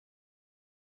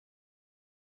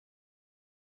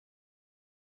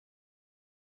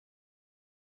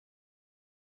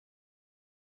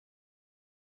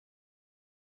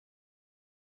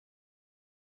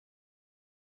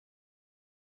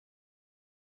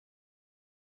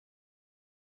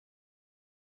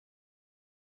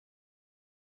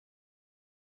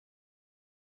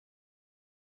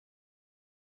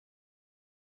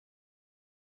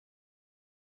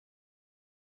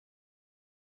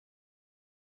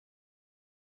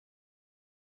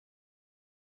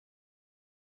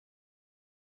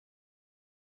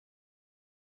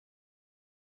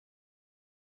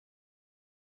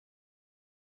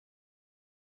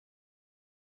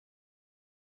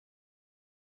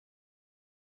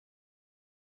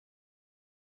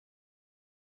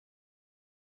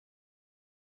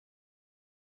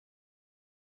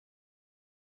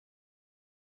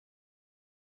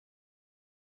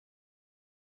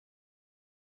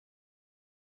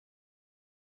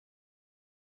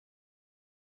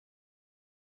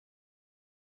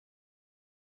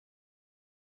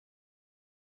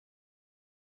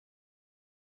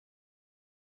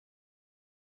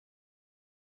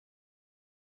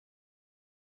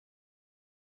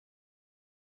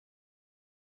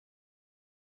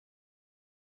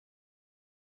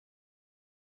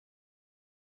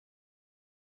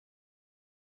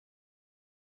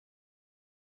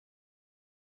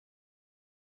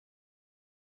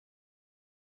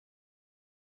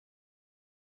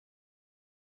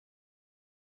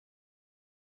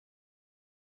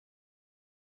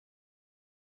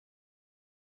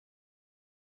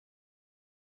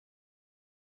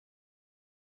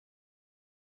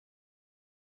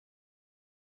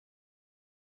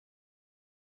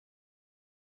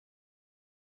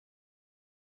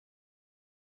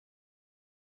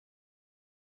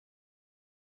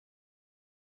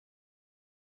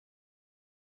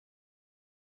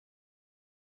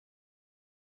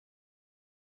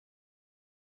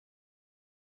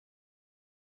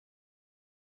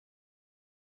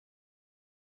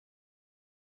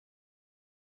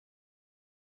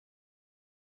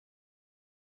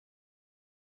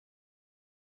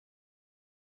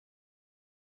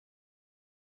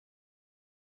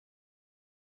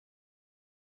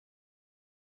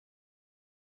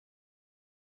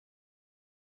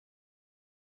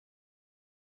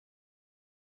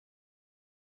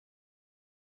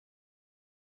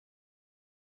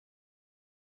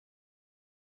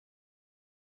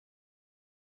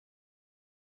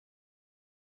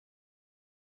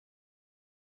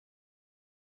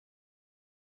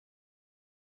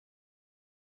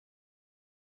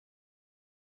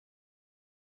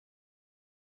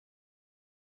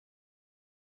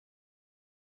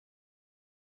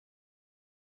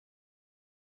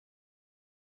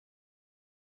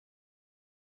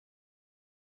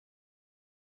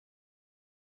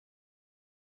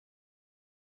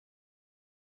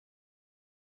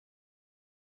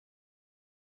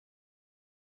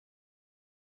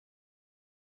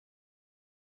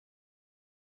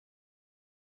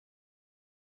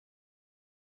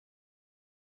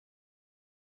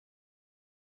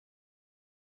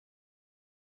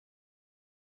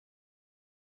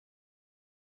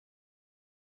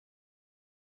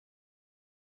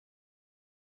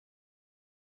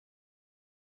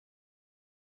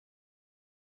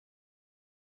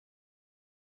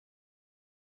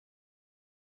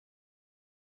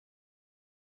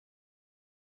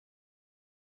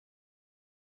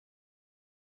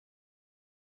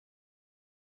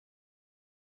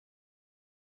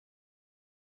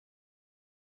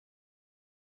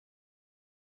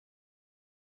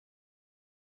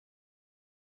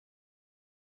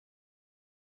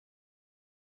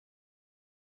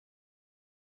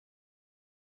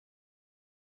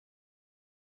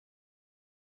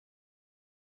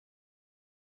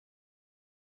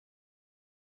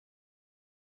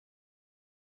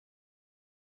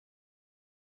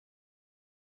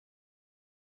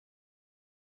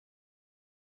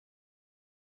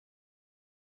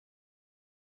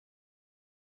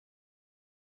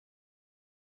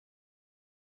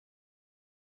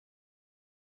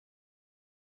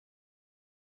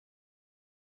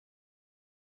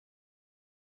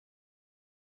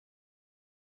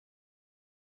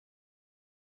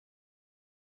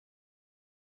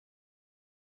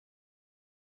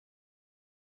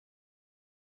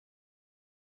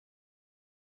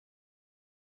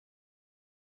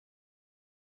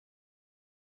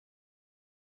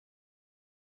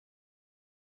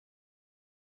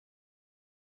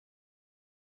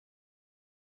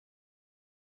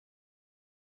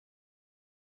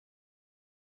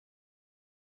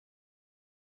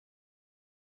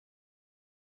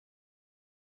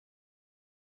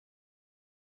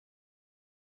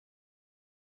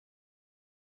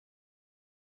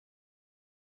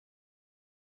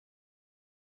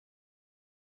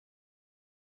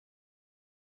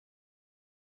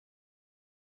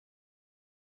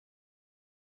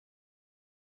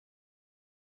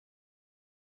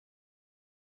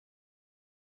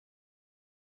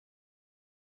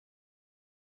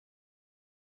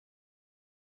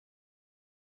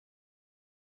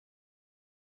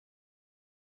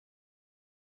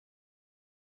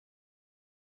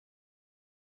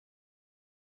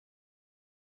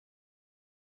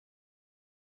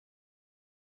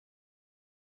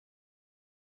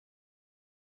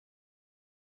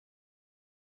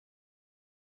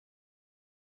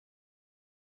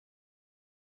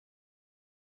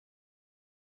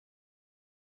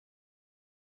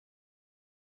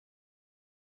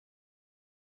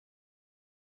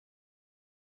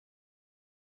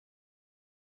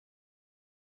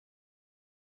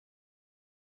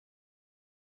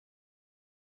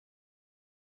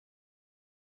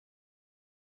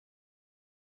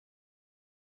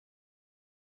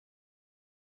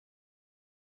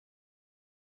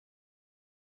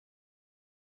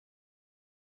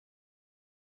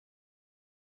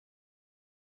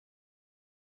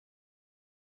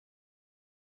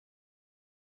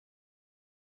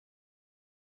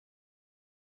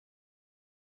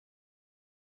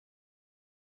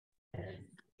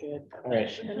Good. All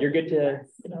right, you're good to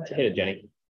hit it, Jenny.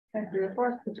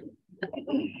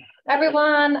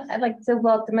 Everyone, I'd like to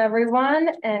welcome everyone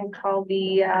and call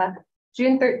the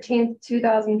June 13th,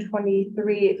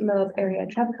 2023 Moab Area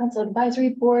Traffic Council Advisory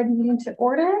Board meeting to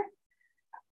order.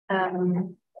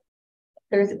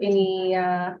 There's any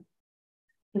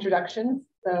introductions,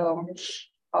 so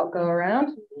I'll go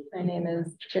around. My name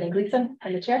is Jenny Gleason.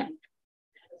 I'm the chair.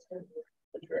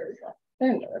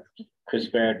 Chris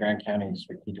Barrett, Grand County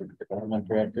Strategic Development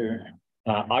Director.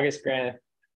 August Grant,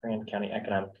 Grand County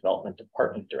Economic Development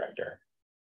Department Director.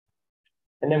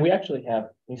 And then we actually have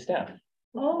new staff.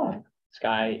 Oh,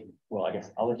 Sky, well, I guess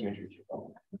I'll let you introduce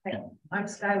yourself. okay. I'm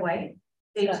Sky White,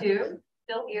 day 2,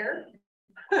 still here.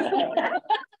 Looking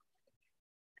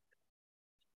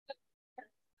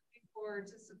forward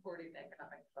to supporting the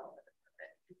economic development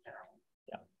in general.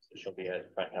 Yeah, so she'll be a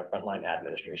frontline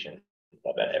administration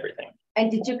about everything. And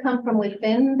did you come from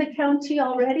within the county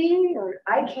already, or?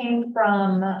 I came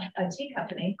from a tea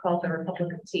company called the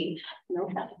Republic of Tea. No.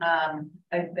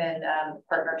 I've been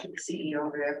partner to the CEO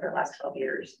over there for the last 12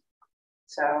 years.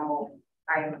 So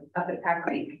I'm up at Pack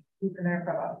Creek. We've been there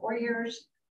for about 4 years,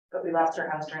 but we lost our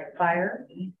house during a fire,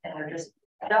 and we're just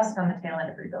on the tail end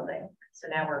of rebuilding. So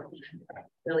now we're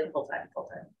really full time.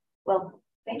 Well,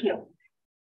 thank you.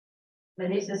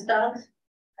 Melissa Stokes,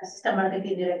 Assistant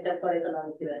Marketing Director for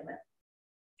Economic Development.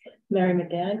 Mary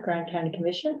McGann, Grand County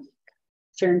Commission.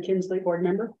 Sharon Kinsley, Board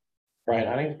Member. Brian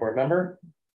Hunting, Board Member.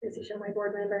 Decision, my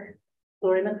Board Member.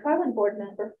 Lori McFarland, Board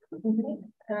Member.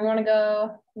 And we want to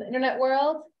go in the internet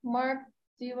world. Mark,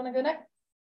 do you want to go next?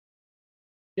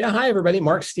 Yeah, hi everybody.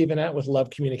 Mark Stevenette with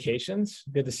Love Communications.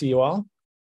 Good to see you all.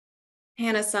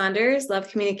 Hannah Saunders, Love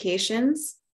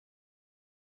Communications.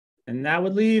 And that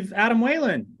would leave Adam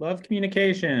Whalen, Love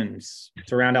Communications,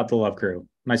 to round out the Love crew.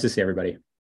 Nice to see everybody.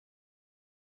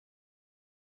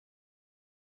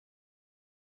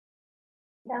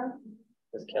 Yeah.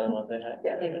 Does Kellen want to say hi?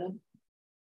 Yeah.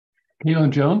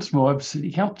 Keelan Jones, Moab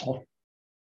City Council.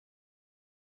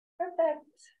 Perfect.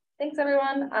 Thanks,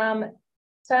 everyone.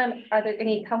 So are there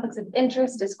any conflicts of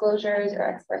interest, disclosures, or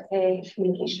ex parte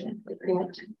communication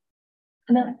agreement?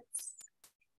 No.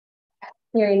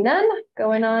 Hearing none.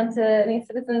 Going on to any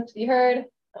citizens to be heard.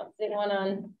 I don't see anyone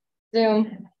on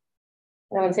Zoom.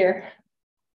 No one's here.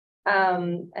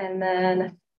 And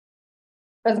then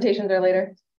presentations are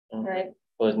later. All right.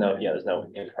 Well, there's no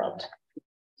impromptu.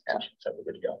 So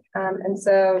we're good to go. And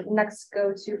so next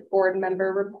go to board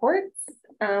member reports.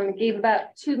 Gave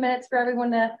about 2 minutes for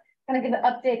everyone to kind of give an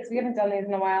update because we haven't done these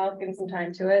in a while, given some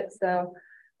time to it. So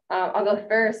I'll go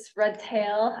first. Red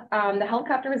Tail. The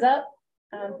helicopter was up.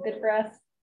 Good for us.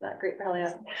 Not great for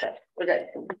Helia, but we're good.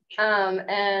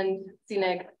 And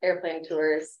scenic airplane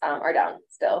tours are down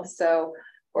still. So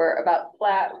we're about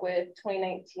flat with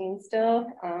 2019 still.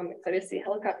 Excited to see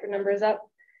helicopter numbers up.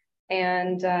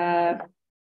 And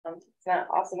it's not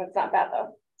awesome. It's not bad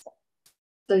though.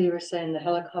 So you were saying the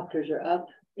helicopters are up?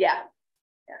 Yeah.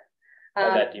 By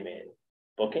that, do you mean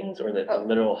bookings or the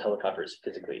literal helicopters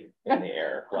physically in the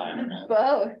air flying around?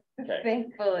 Both. Okay.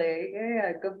 Thankfully.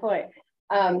 Yeah, good point.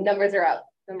 Numbers are up.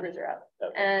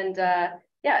 Okay. And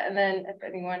and then if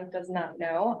anyone does not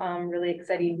know, really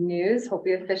exciting news,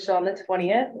 hopefully official on the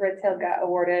 20th, Red Tail got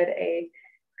awarded a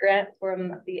grant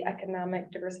from the Economic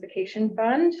Diversification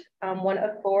Fund, 1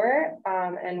 of 4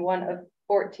 and 1 of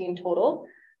 14 total.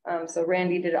 So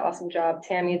Randy did an awesome job.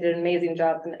 Tammy did an amazing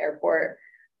job in the airport.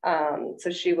 So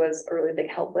she was a really big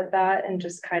help with that and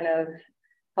just kind of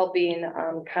helping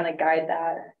kind of guide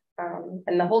that.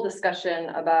 And the whole discussion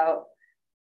about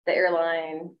the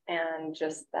airline and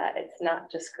just that it's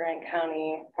not just Grand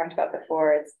County, talked about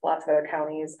before, it's lots of other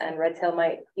counties, and Red Tail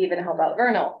might even help out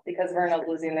Vernal because Vernal's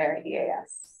losing their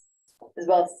EAS as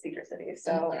well as Cedar City.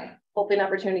 So hopefully an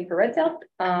opportunity for Red Tail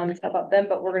to help out them,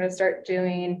 but we're going to start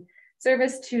doing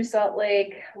service to Salt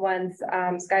Lake once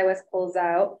SkyWest pulls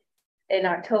out in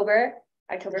October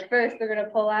 1st. They're going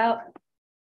to pull out,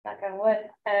 knock on wood,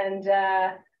 and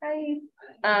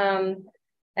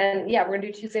and yeah, we're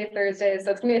gonna do Tuesday, Thursday. So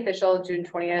it's gonna be official June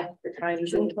 20th. The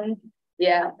times,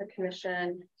 yeah, the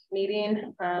commission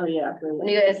meeting. When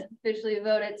you guys officially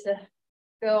voted to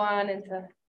go on into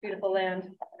beautiful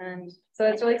land, and so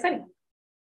it's really exciting.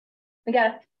 We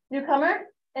got a newcomer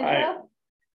intro.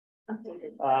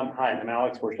 Hi, I'm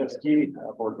Alex Warshevsky,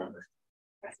 board member.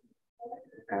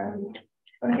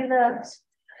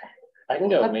 I can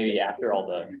go maybe after all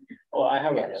the. Well, I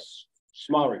have a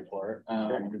small report.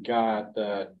 We got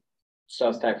the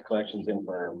sales tax collections in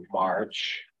for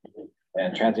March.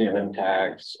 And transient room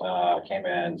tax came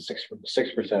in 6%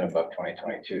 above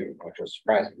 2022, which was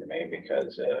surprising to me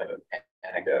because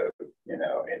anecdote,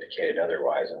 indicated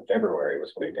otherwise. In February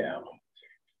was way down.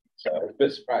 So I was a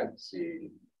bit surprised to see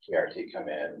TRT come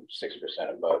in 6%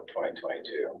 above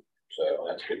 2022. So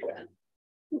that's good.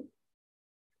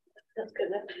 That's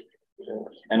good.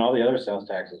 And all the other sales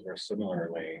taxes were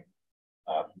similarly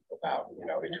up about,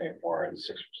 between 4 and 6%.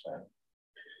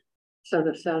 So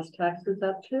the sales tax is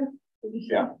up too?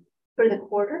 Yeah. For the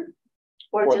quarter?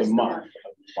 Or For just the month of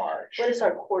March. What does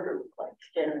our quarter look like?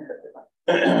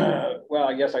 January? Well,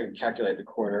 I guess I can calculate the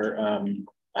quarter.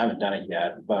 I haven't done it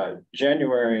yet, but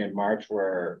January and March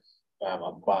were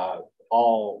above,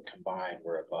 all combined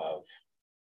were above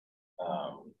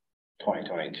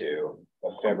 2022,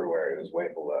 but February was way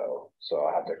below. So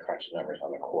I'll have to crunch the numbers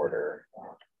on the quarter.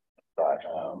 But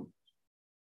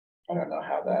I don't know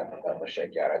how that will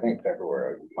shake out. I think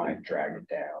February might drag it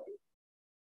down.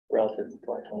 Relative to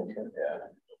 2022.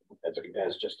 Yeah,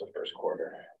 as just the first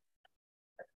quarter.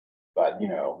 But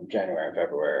January and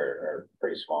February are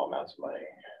pretty small amounts of money.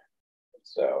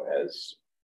 So as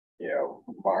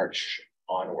March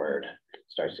onward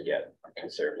starts to get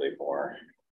considerably more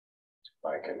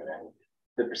money coming in.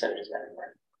 The percentages matter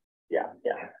more. Yeah.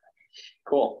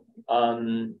 Cool.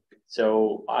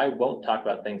 So I won't talk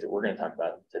about things that we're going to talk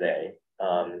about today.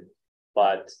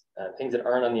 But things that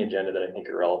aren't on the agenda that I think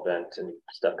are relevant and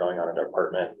stuff going on in our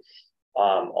department.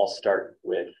 I'll start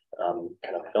with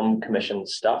kind of film commission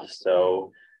stuff.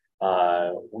 So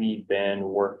we've been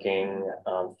working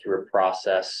through a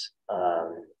process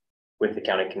with the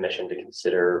county commission to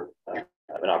consider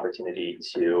an opportunity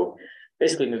to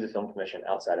basically move the film commission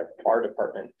outside of our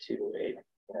department to a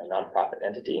nonprofit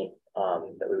entity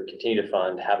that we would continue to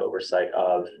fund, have oversight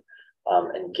of,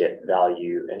 and get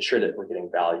value, ensure that we're getting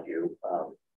value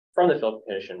from the film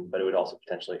commission, but it would also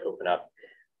potentially open up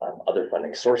other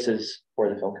funding sources for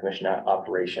the film commission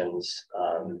operations,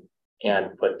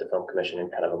 and put the film commission in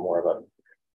kind of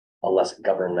a less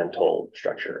governmental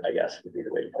structure, I guess would be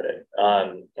the way to put it.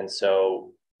 And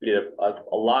so we did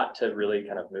a lot to really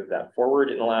kind of move that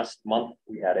forward in the last month.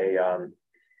 We had a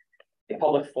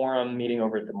public forum meeting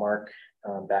over at the Mark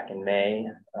back in May,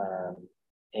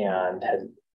 and had,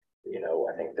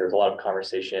 I think there was a lot of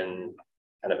conversation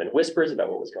kind of in whispers about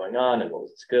what was going on and what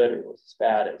was good and what was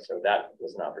bad. And so that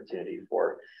was an opportunity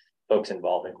for folks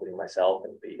involved, including myself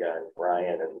and Biga and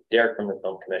Brian and Derek from the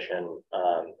Film Commission,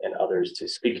 and others, to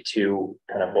speak to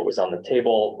kind of what was on the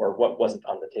table, or what wasn't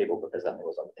on the table because nothing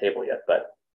was on the table yet, but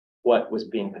what was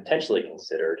being potentially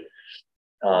considered.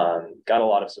 Got a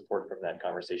lot of support from that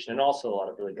conversation, and also a lot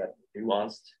of really good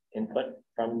nuanced input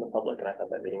from the public. And I thought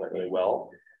that meeting went really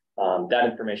well. That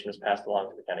information was passed along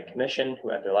to the county commission,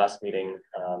 who at their last meeting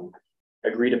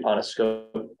agreed upon a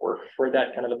scope of work for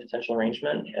that kind of a potential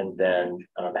arrangement, and then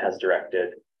has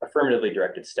affirmatively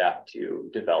directed staff to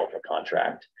develop a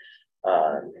contract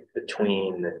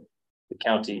between the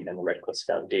county and the Red Cliffs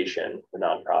Foundation, the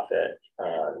nonprofit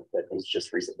that was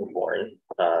just recently born.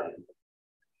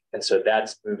 And so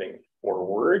that's moving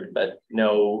forward, but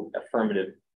no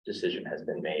affirmative decision has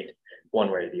been made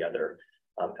one way or the other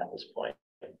at this point.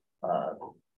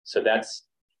 So that's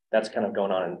kind of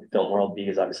going on in the film world. B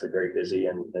is obviously very busy,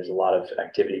 and there's a lot of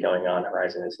activity going on.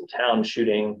 Horizon is in town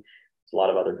shooting. There's a lot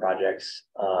of other projects.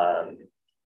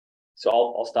 So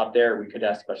I'll stop there. We could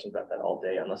ask questions about that all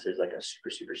day, unless there's like a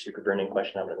super burning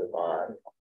question. I'm gonna move on.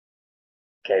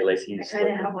 Okay, Lacey. I kind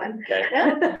of have one.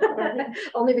 Okay.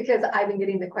 Only because I've been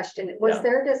getting the question. Was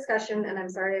there discussion, and I'm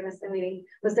sorry I missed the meeting,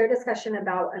 was there discussion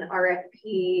about an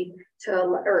RFP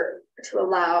to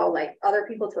allow like other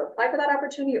people to apply for that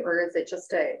opportunity, or is it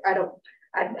just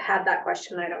I've had that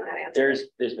question, I don't know how to answer.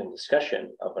 There's been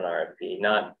discussion of an RFP,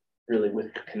 not really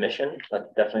with the commission,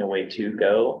 but definitely a way to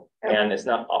go. Okay. And it's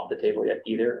not off the table yet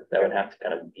either. That would have to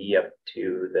kind of be up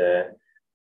to the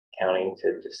county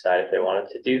to decide if they wanted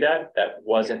to do that. That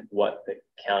wasn't what the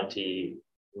county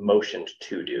motioned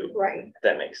to do. Right. If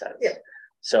that makes sense. Yeah.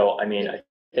 So, I mean, I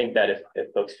think that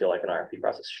if folks feel like an RFP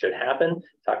process should happen,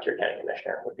 talk to your county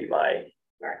commissioner would be my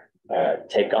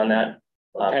take on that.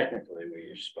 Well, technically,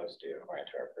 we're supposed to, according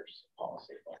to our purchasing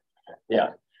policy. Yeah.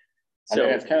 So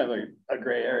it's kind of a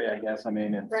gray area, I guess. I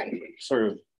mean, it's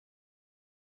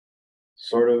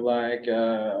sort of like,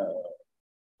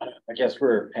 I guess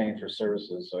we're paying for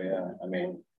services. So yeah, I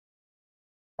mean,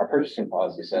 our purchasing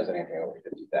policy says anything over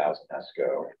 50,000 has to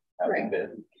go out to bid.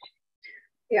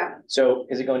 Yeah. So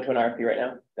is it going to an RFP right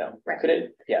now? No. Right. Could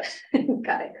it? Yes.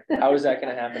 Got it. How is that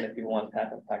going to happen if you want to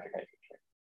happen? Talk to your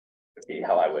would be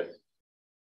how I would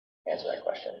answer that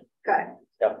question. Got it.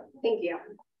 Yep. Thank you.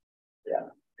 Yeah.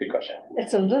 Good question.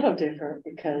 It's a little different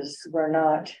because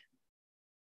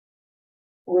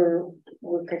we're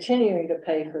continuing to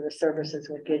pay for the services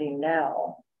we're getting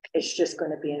now. It's just going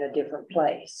to be in a different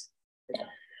place.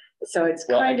 So it's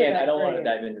Well, kind again, of. I don't want to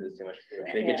dive into this too much. It's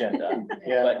a big agenda.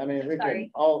 Yeah, but, I mean, we Sorry.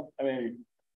 can, I'll, I mean,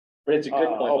 but it's a good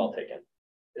point, well taken.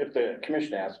 if the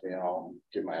commission asks me, I'll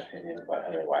give my opinion, but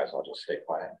otherwise I'll just stay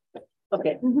quiet.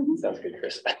 Okay. Sounds good,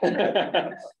 Chris.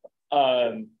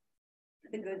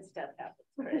 The good stuff happens,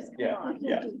 Chris. Come Yeah, on.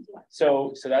 yeah.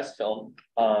 So that's film.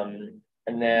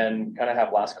 And then kind of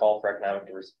have last call for economic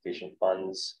diversification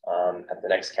funds at the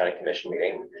next county commission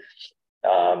meeting.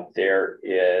 There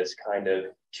is kind of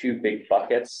two big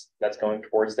buckets that's going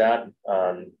towards that.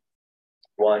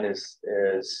 One is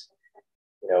Chris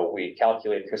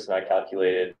and I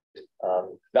calculated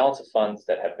balance of funds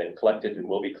that have been collected and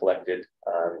will be collected,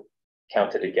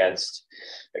 counted against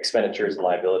expenditures and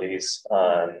liabilities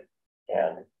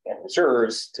and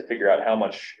reserves to figure out how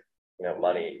much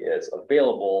money is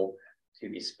available to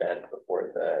be spent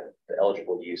before the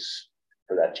eligible use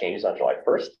for that changes on July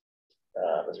 1st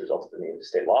as a result of the new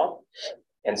state law.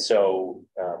 And so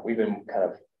we've been kind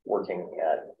of working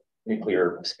at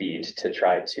nuclear speed to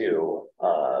try to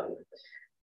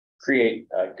create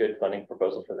a good funding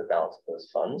proposal for the balance of those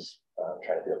funds,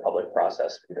 trying to do a public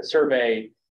process. We did a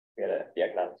survey, we had the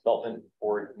Economic Development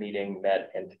Board meeting, met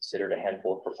and considered a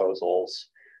handful of proposals.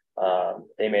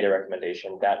 They made a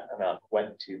recommendation. That amount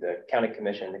went to the county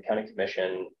commission. The county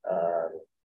commission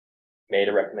made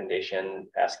a recommendation,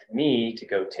 asked me to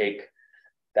go take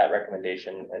that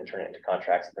recommendation and turn it into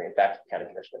contracts and bring it back to the county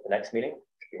commission at the next meeting,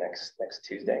 which will be next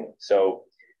Tuesday. So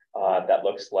that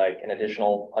looks like an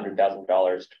additional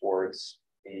 $100,000 towards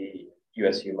the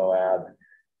USU Moab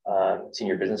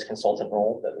senior business consultant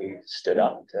role that we stood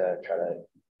up to try to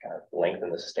kind of lengthen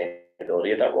the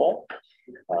sustainability of that role.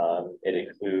 It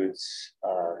includes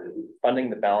funding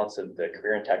the balance of the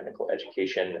Career and Technical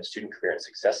Education Student Career and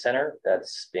Success Center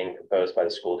that's being proposed by the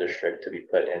school district to be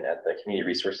put in at the Community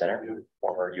Resource Center,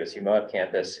 former USU Moab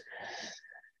campus,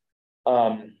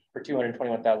 for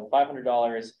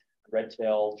 $221,500. Red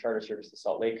Tail Charter Services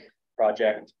Salt Lake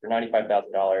project for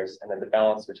 $95,000, and then the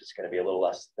balance, which is going to be a little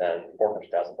less than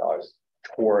 $400,000,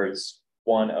 towards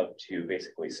one of two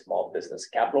basically small business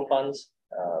capital funds.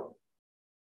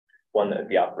 One that would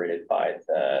be operated by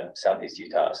the Southeast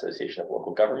Utah Association of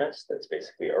Local Governments. That's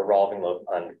basically a revolving loan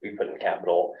fund. We put in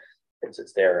capital, it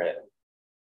sits there and it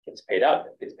gets paid out,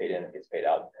 it gets paid in, it gets paid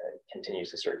out, and it continues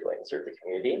to circulate and serve the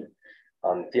community.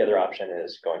 The other option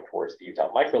is going towards the Utah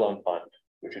Microloan Fund,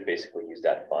 which would basically use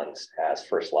that funds as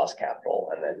first loss capital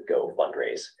and then go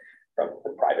fundraise from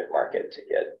the private market to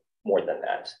get more than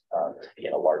that to be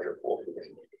in a larger pool for the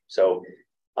community. So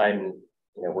I'm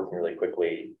working really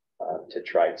quickly to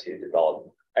try to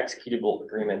develop executable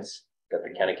agreements that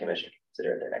the county commission can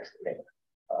consider at their next meeting.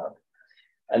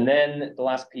 And then the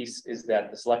last piece is that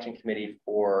the selection committee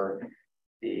for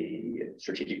the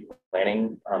strategic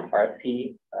planning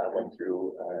RFP went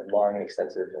through a long and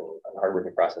extensive and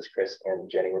hardworking process. Chris and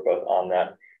Jenny were both on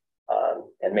that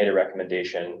and made a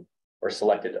recommendation or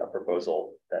selected a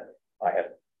proposal that I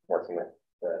have working with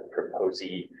the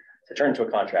proposee to turn into a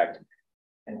contract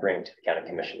and bring to the county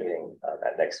commission meeting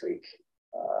at next week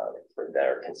for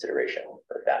their consideration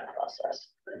for that process.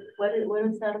 What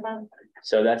is that about?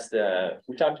 So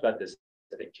we talked about this,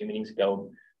 I think 2 meetings ago,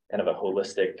 kind of a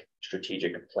holistic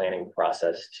strategic planning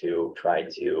process to try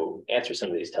to answer some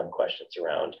of these tough questions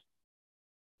around,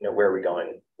 where are we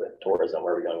going with tourism,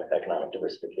 where are we going with economic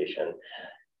diversification,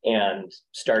 and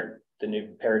start the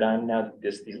new paradigm now that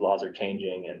these laws are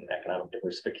changing and economic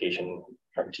diversification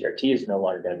from TRT is no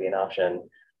longer going to be an option.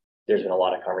 There's been a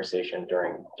lot of conversation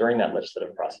during that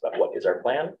legislative process about what is our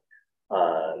plan.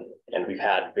 And we've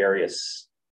had various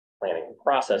planning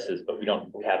processes, but we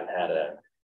haven't had a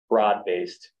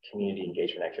broad-based community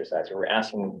engagement exercise where we're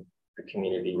asking the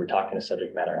community, we're talking to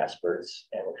subject matter experts,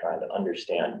 and we're trying to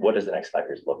understand what does the next 5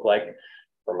 years look like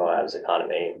for Moab's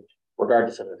economy,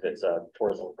 regardless of if it's a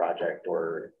tourism project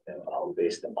or a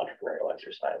home-based entrepreneurial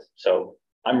exercise. So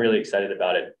I'm really excited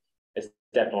about it. It's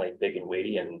definitely big and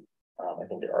weighty, and I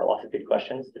think there are lots of good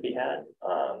questions to be had.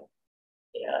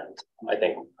 And I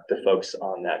think the folks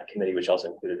on that committee, which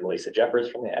also included Melissa Jeffers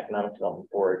from the Economic Development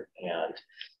Board and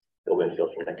Bill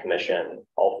Winfield from the commission,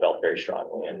 all felt very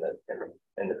strongly in the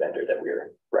vendor that we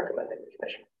were recommending the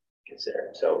commission consider.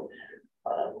 So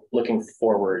looking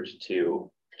forward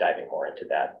to diving more into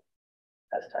that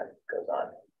as time goes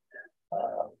on.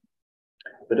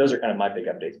 But those are kind of my big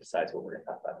updates besides what we're going to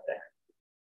talk about today.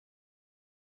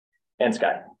 And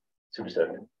Sky, super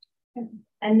soon.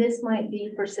 And this might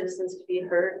be for citizens to be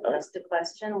heard, just a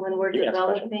question, when we're You can ask a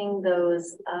question. developing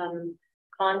those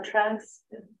contracts,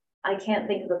 I can't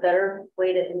think of a better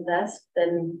way to invest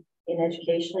than in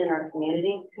education in our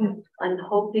community. I'm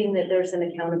hoping that there's an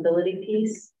accountability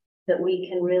piece that we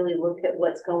can really look at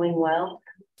what's going well,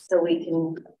 so we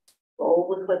can roll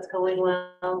with what's going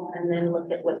well and then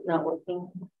look at what's not working.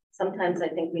 Sometimes I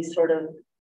think we sort of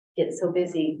get so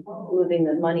busy moving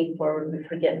the money forward, we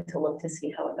forget to look to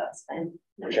see how it got spent.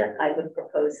 For sure. I would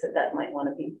propose that that might want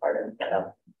to be part of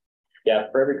that. Yeah,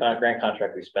 for every grant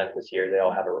contract we spent this year, they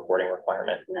all have a reporting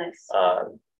requirement. Nice.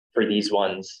 For these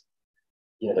ones,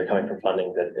 you know, they're coming from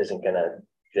funding that isn't going to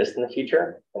exist in the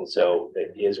future. And so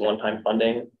it is one-time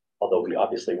funding, although we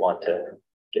obviously want to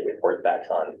get reports back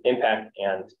on impact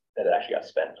and that it actually got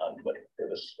spent on what it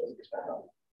was supposed to be spent on.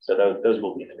 So those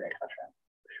will be the grant contract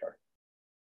for sure.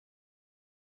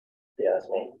 Yeah, that's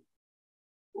me.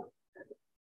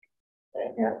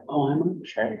 Right. Yeah. Oh, I'm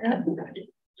sure.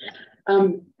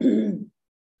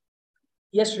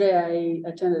 Yesterday I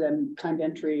attended a timed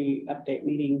entry update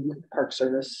meeting with the Park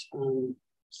Service,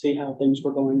 see how things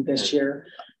were going this year.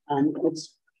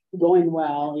 It's going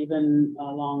well, even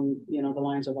along, you know, the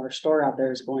lines of our store out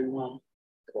there is going well.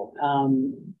 Cool.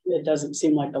 It doesn't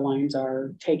seem like the lines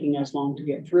are taking as long to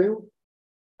get through.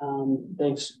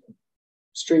 They've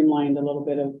streamlined a little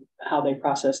bit of how they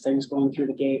process things going through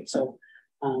the gate. So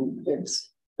it's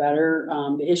better.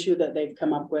 The issue that they've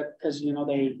come up with, because, you know,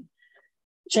 they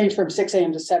changed from 6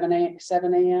 a.m. to 7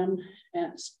 a.m.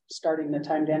 and starting the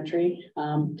timed entry.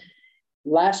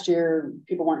 Last year,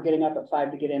 people weren't getting up at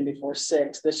 5 to get in before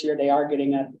 6. This year, they are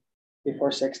getting up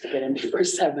before 6 to get in before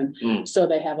 7. So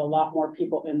they have a lot more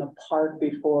people in the park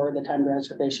before the time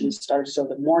reservation starts. So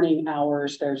the morning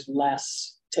hours, there's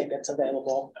less tickets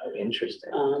available. Oh,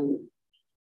 interesting.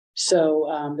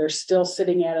 So they're still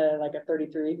sitting at like a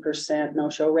 33%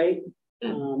 no-show rate.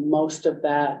 Most of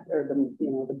that, or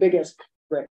the biggest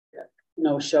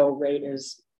no-show rate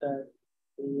is the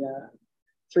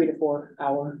 3 to 4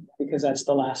 hour, because that's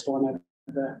the last one of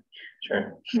the.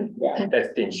 Sure. Yeah.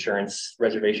 That's the insurance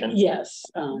reservation. Yes.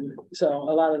 So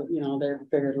a lot of, they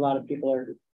figured a lot of people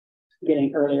are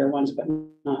getting earlier ones, but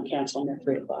not canceling their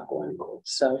 3 o'clock one.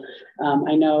 So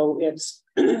I know it's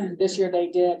this year they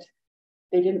didn't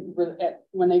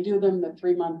when they do them the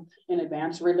 3 month in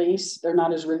advance release, they're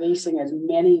not as releasing as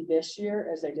many this year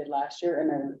as they did last year, and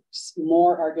then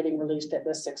more are getting released at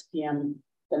the 6 p.m.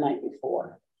 the night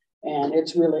before. And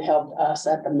it's really helped us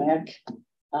at the MEC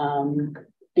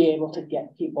be able to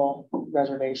get people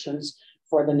reservations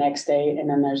for the next day. And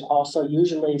then there's also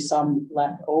usually some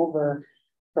left over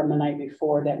from the night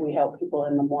before that we help people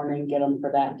in the morning get them for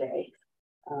that day.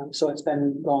 So it's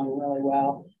been going really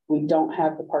well. We don't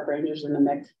have the park rangers in the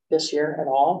mix this year at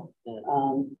all,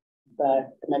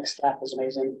 but the mix staff is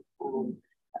amazing.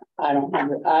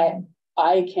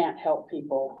 I can't help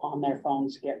people on their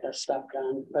phones get their stuff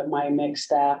done, but my mix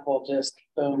staff will just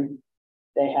boom,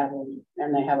 they have them,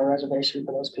 and they have a reservation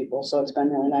for those people. So it's been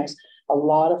really nice. A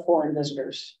lot of foreign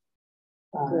visitors.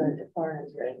 Good, foreign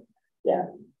is great. Yeah,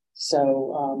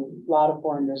 so a lot of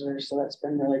foreign visitors. So that's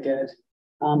been really good.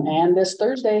 And this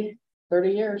Thursday,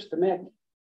 30 years, the MIC.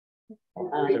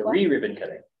 A re-ribbon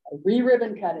cutting. A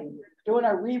re-ribbon cutting. Doing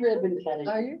our re-ribbon cutting.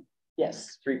 Are you?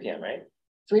 Yes. 3 p.m., right?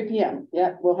 3 p.m.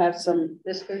 Yeah, we'll have some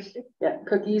this Thursday. Yeah,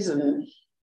 cookies and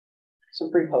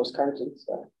some free postcards and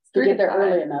stuff. To get there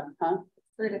early enough, huh?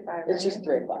 3 to 5. It's just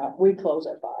 3 o'clock. We close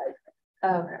at 5.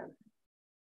 Oh, okay.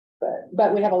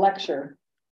 But we have a lecture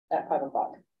at 5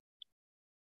 o'clock.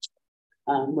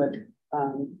 With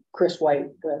Chris White,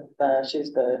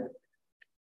 she's the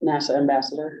NASA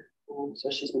ambassador. So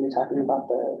she's going to be talking about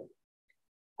the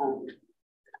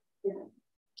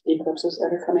eclipses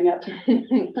that are coming up. The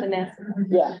NASA.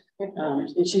 Yeah,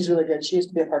 and she's really good. She used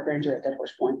to be a park ranger at Dead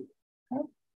Horse Point.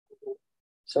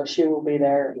 So she will be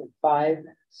there at 5.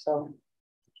 So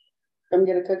come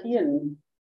get a cookie and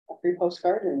a free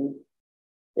postcard. And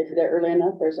if you're there early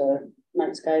enough, there's a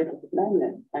night sky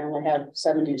magnet. I only have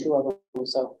 72 of them.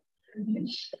 So.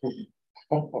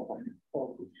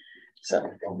 So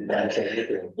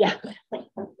yeah.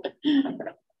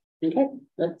 Okay,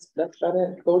 that's about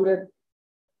it. Going good.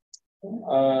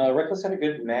 Reckless had a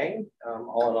good May.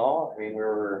 All in all, I mean, we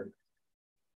were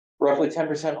roughly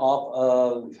 10% off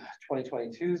of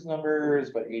 2022's numbers,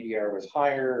 but ADR was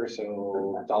higher,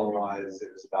 so dollar-wise,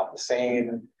 it was about the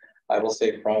same. I will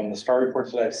say from the star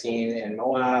reports that I've seen in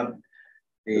Moab,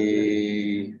 for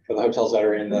the hotels that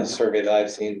are in the survey that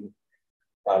I've seen,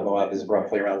 Moab is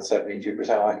roughly around 72%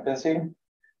 occupancy.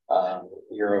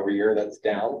 Year over year, that's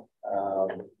down.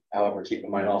 However, keep in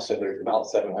mind also there's about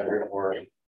 700 more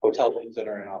hotel rooms that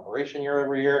are in operation year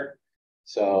over year.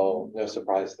 So no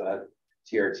surprise that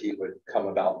TRT would come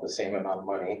about the same amount of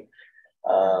money.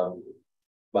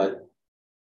 But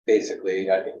basically,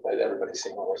 I think that everybody's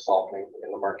seeing a little softening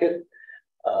in the market.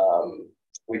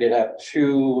 We did have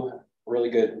 2 really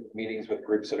good meetings with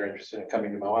groups that are interested in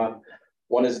coming to Moab.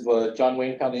 One is the John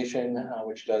Wayne Foundation,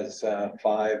 which does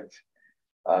 5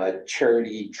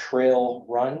 charity trail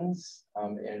runs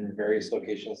in various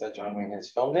locations that John Wayne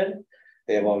has filmed in.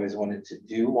 They have always wanted to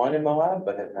do one in Moab,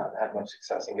 but have not had much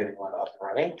success in getting one up and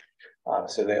running.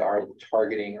 So they are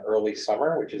targeting early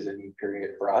summer, which is a new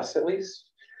period for us at least.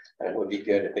 And it would be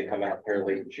good if they come out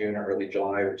early June or early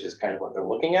July, which is kind of what they're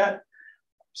looking at.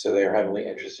 So they are heavily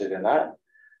interested in that.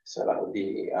 So that would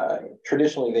be,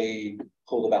 traditionally they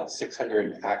pulled about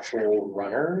 600 actual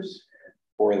runners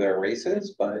for their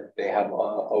races, but they have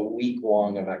a week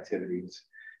long of activities,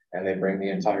 and they bring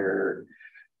the entire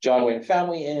John Wayne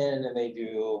family in, and they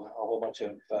do a whole bunch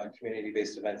of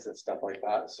community-based events and stuff like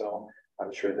that. So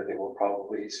I'm sure that they will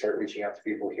probably start reaching out to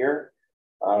people here.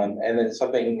 And then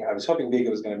something, I was hoping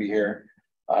Vega was going to be here,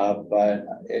 but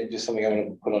just something I'm going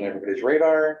to put on everybody's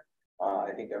radar.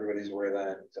 I think everybody's aware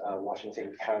that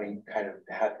Washington County kind of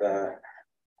had the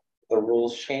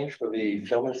rules changed for the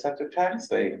film incentive tax.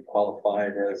 They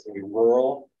qualified as a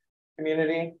rural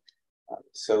community.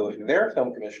 So their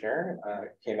film commissioner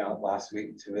came out last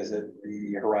week to visit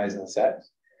the Horizon set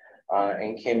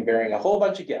and came bearing a whole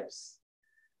bunch of gifts,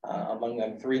 among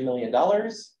them $3 million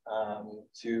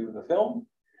to the film,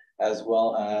 as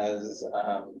well as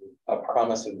a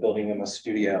promise of building them a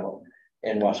studio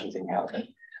in Washington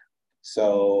County.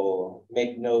 So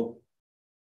make no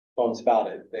bones about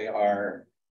it. They are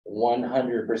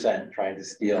 100% trying to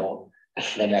steal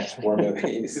the next 4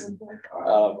 movies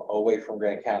away from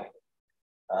Grant County.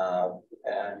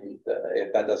 And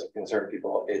if that doesn't concern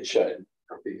people, it should,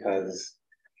 because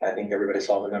I think everybody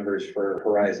saw the numbers for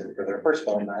Horizon for their first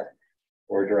film that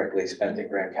were directly spent in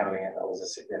Grant County, and that was a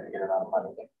significant amount of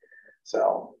money.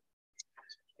 So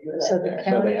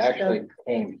they actually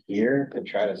came here to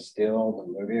try to steal the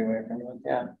movie away from them?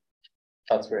 Yeah,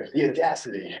 that's great. The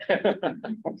audacity.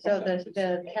 So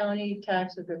the county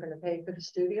taxes are gonna pay for the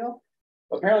studio?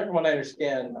 Apparently, from what I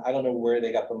understand, I don't know where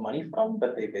they got the money from,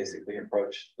 but they basically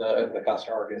approached the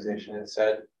customer organization and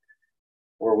said,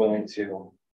 we're willing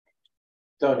to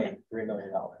donate $3 million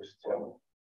to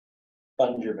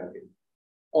fund your movie,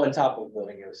 on top of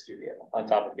building a studio. On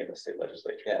top of getting the state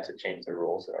legislature to change the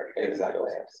rules that are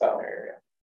Exactly. So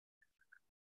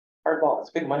hardball,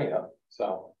 it's big money though.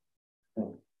 So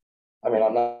I mean,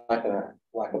 I'm not gonna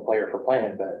lack a player for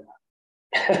playing, but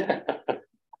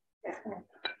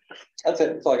that's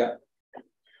it. That's all I got.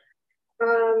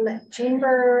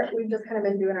 Chamber, we've just kind of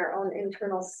been doing our own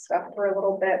internal stuff for a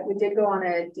little bit. We did go on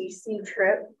a DC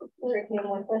trip before I came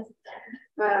with us,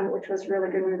 which was really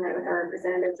good. We met with our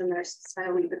representatives and their spent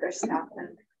a week with their staff.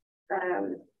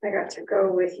 And I got to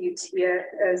go with Utia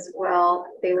as well.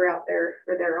 They were out there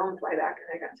for their own flyback,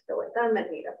 and I got to go with them and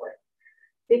meet up with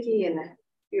Vicky and a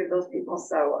few of those people.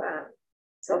 So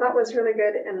so that was really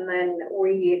good. And then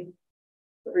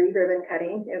ribbon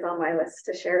cutting is on my list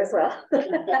to share as well.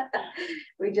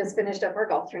 We just finished up our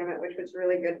golf tournament, which was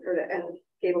really good and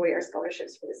gave away our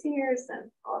scholarships for the seniors and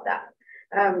all of that.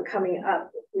 Coming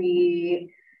up,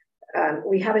 we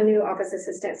have a new office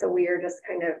assistant, so we're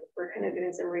kind of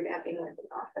doing some revamping with the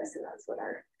office, and that's what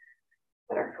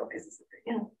our focus is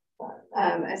right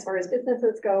now. As far as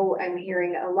businesses go, I'm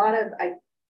hearing I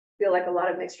feel like a lot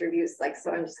of mixed reviews,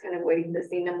 so I'm just kind of waiting to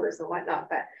see numbers and whatnot,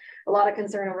 but a lot of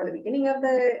concern over the beginning of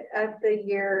the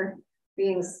year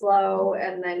being slow,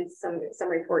 and then some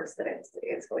reports that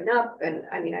it's going up, and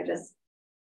I mean,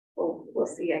 we'll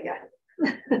see, I guess.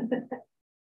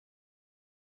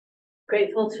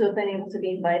 Grateful to have been able to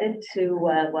be invited to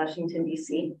Washington,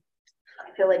 DC.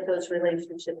 I feel like those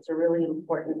relationships are really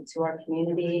important to our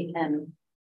community, and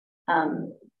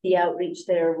the outreach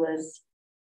there was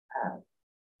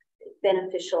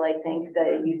beneficial. I think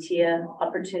the UTIA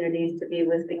opportunities to be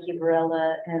with Vicki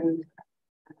Varela and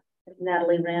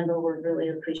Natalie Randall were really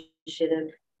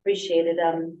appreciated.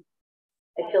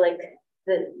 I feel like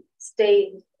the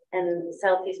state and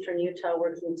Southeastern Utah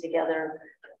working together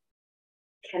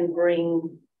can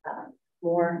bring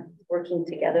more working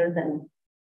together than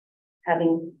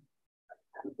having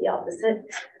the opposite.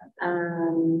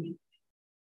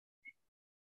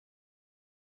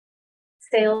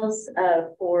 Sales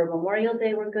for Memorial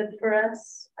Day were good for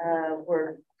us.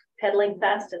 We're pedaling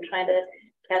fast and trying to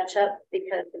catch up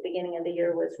because the beginning of the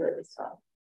year was really soft.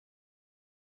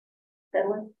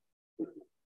 Pedaling?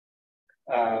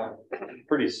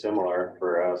 Pretty similar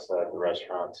for us at the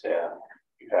restaurants. Yeah,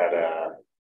 we've had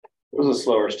was a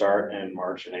slower start in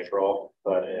March and April,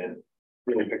 but it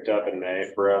really picked up in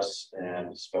May for us,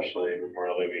 and especially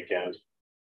Memorial Day weekend.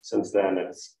 Since then,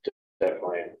 it's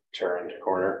definitely turned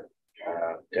corner,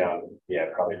 down, yeah,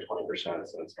 probably 20%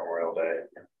 since Memorial Day,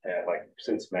 and like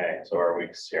since May. So our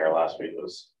last week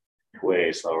was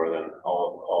way slower than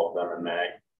all of them in May.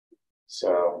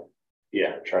 So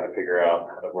yeah, trying to figure out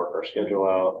how to work our schedule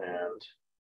out and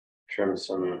trim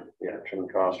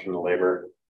costs from the labor,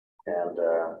 and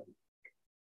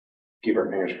keep our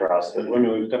fingers crossed. I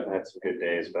mean, we've definitely had some good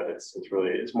days, but it's a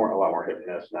lot more hit and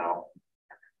miss now,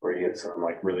 where you get some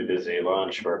like really busy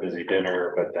lunch or a busy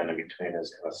dinner, but then in between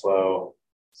is kind of slow.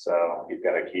 So you've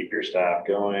got to keep your staff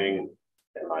going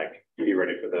and like be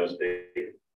ready for those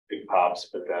big pops.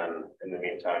 But then in the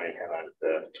meantime, you kind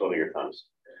of twiddle your thumbs.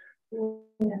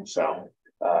 So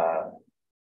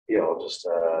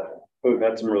we've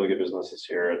had some really good businesses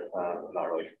here.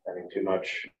 Not really spending too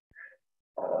much.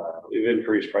 We've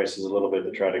increased prices a little bit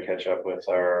to try to catch up with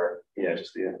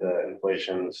the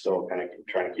inflation, still kind of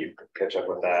trying to catch up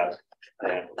with that,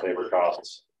 and labor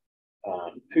costs.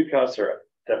 Food costs are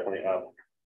definitely up,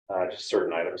 just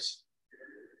certain items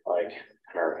like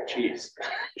American cheese.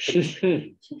 It's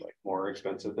like more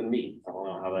expensive than meat. I don't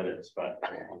know how that is, but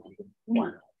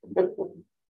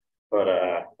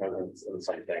and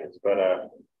some things, but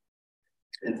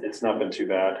it's not been too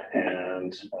bad,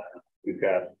 and we've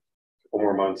got 4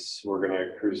 more months. We're going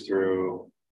to cruise through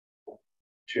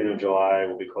June and July.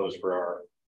 We'll be closed for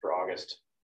August.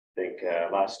 I think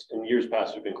in years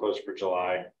past, we've been closed for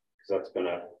July because that's been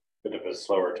a bit of a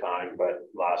slower time, but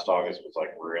last August was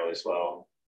like really slow,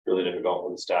 really difficult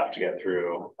for the staff to get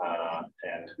through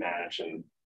and manage, and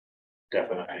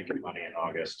definitely making money in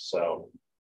August. So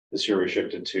this year we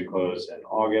shifted to close in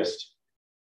August,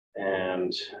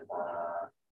 and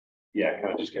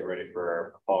kind of just get ready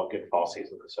for good fall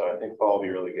season. So I think fall will be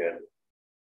really good.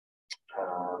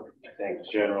 I think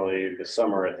generally the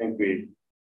summer, and with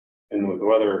the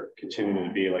weather continuing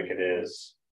to be like it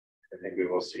is, I think we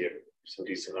will see some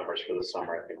decent numbers for the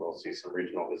summer. I think we'll see some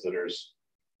regional visitors,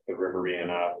 the river being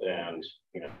up, and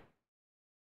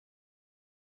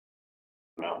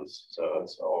mountains. So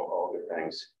that's all good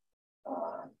things.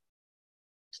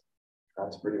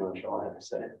 That's pretty much all I have to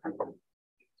say. I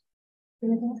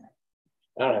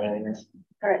don't have anything else.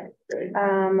 All right. Great.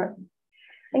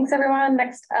 Thanks everyone.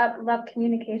 Next up, Love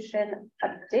Communication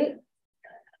update.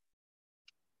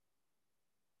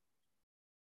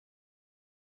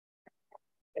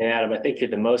 And Adam, I think you're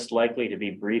the most likely to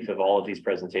be brief of all of these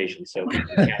presentations. So we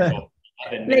can't go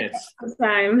 11 minutes.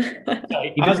 Time.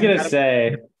 I was going to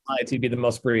say, to be the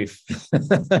most brief.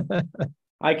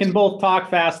 I can both talk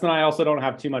fast and I also don't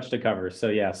have too much to cover. So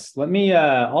yes,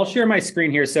 I'll share my screen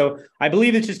here. So I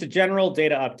believe it's just a general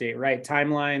data update, right?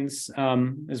 Timelines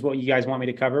is what you guys want me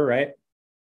to cover, right?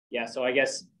 Yeah, so I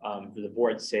guess for the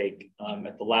board's sake,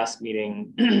 at the last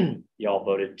meeting, y'all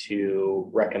voted to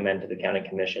recommend to the county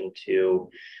commission to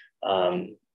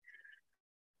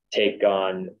take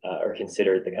on or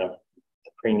consider the kind of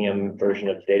premium version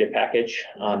of the data package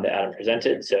that Adam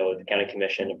presented. So the county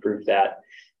commission approved that,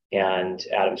 and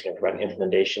Adam's going to provide an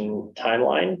implementation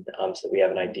timeline so that we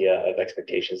have an idea of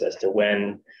expectations as to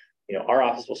when our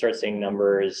office will start seeing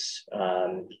numbers.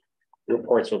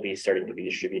 Reports will be starting to be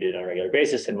distributed on a regular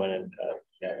basis, and when an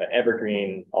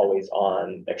evergreen, always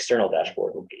on external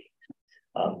dashboard will be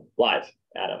live.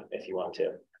 Adam, if you want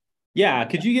to. Yeah,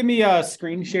 could you give me a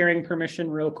screen sharing permission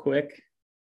real quick?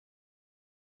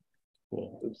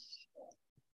 Cool. Oops.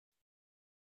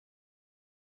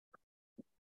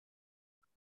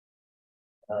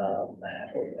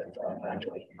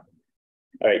 Actually.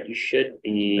 All right, you should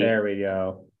be. There we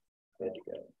go. Good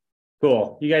to go.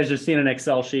 Cool. You guys just seen an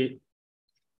Excel sheet?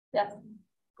 Yes.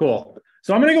 Cool.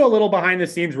 So I'm going to go a little behind the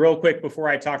scenes real quick before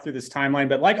I talk through this timeline.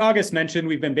 But like August mentioned,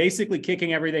 we've been basically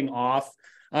kicking everything off.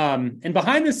 And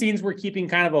behind the scenes, we're keeping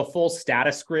kind of a full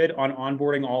status grid on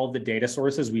onboarding all of the data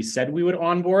sources we said we would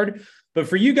onboard. But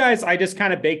for you guys, I just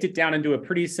kind of baked it down into a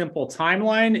pretty simple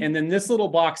timeline. And then this little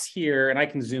box here, and I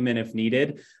can zoom in if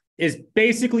needed, is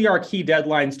basically our key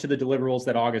deadlines to the deliverables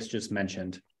that August just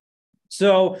mentioned.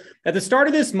 So at the start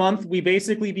of this month, we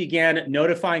basically began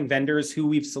notifying vendors who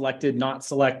we've selected, not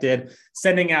selected,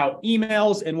 sending out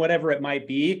emails and whatever it might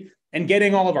be, and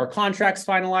getting all of our contracts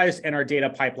finalized and our data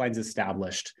pipelines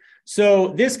established. So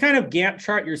this kind of Gantt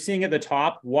chart you're seeing at the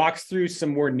top walks through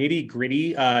some more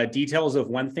nitty-gritty details of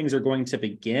when things are going to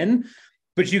begin,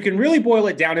 but you can really boil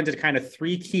it down into kind of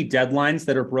 3 key deadlines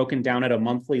that are broken down at a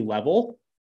monthly level.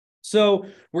 So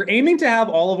we're aiming to have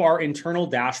all of our internal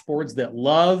dashboards that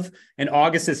Love and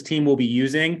August's team will be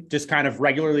using just kind of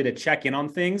regularly to check in on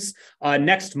things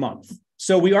next month.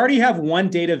 So we already have one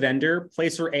data vendor,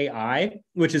 Placer AI,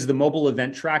 which is the mobile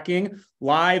event tracking,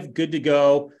 live, good to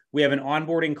go. We have an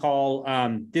onboarding call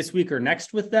this week or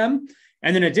next with them.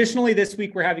 And then additionally, this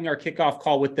week, we're having our kickoff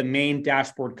call with the main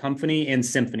dashboard company in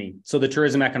Symphony. So the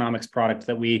tourism economics product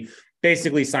that we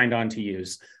basically signed on to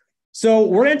use. So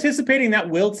we're anticipating that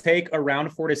will take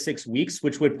around 4 to 6 weeks,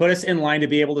 which would put us in line to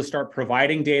be able to start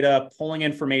providing data, pulling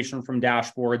information from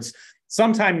dashboards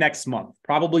sometime next month,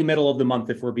 probably middle of the month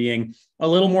if we're being a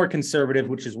little more conservative,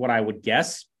 which is what I would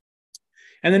guess.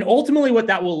 And then ultimately what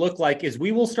that will look like is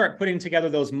we will start putting together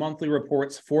those monthly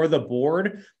reports for the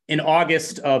board in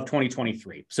August of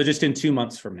 2023. So just in 2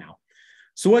 months from now.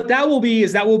 So what that will be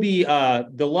is the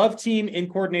Love team in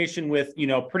coordination with,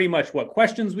 pretty much what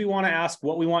questions we want to ask,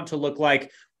 what we want to look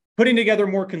like, putting together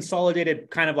more consolidated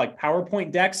kind of like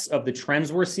PowerPoint decks of the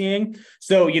trends we're seeing.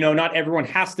 So, not everyone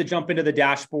has to jump into the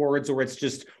dashboards or it's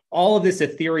just all of this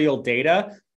ethereal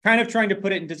data, kind of trying to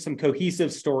put it into some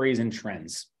cohesive stories and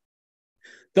trends.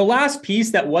 The last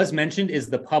piece that was mentioned is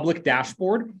the public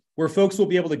dashboard, where folks will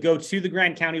be able to go to the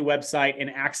Grand County website and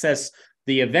access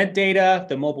the event data,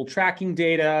 the mobile tracking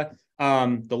data,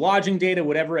 the lodging data,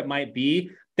 whatever it might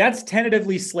be. That's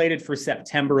tentatively slated for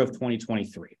September of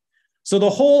 2023. So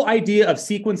the whole idea of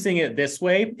sequencing it this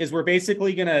way is we're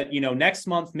basically going to, next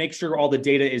month, make sure all the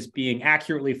data is being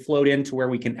accurately flowed into where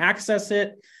we can access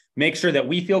it, make sure that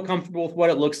we feel comfortable with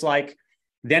what it looks like,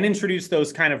 then introduce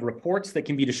those kind of reports that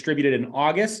can be distributed in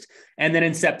August. And then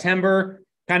in September,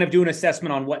 kind of do an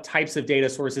assessment on what types of data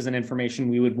sources and information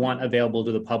we would want available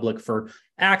to the public for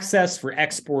access, for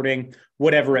exporting,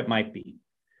 whatever it might be.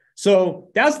 So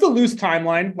that's the loose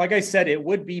timeline. Like I said, it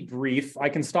would be brief. I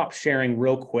can stop sharing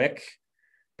real quick,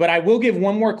 but I will give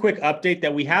one more quick update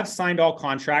that we have signed all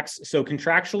contracts. So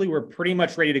contractually, we're pretty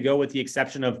much ready to go with the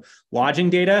exception of lodging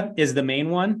data is the main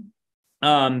one.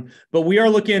 But we are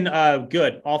looking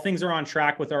good. All things are on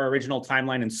track with our original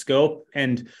timeline and scope.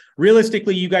 And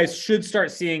realistically, you guys should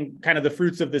start seeing kind of the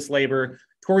fruits of this labor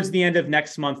towards the end of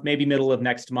next month, maybe middle of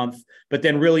next month. But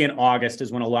then really in August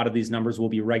is when a lot of these numbers will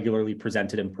be regularly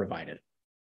presented and provided.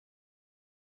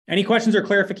 Any questions or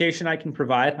clarification I can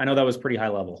provide? I know that was pretty high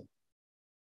level.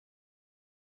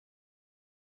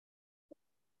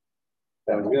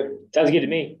 Sounds good. Sounds good to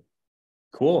me.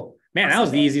 Cool. Man, that was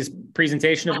the easiest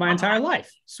presentation of my entire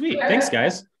life. Sweet. Thanks,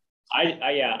 guys.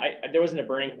 There wasn't a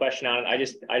burning question on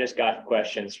it. I just got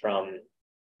questions from,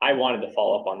 I wanted to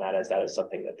follow up on that as that is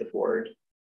something that the board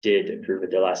did approve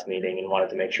at their last meeting and wanted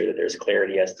to make sure that there's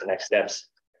clarity as to next steps.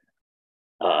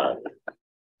 But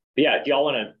yeah, do y'all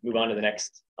want to move on to the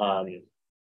next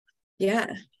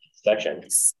section?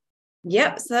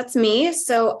 Yep, so that's me.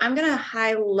 So I'm going to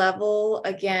high level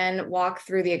again, walk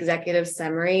through the executive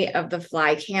summary of the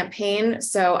Fly campaign.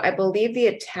 So I believe the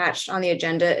attached on the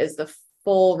agenda is the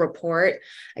full report.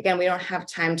 Again, we don't have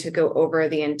time to go over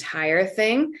the entire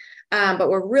thing, but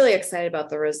we're really excited about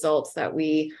the results that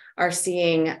we are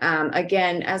seeing.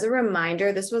 Again, as a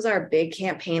reminder, this was our big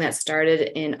campaign that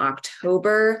started in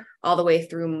October all the way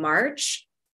through March.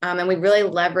 And we really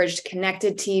leveraged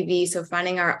connected TV. So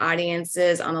finding our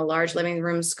audiences on a large living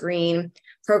room screen,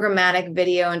 programmatic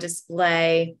video and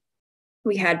display.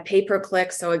 We had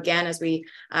pay-per-click. So again, as we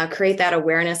create that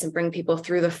awareness and bring people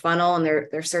through the funnel and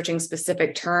they're searching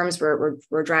specific terms,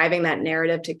 we're driving that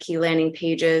narrative to key landing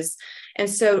pages. And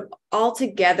so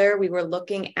altogether, we were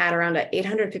looking at around an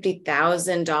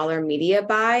 $850,000 media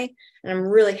buy. And I'm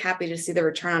really happy to see the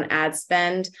return on ad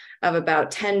spend of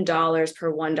about $10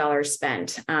 per $1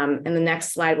 spent. And the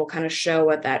next slide will kind of show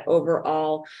what that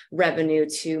overall revenue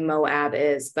to Moab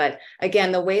is. But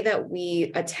again, the way that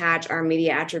we attach our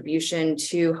media attribution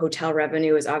to hotel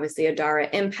revenue is obviously a DARA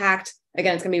impact.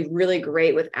 Again, it's going to be really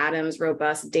great with Adam's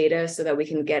robust data so that we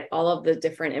can get all of the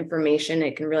different information.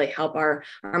 It can really help our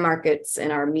markets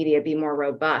and our media be more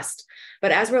robust.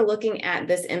 But as we're looking at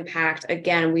this impact,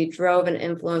 again, we drove and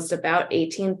influenced about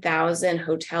 18,000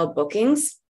 hotel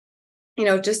bookings.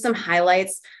 Just some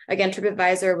highlights. Again,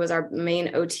 TripAdvisor was our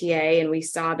main OTA, and we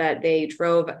saw that they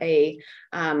drove an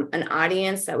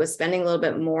audience that was spending a little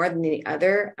bit more than the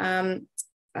other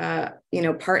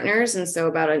partners. And so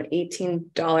about an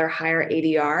 $18 higher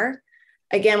ADR.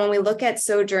 Again, when we look at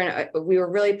Sojourn, we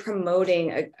were really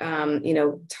promoting,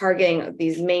 targeting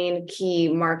these main key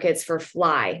markets for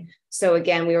Fly. So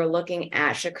again, we were looking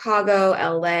at Chicago,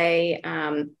 LA,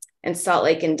 and Salt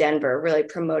Lake and Denver, really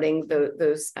promoting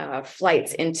those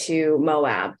flights into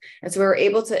Moab. And so we were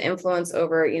able to influence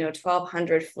over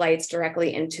 1,200 flights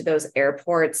directly into those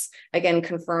airports. Again,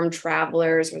 confirmed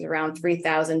travelers was around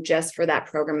 3,000 just for that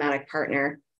programmatic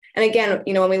partner. And again,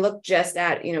 when we look just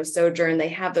at, Sojourn, they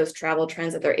have those travel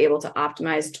trends that they're able to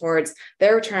optimize towards.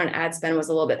 Their return on ad spend was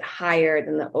a little bit higher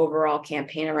than the overall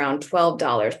campaign, around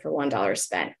 $12 per $1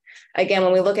 spent. Again,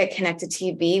 when we look at connected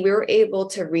TV, we were able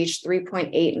to reach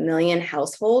 3.8 million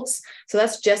households. So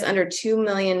that's just under 2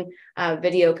 million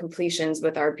video completions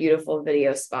with our beautiful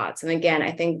video spots. And again,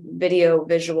 I think video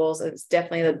visuals is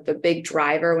definitely the big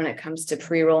driver when it comes to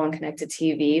pre-roll and connected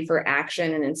TV for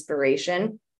action and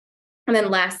inspiration. And then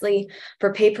lastly,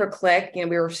 for pay-per-click, we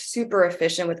were super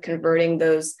efficient with converting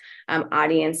those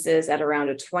audiences at around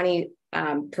a 20%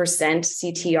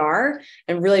 CTR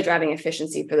and really driving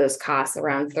efficiency for those costs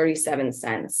around 37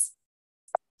 cents.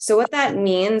 So what that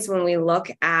means when we look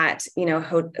at,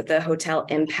 the hotel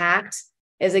impact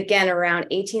is again around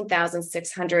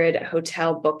 18,600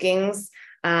 hotel bookings,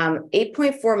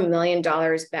 $8.4 million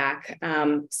back.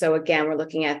 So again, we're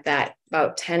looking at that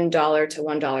about $10 to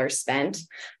 $1 spent.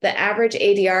 The average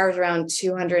ADR is around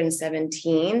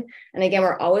 217. And again,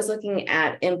 we're always looking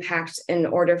at impact in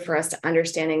order for us to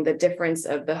understanding the difference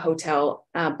of the hotel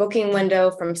booking window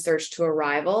from search to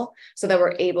arrival, so that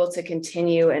we're able to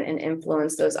continue and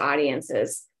influence those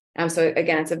audiences. So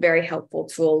again, it's a very helpful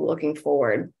tool looking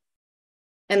forward.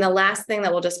 And the last thing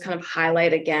that we'll just kind of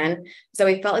highlight again, so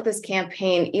we felt like this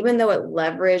campaign, even though it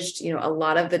leveraged, a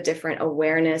lot of the different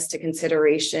awareness to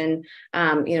consideration,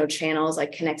 channels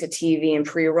like connected TV and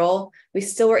pre-roll, we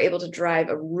still were able to drive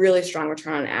a really strong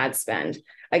return on ad spend.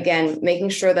 Again, making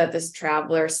sure that this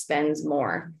traveler spends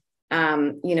more.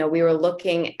 We were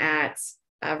looking at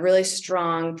a really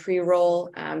strong pre-roll,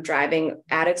 driving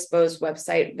ad exposed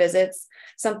website visits.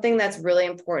 Something that's really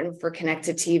important for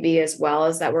connected TV as well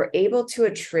is that we're able to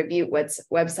attribute what's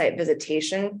website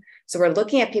visitation. So we're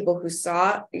looking at people who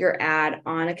saw your ad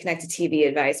on a connected TV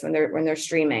device when they're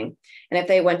streaming, and if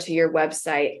they went to your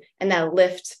website, and that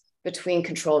lift between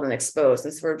controlled and exposed.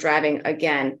 And so we're driving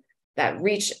again that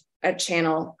reach a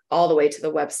channel all the way to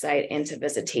the website and to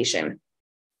visitation.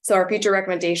 So our future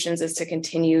recommendations is to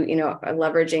continue,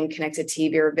 leveraging connected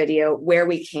TV or video where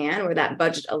we can, where that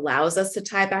budget allows us to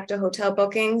tie back to hotel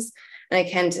bookings. And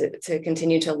again, to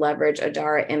continue to leverage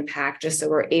Adara Impact, just so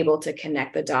we're able to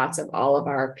connect the dots of all of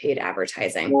our paid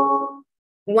advertising.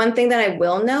 One thing that I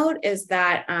will note is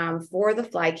that for the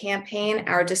Fly campaign,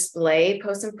 our display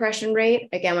post-impression rate,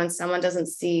 again, when someone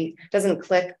doesn't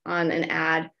click on an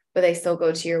ad, but they still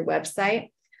go to your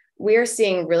website, we're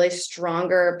seeing really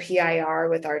stronger PIR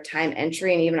with our time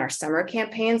entry and even our summer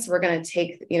campaigns. We're going to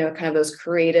take, kind of those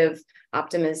creative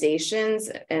optimizations,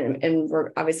 and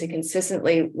we're obviously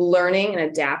consistently learning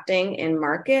and adapting in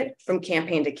market from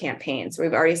campaign to campaign. So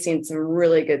we've already seen some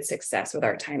really good success with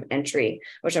our time entry,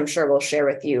 which I'm sure we'll share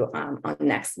with you on the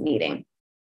next meeting.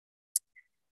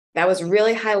 That was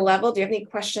really high level. Do you have any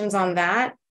questions on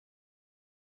that?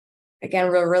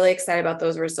 Again, we're really excited about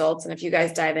those results. And if you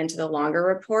guys dive into the longer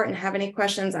report and have any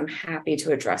questions, I'm happy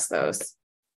to address those.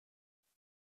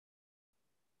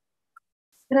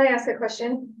 Can I ask a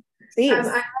question? Please.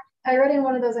 I read in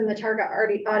one of those in the target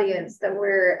audience that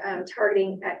we're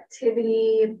targeting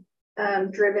activity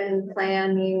driven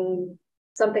planning,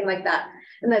 something like that.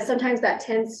 And that sometimes that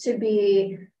tends to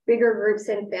be bigger groups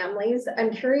and families.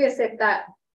 I'm curious if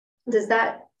does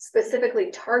that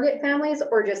specifically target families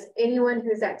or just anyone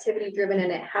who's activity driven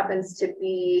and it happens to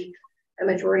be a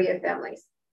majority of families?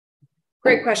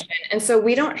 Great question. And so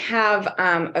we don't have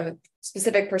a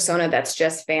specific persona that's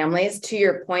just families. To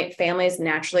your point, families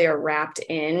naturally are wrapped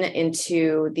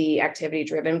into the activity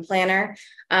driven planner.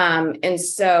 And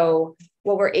so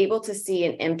what we're able to see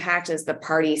an impact is the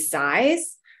party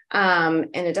size. And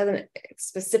it doesn't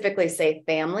specifically say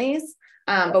families.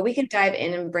 But we can dive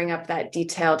in and bring up that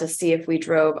detail to see if we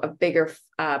drove a bigger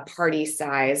party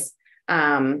size.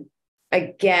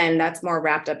 Again, that's more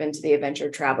wrapped up into the adventure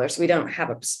traveler. So we don't have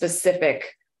a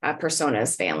specific persona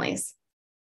as families.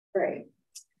 Right.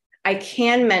 I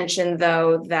can mention,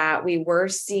 though, that we were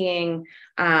seeing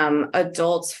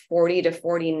adults 40 to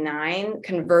 49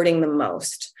 converting the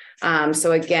most.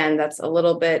 So again, that's a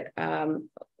little bit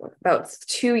about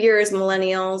 2 years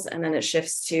millennials, and then it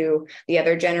shifts to the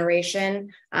other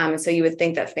generation. And so you would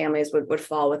think that families would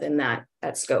fall within that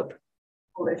scope.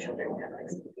 Older children have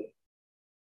activity.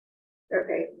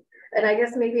 Okay. And I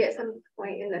guess maybe at some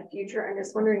point in the future, I'm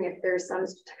just wondering if there's some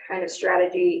kind of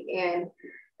strategy in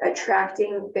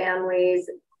attracting families,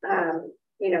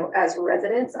 as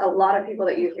residents. A lot of people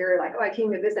that you hear like, oh, I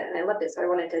came to visit and I loved it, so I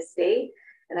wanted to stay.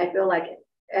 And I feel like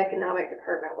economic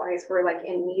department wise, we're like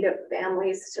in need of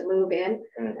families to move in.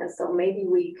 And so maybe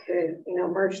we could,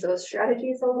 merge those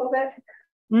strategies a little bit.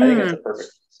 I think it's a perfect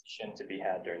position to be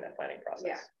had during that planning process.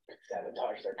 Yeah.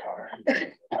 Sabotage their car.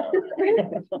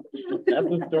 That's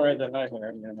the story that I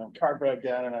heard, you know, car broke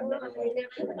down and I never.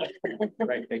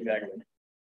 Right, exactly.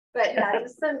 But yeah,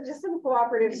 just some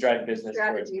cooperative Drive business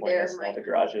towards strategy pointing there, us all Mike. the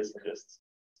garages and just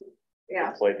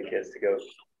employ the kids to go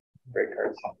break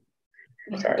cars.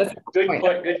 Sorry. Good point,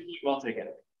 well taken.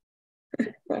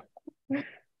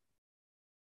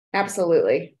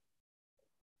 Absolutely.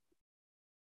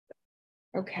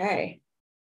 Okay.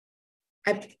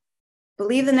 I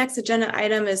believe the next agenda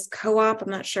item is co-op. I'm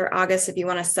not sure, August, if you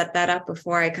want to set that up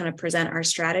before I kind of present our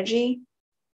strategy.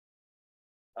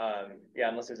 Yeah,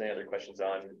 unless there's any other questions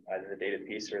on either the data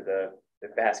piece or the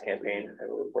FAST campaign that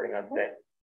we're reporting on today.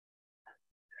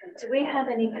 Do we have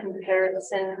any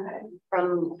comparison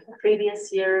from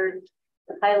previous year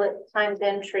pilot timed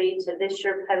entry to this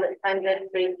year pilot timed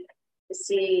entry to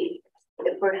see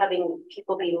if we're having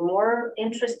people be more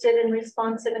interested and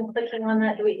responsive and clicking on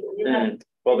that? Do we have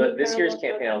well, this year's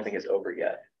campaign I don't think is over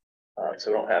yet.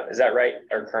 So we don't have, is that right?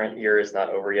 Our current year is not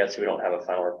over yet, so we don't have a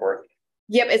final report.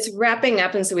 Yep, it's wrapping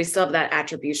up. And so we still have that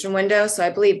attribution window. So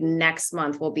I believe next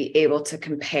month we'll be able to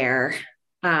compare.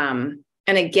 And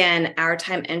again, our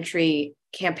time entry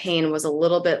campaign was a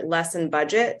little bit less in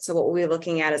budget. So what we'll be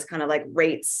looking at is kind of like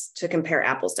rates to compare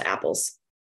apples to apples.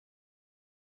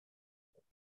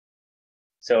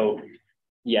 So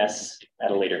yes,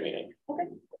 at a later meeting. Okay.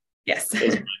 Yes.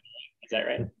 Is that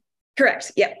right?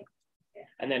 Correct. Yep.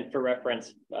 And then for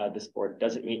reference, this board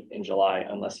doesn't meet in July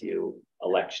unless you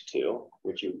elect to,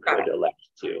 which you could elect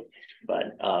to,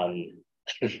 but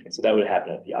so that would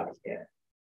happen at the August meeting.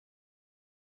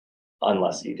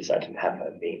 Unless you decide to have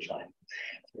a meeting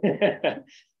in July.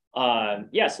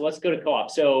 Yeah, so let's go to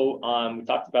co-op. So we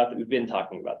talked about that, we've been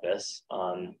talking about this.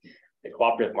 The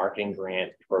Cooperative Marketing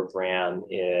Grant Program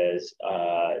is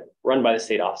run by the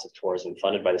State Office of Tourism,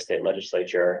 funded by the state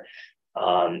legislature,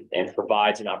 and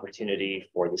provides an opportunity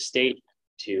for the state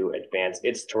to advance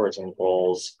its tourism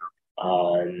goals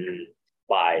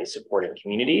by supporting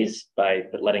communities, by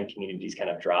letting communities kind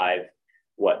of drive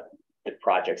what the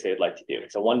projects they would like to do.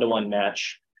 It's a one-to-one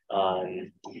match,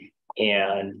 and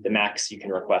the max you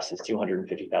can request is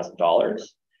 $250,000.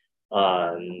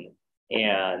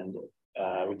 And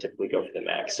we typically go for the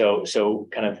max. So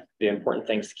kind of the important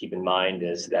things to keep in mind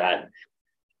is that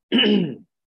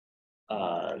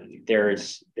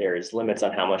there's limits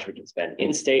on how much we can spend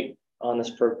in state on this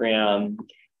program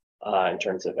in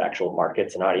terms of actual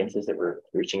markets and audiences that we're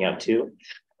reaching out to.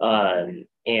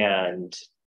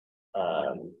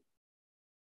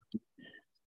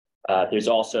 There's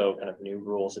also kind of new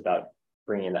rules about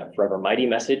bringing in that Forever Mighty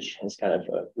message. It's kind of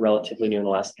relatively new in the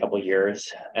last couple of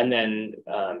years. And then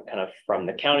kind of from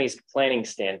the county's planning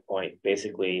standpoint,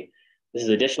 basically, this is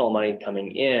additional money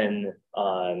coming in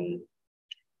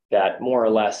that more or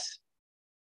less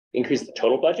increase the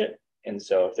total budget. And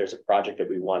so if there's a project that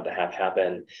we want to have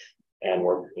happen and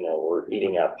we're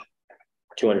eating up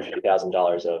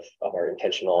 $250,000 of our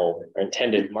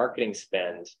intended marketing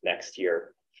spend next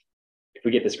year, if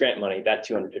we get this grant money, that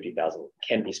 $250,000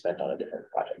 can be spent on a different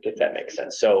project, if that makes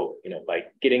sense. So, by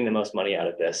getting the most money out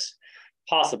of this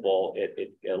possible,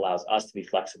 it allows us to be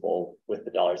flexible with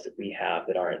the dollars that we have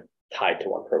that aren't tied to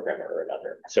one program or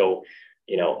another. So,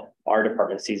 our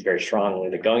department sees very strongly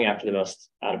that going after the most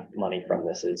out of money from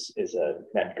this is a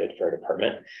net good for our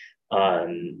department.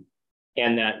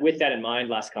 And that with that in mind,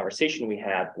 last conversation we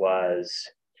had was,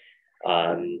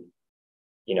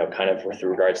 kind of with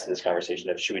regards to this conversation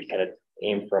of should we kind of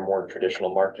aim for a more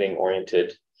traditional marketing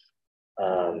oriented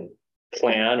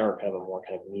plan or kind of a more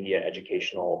kind of media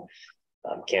educational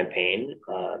campaign.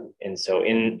 And so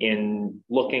in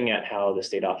looking at how the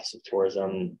State Office of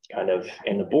Tourism kind of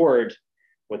and the board,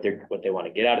 what they want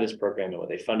to get out of this program and what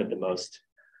they funded the most,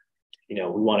 we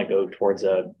want to go towards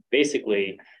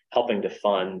basically helping to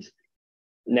fund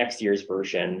next year's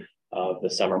version of the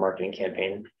summer marketing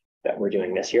campaign that we're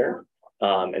doing this year.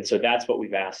 And so that's what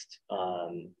we've asked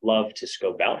Love to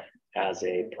scope out as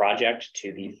a project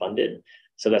to be funded.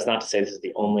 So that's not to say this is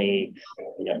the only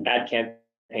ad campaign.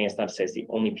 It's not to say it's the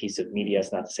only piece of media.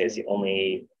 It's not to say it's the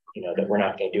only, that we're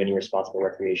not going to do any responsible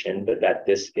recreation, but that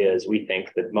this is, we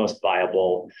think, the most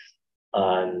viable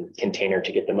container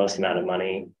to get the most amount of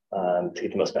money to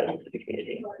get the most benefit for the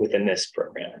community within this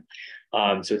program.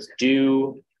 So it's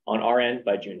due on our end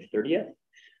by June 30th.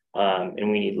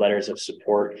 And we need letters of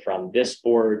support from this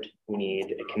board. We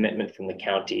need a commitment from the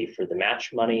county for the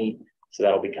match money. So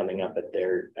that'll be coming up at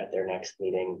their next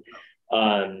meeting.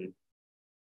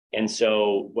 And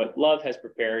so what Love has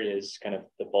prepared is kind of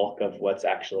the bulk of what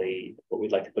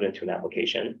we'd like to put into an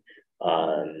application.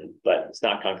 But it's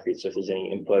not concrete. So if there's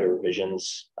any input or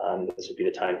revisions, this would be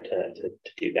the time to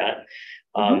do that.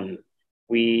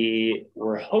 we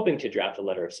were hoping to draft a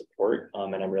letter of support,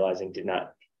 and I'm realizing did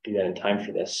not do that in time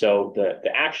for this. So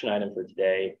the action item for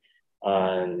today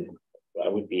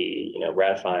would be,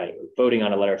 ratifying, voting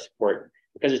on a letter of support.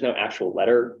 Because there's no actual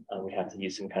letter, we have to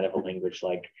use some kind of a language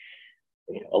like,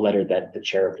 a letter that the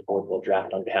chair of the board will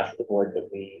draft on behalf of the board. But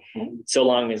so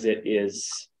long as it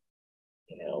is,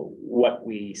 what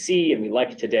we see and we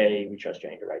like today, we trust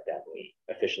Jenny to write that, and we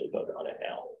officially vote on it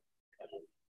now.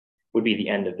 Would be the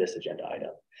end of this agenda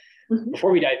item.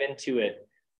 Before we dive into it,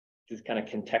 just kind of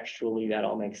contextually, that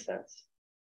all makes sense.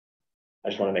 I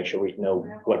just want to make sure we know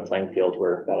what playing field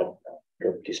we're about to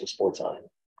go do some sports on.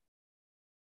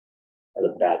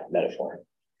 That's a bad metaphor.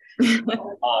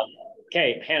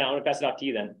 Okay, Hannah, I'm going to pass it off to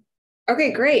you then.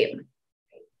 Okay, great.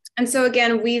 And so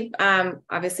again, we've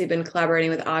obviously been collaborating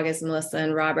with August, Melissa,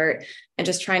 and Robert, and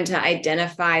just trying to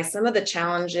identify some of the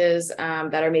challenges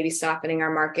that are maybe softening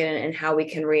our market and how we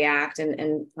can react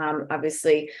and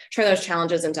obviously turn those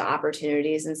challenges into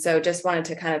opportunities. And so just wanted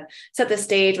to kind of set the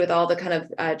stage with all the kind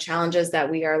of challenges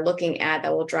that we are looking at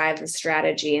that will drive the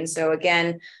strategy. And so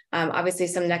again, obviously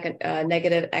some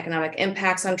negative economic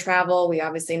impacts on travel. We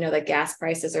obviously know that gas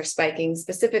prices are spiking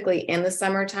specifically in the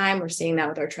summertime. We're seeing that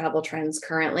with our travel trends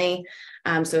currently.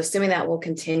 So assuming that will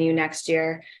continue next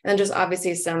year, and then just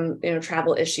obviously some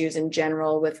travel issues in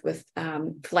general with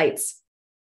flights.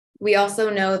 We also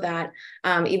know that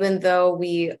even though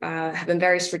we have been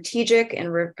very strategic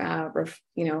and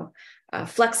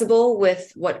flexible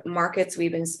with what markets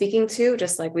we've been speaking to,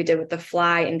 just like we did with the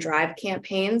fly and drive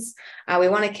campaigns, we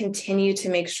want to continue to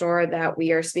make sure that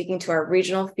we are speaking to our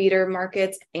regional feeder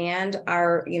markets and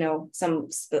our, some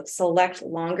select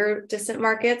longer distant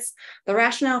markets. The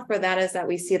rationale for that is that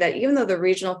we see that even though the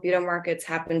regional feeder markets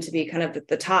happen to be kind of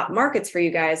the top markets for you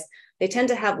guys, they tend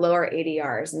to have lower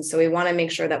ADRs. And so we want to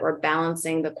make sure that we're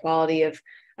balancing the quality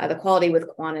with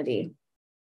quantity.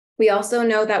 We also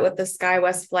know that with the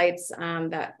SkyWest flights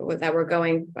that we're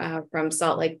going from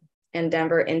Salt Lake and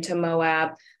Denver into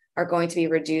Moab are going to be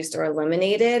reduced or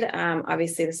eliminated.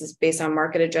 Obviously, this is based on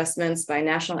market adjustments by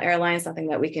national airlines, nothing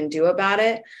that we can do about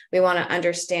it. We want to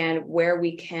understand where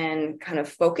we can kind of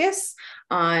focus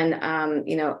on,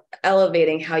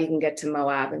 elevating how you can get to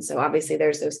Moab. And so obviously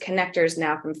there's those connectors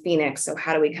now from Phoenix. So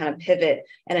how do we kind of pivot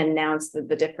and announce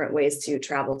the different ways to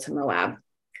travel to Moab?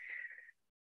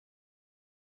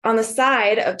 On the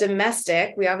side of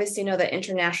domestic, we obviously know that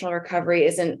international recovery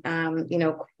isn't,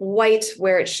 quite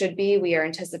where it should be. We are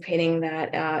anticipating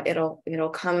that it'll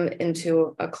come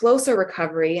into a closer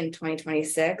recovery in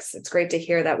 2026. It's great to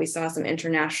hear that we saw some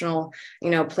international,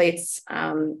 plates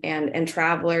and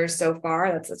travelers so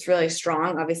far. That's really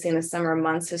strong. Obviously, in the summer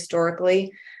months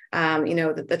historically,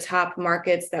 the top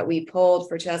markets that we pulled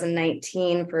for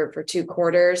 2019 for 2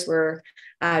 quarters were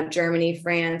Germany,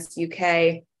 France,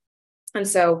 UK. And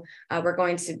so we're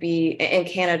going to be in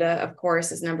Canada, of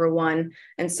course, is number 1.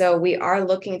 And so we are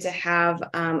looking to have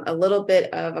a little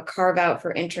bit of a carve out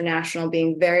for international,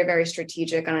 being very, very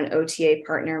strategic on an OTA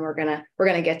partner. And we're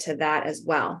gonna get to that as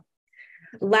well.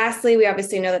 Lastly, we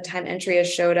obviously know that time entry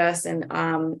has showed us, and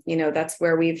that's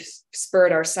where we've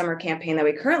spurred our summer campaign that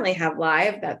we currently have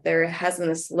live, that there has been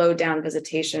a slowed down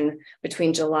visitation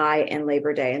between July and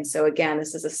Labor Day. And so again,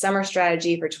 this is a summer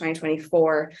strategy for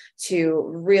 2024 to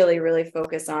really, really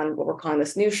focus on what we're calling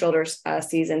this new shoulder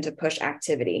season to push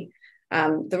activity.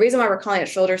 The reason why we're calling it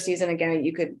shoulder season, again,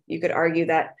 you could argue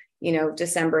that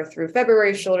December through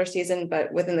February shoulder season,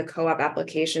 but within the co-op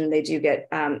application, they do get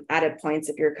added points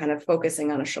if you're kind of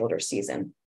focusing on a shoulder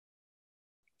season.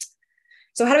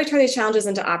 So how do we turn these challenges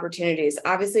into opportunities?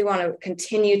 Obviously, we want to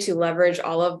continue to leverage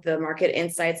all of the market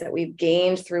insights that we've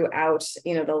gained throughout,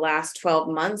 the last 12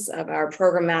 months of our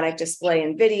programmatic display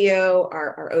and video,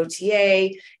 our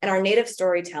OTA, and our native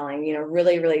storytelling,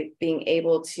 really, really being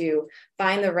able to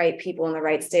find the right people in the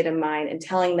right state of mind and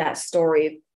telling that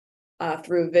story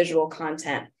through visual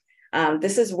content.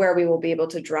 This is where we will be able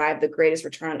to drive the greatest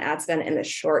return on ad spend in the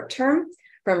short term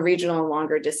from regional and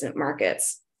longer distant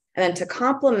markets. And then to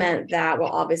complement that, we'll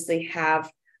obviously have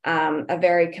a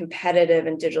very competitive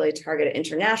and digitally targeted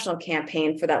international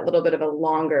campaign for that little bit of a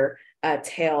longer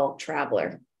tail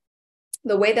traveler.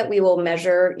 The way that we will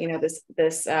measure,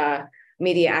 this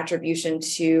media attribution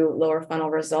to lower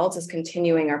funnel results is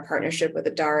continuing our partnership with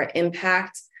Adara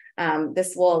Impact.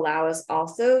 This will allow us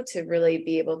also to really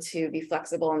be able to be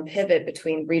flexible and pivot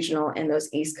between regional and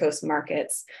those East Coast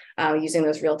markets using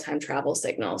those real-time travel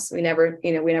signals. We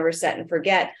never set and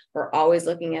forget. We're always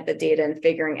looking at the data and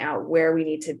figuring out where we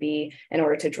need to be in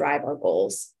order to drive our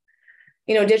goals.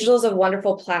 digital is a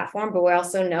wonderful platform, but we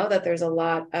also know that there's a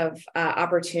lot of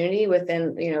opportunity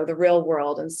within, the real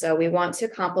world. And so we want to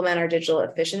complement our digital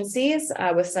efficiencies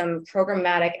with some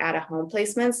programmatic out-of-home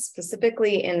placements,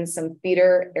 specifically in some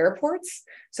feeder airports.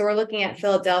 So we're looking at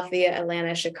Philadelphia,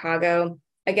 Atlanta, Chicago.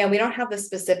 Again, we don't have the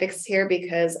specifics here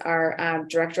because our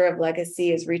director of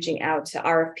legacy is reaching out to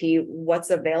RFP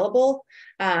what's available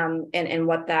and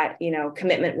what that,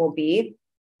 commitment will be.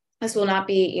 This will not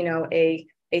be,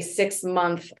 a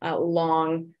 6-month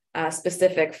long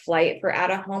specific flight for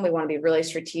out of home. We want to be really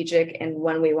strategic and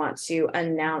when we want to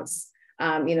announce,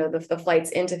 the flights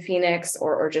into Phoenix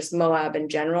or just Moab in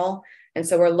general. And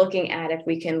so we're looking at if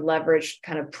we can leverage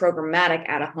kind of programmatic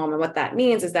out of home. And what that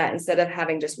means is that instead of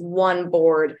having just one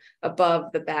board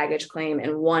above the baggage claim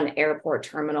and one airport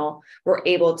terminal, we're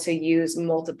able to use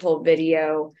multiple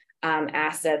video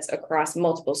assets across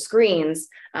multiple screens,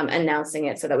 announcing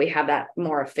it so that we have that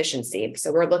more efficiency.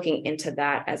 So we're looking into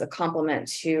that as a complement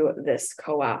to this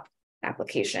co-op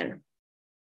application.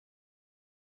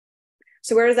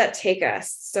 So where does that take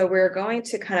us? So we're going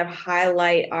to kind of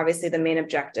highlight, obviously, the main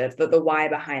objective, the why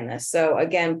behind this. So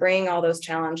again, bringing all those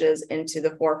challenges into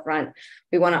the forefront.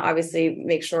 We want to obviously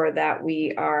make sure that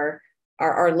we are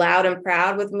loud and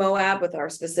proud with Moab, with our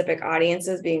specific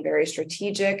audiences, being very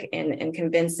strategic and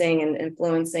convincing and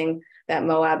influencing that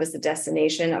Moab is the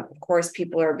destination. Of course,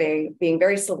 people are being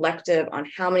very selective on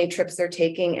how many trips they're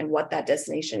taking and what that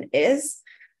destination is.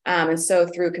 And so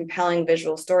through compelling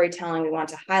visual storytelling, we want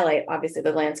to highlight, obviously,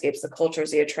 the landscapes, the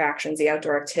cultures, the attractions, the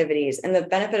outdoor activities, and the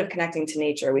benefit of connecting to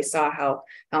nature. We saw how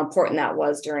important that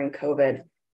was during COVID.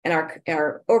 And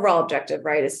our overall objective,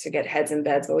 right, is to get heads in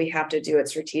beds, but we have to do it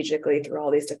strategically through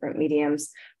all these different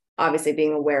mediums, obviously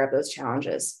being aware of those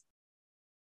challenges.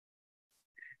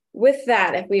 With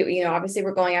that, if we, obviously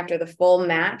we're going after the full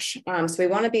match. So we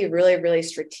want to be really, really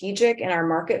strategic in our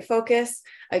market focus.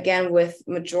 Again, with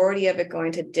majority of it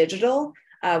going to digital,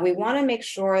 we want to make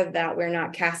sure that we're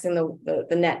not casting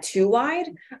the net too wide,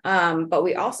 but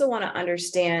we also want to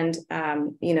understand,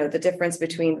 the difference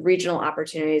between regional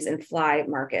opportunities and fly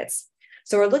markets.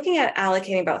 So we're looking at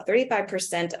allocating about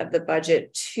 35% of the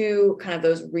budget to kind of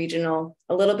those regional.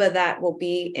 A little bit of that will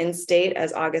be in state,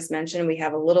 as August mentioned. We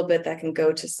have a little bit that can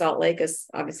go to Salt Lake as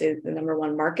obviously the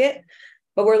 #1 market.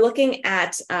 But we're looking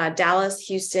at Dallas,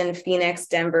 Houston, Phoenix,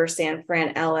 Denver, San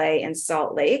Fran, LA, and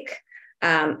Salt Lake.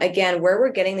 Again, where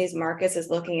we're getting these markets is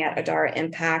looking at Adara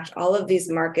Impact. All of these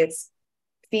markets,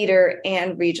 feeder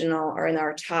and regional, are in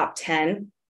our top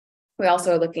 10. We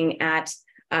also are looking at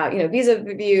Visa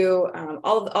View,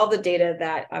 all the data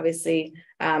that obviously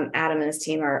Adam and his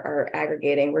team are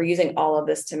aggregating. We're using all of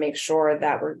this to make sure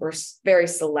that we're very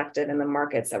selective in the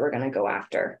markets that we're going to go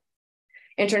after.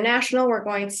 International, we're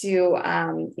going to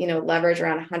leverage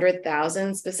around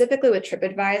 100,000, specifically with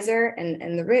TripAdvisor.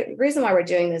 And the reason why we're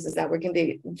doing this is that we can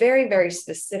be very, very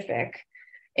specific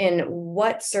in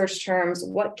what search terms,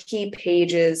 what key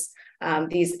pages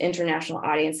these international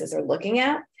audiences are looking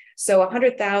at. So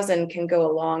 100,000 can go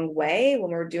a long way when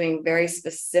we're doing very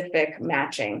specific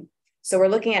matching. So we're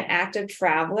looking at active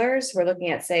travelers. We're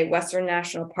looking at, say, Western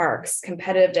National Parks,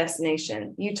 competitive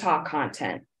destination, Utah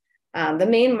content. The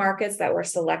main markets that we're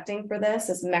selecting for this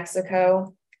is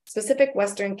Mexico, specific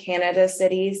Western Canada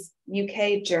cities,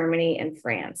 UK, Germany, and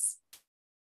France.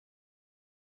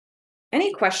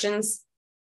 Any questions?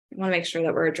 I want to make sure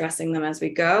that we're addressing them as we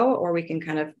go, or we can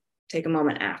kind of take a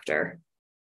moment after.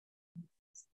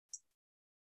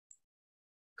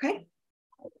 Okay.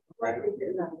 I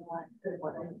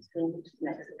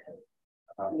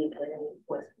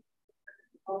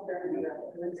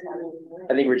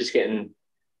think we're just getting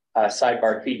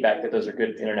sidebar feedback that those are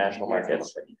good international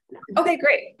markets. Okay,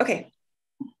 great. Okay.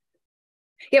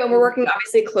 Yeah, we're working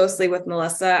obviously closely with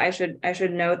Melissa. I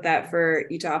should note that for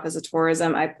Utah Office of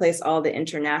Tourism, I place all the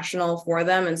international for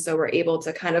them. And so we're able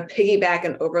to kind of piggyback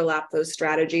and overlap those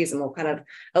strategies. And we'll kind of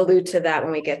allude to that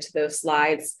when we get to those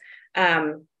slides.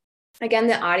 Again,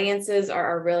 the audiences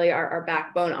are really our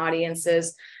backbone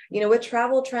audiences. With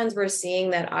travel trends, we're seeing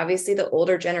that obviously the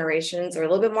older generations are a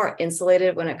little bit more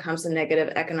insulated when it comes to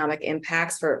negative economic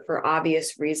impacts for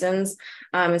obvious reasons.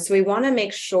 And so we want to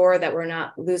make sure that we're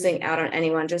not losing out on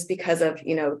anyone just because of,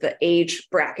 the age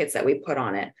brackets that we put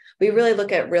on it. We really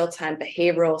look at real-time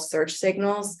behavioral search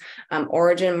signals,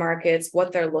 origin markets,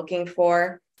 what they're looking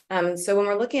for. So when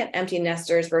we're looking at empty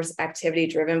nesters versus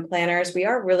activity-driven planners, we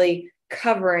are really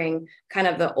covering kind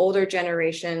of the older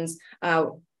generations,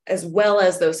 as well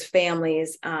as those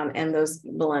families and those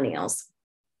millennials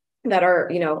that are,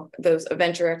 those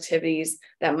adventure activities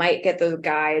that might get those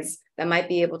guides that might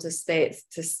be able to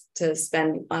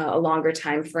spend a longer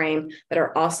time frame, that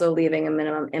are also leaving a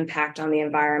minimum impact on the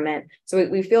environment. So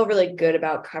we feel really good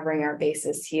about covering our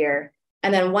bases here.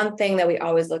 And then one thing that we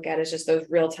always look at is just those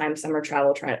real-time summer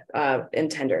travel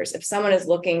intenders. If someone is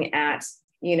looking at,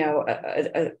 you know,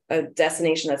 a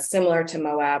destination that's similar to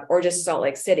Moab or just Salt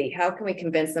Lake City, how can we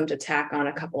convince them to tack on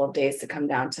a couple of days to come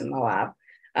down to Moab?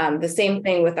 The same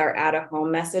thing with our out-of-home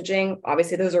messaging.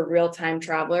 Obviously, those are real-time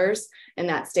travelers in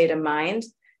that state of mind.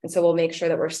 And so we'll make sure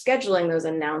that we're scheduling those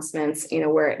announcements, you know,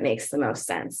 where it makes the most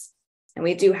sense. And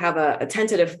we do have a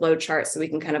tentative flow chart so we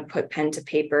can kind of put pen to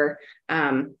paper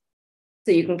so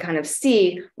you can kind of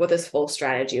see what this full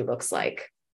strategy looks like.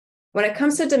 When it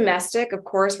comes to domestic, of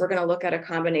course, we're going to look at a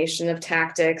combination of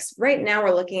tactics. Right now,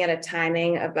 we're looking at a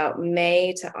timing about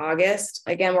May to August.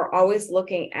 Again, we're always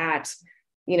looking at,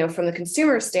 you know, from the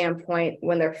consumer standpoint,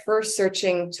 when they're first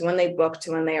searching to when they book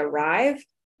to when they arrive.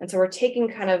 And so we're taking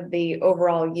kind of the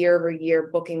overall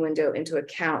year-over-year booking window into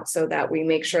account so that we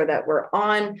make sure that we're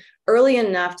on early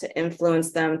enough to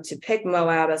influence them to pick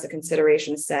Moab as a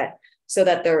consideration set so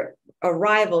that their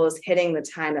arrival is hitting the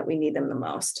time that we need them the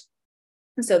most.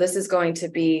 So this is going to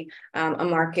be a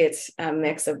market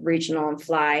mix of regional and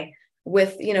fly,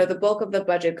 with, you know, the bulk of the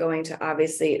budget going to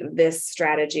obviously this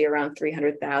strategy around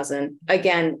 300,000.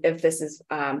 Again, if this is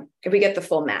if we get the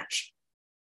full match.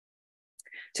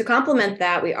 To complement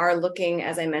that, we are looking,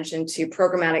 as I mentioned, to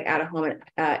programmatic out-of-home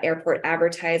airport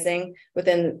advertising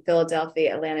within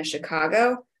Philadelphia, Atlanta,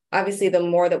 Chicago. Obviously, the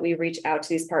more that we reach out to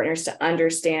these partners to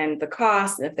understand the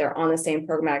cost, and if they're on the same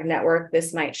programmatic network,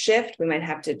 this might shift. We might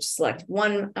have to select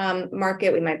one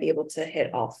market. We might be able to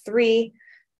hit all three.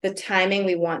 The timing,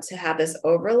 we want to have this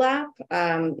overlap,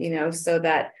 you know, so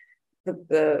that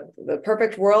the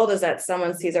perfect world is that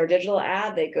someone sees our digital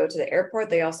ad, they go to the airport,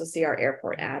 they also see our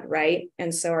airport ad, right?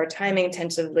 And so our timing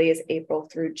tentatively is April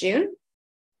through June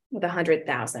with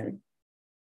 100,000.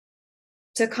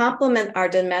 To complement our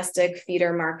domestic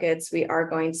feeder markets, we are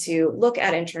going to look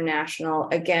at international,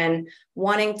 again,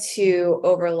 wanting to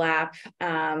overlap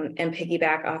and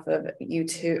piggyback off of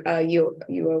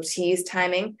UOT's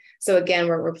timing. So again,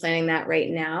 we're planning that right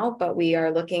now, but we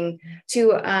are looking to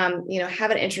you know,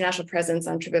 have an international presence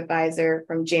on TripAdvisor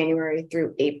from January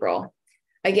through April.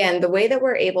 Again, the way that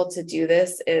we're able to do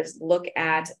this is look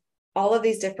at all of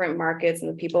these different markets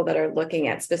and the people that are looking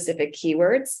at specific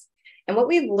keywords. And what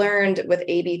we've learned with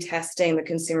A/B testing the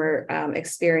consumer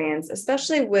experience,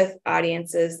 especially with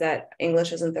audiences that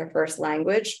English isn't their first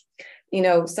language, you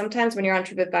know, sometimes when you're on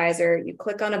TripAdvisor, you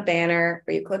click on a banner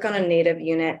or you click on a native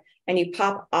unit and you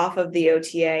pop off of the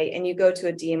OTA and you go to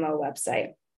a DMO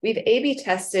website. We've A/B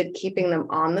tested keeping them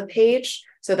on the page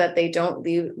so that they don't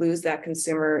lose that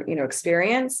consumer, you know,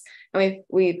 experience. And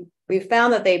we've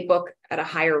found that they book at a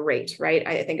higher rate, right?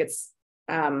 I think it's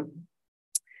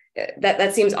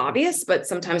that seems obvious, but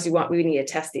sometimes we need to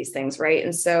test these things, right?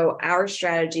 And so our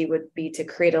strategy would be to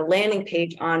create a landing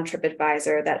page on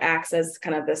TripAdvisor that acts as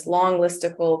kind of this long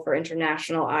listicle for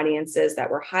international audiences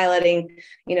that we're highlighting,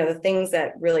 you know, the things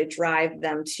that really drive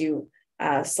them to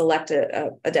select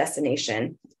a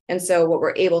destination. And so what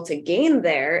we're able to gain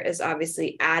there is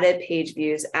obviously added page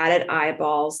views, added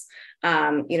eyeballs,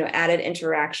 you know, added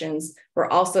interactions. We're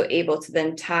also able to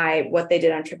then tie what they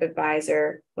did on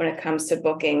TripAdvisor when it comes to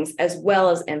bookings as well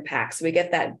as impact. So we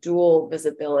get that dual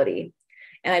visibility.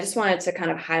 And I just wanted to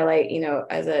kind of highlight, you know,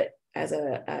 as a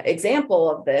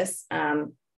example of this,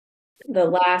 the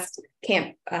last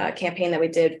campaign that we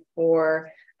did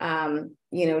for, you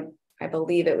know, I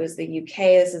believe it was the UK.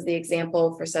 This is the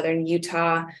example for Southern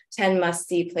Utah, 10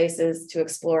 must-see places to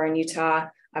explore in Utah.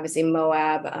 Obviously,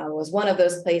 Moab was one of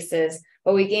those places,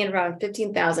 but we gained around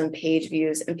 15,000 page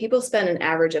views and people spend an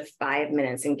average of 5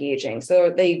 minutes engaging.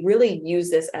 So they really use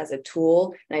this as a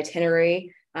tool, an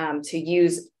itinerary to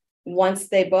use once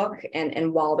they book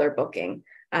and while they're booking.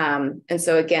 And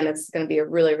so again, it's going to be a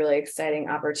really, really exciting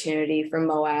opportunity for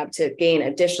Moab to gain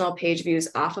additional page views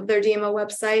off of their DMO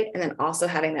website, and then also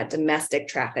having that domestic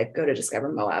traffic go to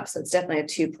discover Moab. So it's definitely a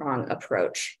two-pronged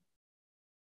approach.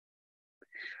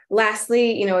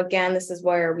 Lastly, you know, again, this is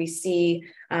where we see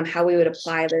how we would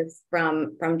apply this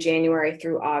from January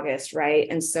through August, right?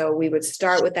 And so we would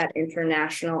start with that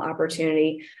international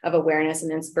opportunity of awareness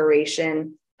and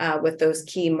inspiration with those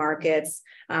key markets.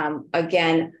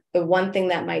 Again, the one thing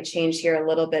that might change here a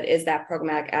little bit is that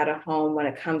programmatic out of home when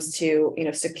it comes to, you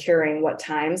know, securing what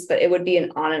times, but it would be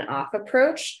an on and off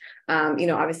approach. You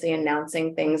know, obviously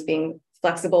announcing things, being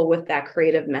flexible with that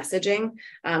creative messaging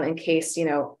in case, you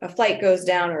know, a flight goes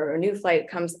down or a new flight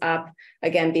comes up.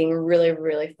 Again, being really,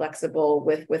 really flexible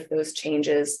with those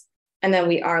changes. And then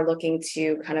we are looking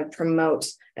to kind of promote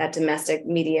that domestic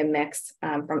media mix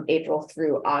from April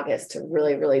through August to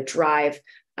really, really drive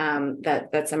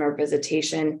that summer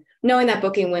visitation, knowing that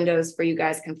booking windows for you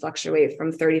guys can fluctuate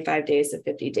from 35 days to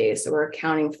 50 days. So we're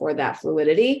accounting for that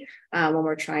fluidity when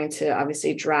we're trying to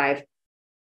obviously drive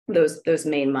those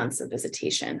main months of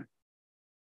visitation.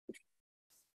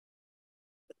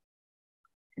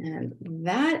 And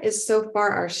that is so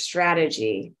far our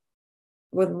strategy.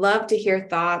 Would love to hear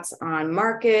thoughts on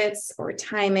markets or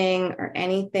timing or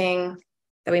anything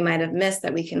that we might have missed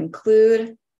that we can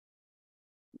include.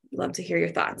 Love to hear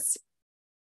your thoughts.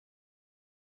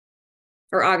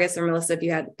 Or August or Melissa, if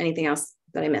you had anything else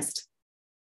that I missed.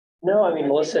 No, I mean,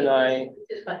 Melissa and I.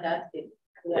 It's fantastic.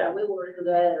 Yeah, we work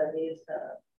together and it's,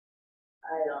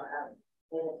 I don't have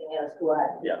anything else to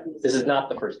add. Yeah, this is not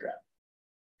the first draft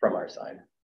from our side.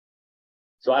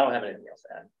 So I don't have anything else to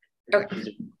add. Okay. These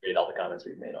are read all the comments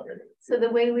we've made already. So the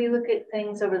way we look at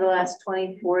things over the last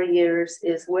 24 years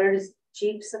is where does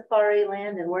Jeep Safari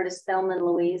land and where does Thelma and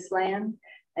Louise land?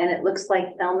 And it looks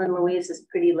like Thelma and Louise is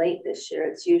pretty late this year.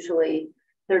 It's usually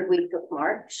third week of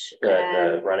March.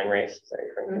 The running race.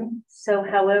 So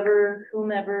however,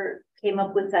 whomever came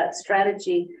up with that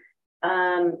strategy,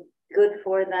 good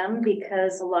for them,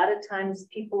 because a lot of times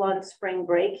people on spring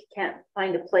break can't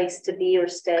find a place to be or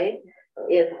stay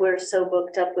if we're so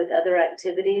booked up with other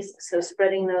activities. So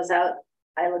spreading those out,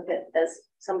 I look at as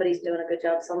somebody's doing a good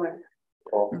job somewhere.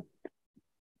 Cool.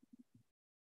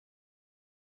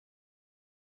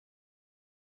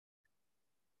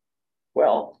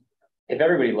 Well, if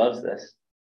everybody loves this,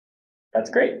 that's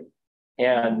great.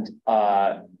 And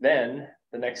then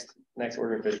the next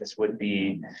order of business would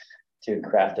be to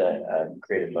craft a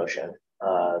creative motion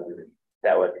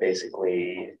that would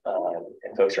basically,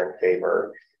 if folks are in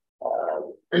favor,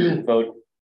 vote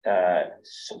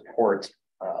support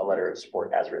a letter of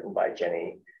support as written by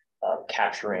Jenny,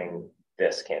 capturing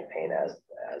this campaign as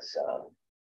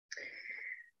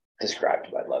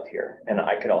described by Love here. And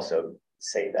I could also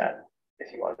say that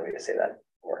if you wanted me to say that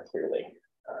more clearly.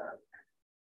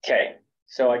 Okay,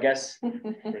 so I guess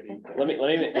let me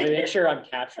make sure I'm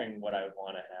capturing what I would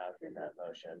want to have in that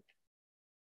motion.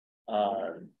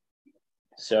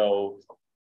 So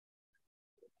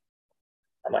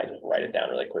I might just write it down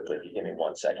really quickly if you give me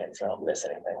 1 second so I don't miss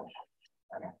anything.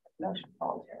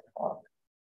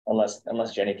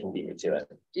 Unless Jenny can beat me to it.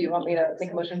 Do you want me to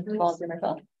make a motion to volunteer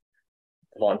myself?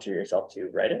 Volunteer yourself to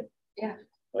write it? Yeah.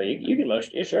 Well, you can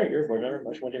motion. Yeah, sure. You're a board member.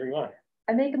 Motion whatever you want.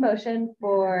 I make a motion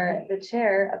for the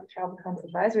chair of the Travel Council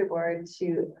Advisory Board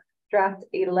to draft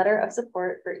a letter of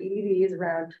support for EDV's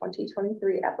around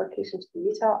 2023 application to the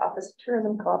Utah Office of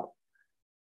Tourism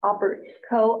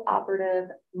Cooperative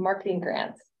Marketing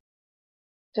Grants.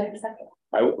 Do I have a second?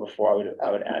 I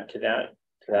would add to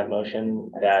that motion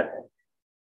that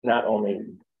not only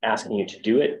asking you to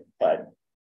do it, but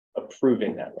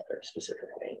approving that letter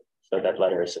specifically. So that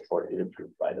letter is supported and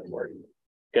approved by the board.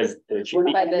 Because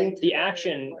the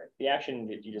action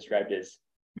that you described is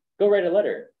go write a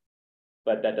letter,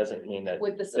 but that doesn't mean that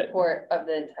with the support of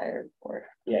the entire board.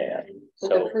 Yeah.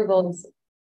 With approvals.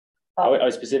 I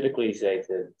would specifically say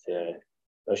to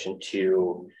motion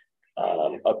to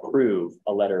approve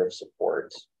a letter of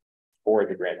support for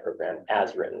the grant program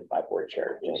as written by board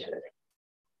chair.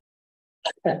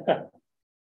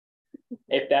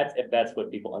 If that's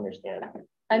what people understand.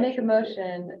 I make a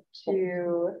motion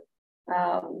to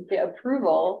get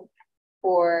approval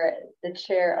for the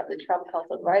chair of the Travel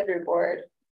Council Advisory Board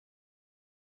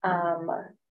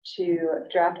to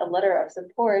draft a letter of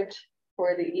support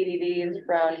for the EDV's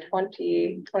round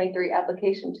 2023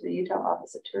 application to the Utah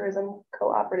Office of Tourism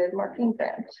Cooperative Marketing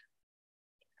Grant.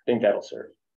 I think that'll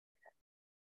serve.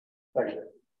 Okay.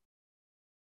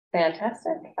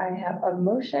 Fantastic. I have a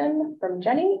motion from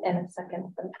Jenny and a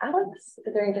second from Alex.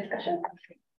 Is there any discussion?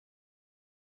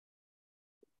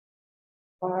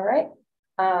 All right.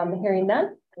 Hearing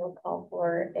none, we'll call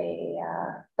for a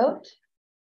vote.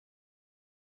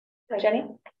 Jenny?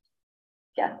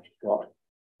 Yeah.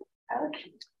 Alex?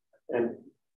 And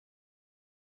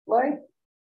Lori?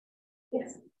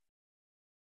 Yes.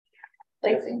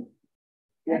 Lacey?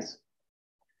 Yes.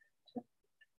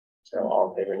 So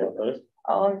all in favor, no opposed?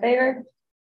 All in favor?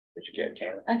 Did you get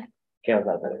Kayla? Kayla's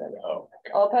not better than oh.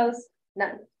 All opposed?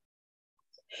 None.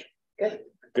 Good.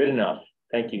 Good enough.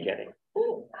 Thank you, Jenny.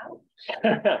 Ooh,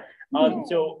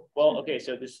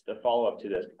 So this the follow-up to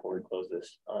this before we close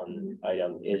this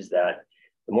item is that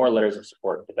the more letters of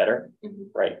support, the better,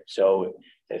 right? So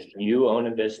if you own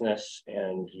a business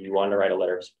and you want to write a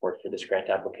letter of support for this grant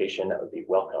application, that would be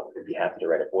welcome. We'd be happy to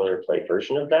write a boilerplate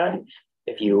version of that.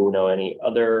 if you know any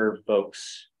other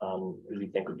folks who you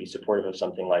think would be supportive of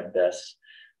something like this,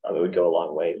 it would go a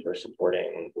long way for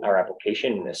supporting our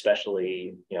application,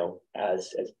 especially,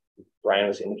 as Brian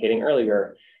was indicating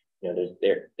earlier,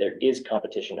 there is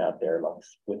competition out there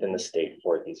within the state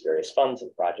for these various funds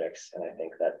and projects. And I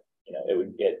think that, it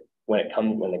would get, when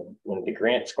the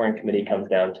grant scoring committee comes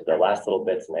down to the last little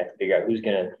bits and they have to figure out who's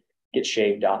going to get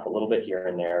shaved off a little bit here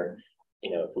and there,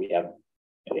 if we have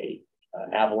a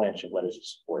avalanche of letters of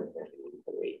support,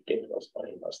 we get those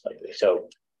money most likely. So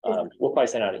we'll probably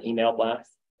send out an email blast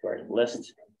to our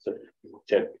list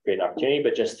to create an opportunity,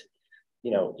 but just,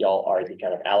 y'all are the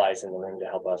kind of allies in the ring to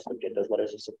help us get those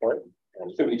letters of support.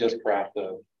 And so we just craft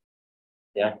and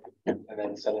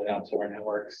then send it out to our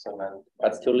networks, and then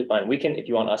that's totally fine. We can, if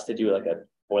you want us to do like a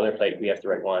boilerplate, we have to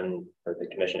write one for the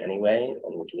commission anyway,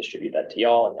 and we can distribute that to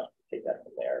y'all and take that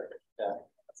from there. Yeah.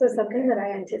 So something that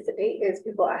I anticipate is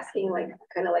people asking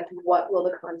kind of what will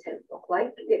the content look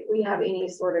like? If we have any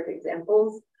sort of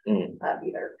examples of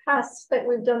either past that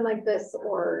we've done like this,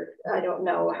 or I don't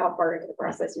know how far into the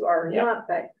process you are or not,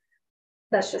 but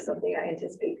that's just something I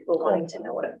anticipate people wanting to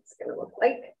know what it's going to look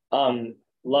like.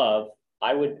 Love,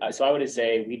 I would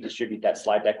say we distribute that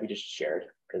slide deck we just shared,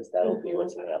 because that'll be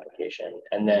what's in the application.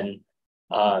 And then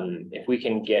if we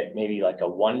can get maybe like a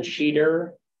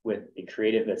one-sheeter with the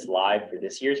creative that's live for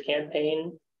this year's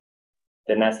campaign,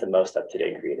 then that's the most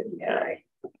up-to-date creative we have.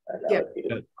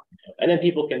 And then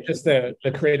people can just the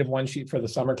creative one sheet for the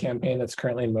summer campaign that's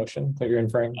currently in motion that you're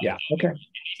inferring. Yeah. Okay.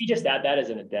 If you just add that as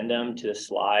an addendum to the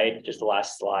slide, just the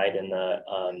last slide in the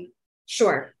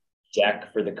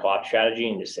deck for the co-op strategy,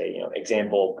 and just say,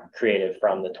 example creative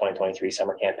from the 2023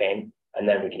 summer campaign, and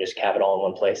then we can just have it all in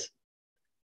one place.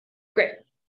 Great.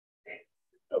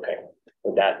 Okay.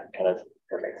 With that kind of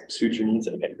perfect suit your needs,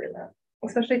 okay, great.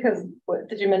 Especially because, what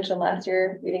did you mention last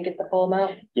year? We didn't get the full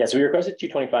amount. Yeah, so we requested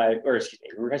 225, or excuse me,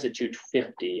 we requested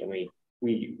 250, and we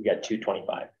got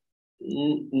 225.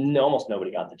 Almost nobody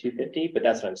got the 250, but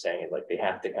that's what I'm saying, is like they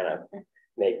have to kind of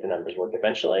make the numbers work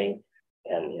eventually.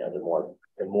 And the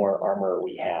more armor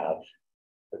we have,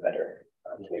 the better,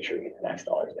 to make sure we get the max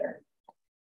dollars there.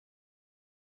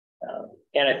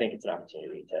 And I think it's an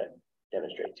opportunity to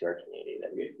demonstrate to our community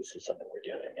that this is something we're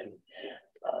doing, and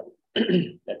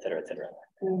et cetera, et cetera.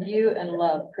 You and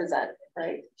Love present,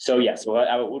 right? So yes, what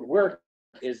would work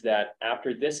is that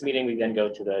after this meeting, we then go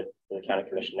to the county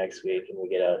commission next week, and we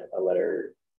get a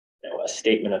letter, a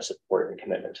statement of support and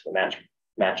commitment to the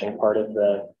matching part of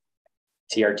the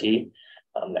TRT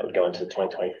that would go into the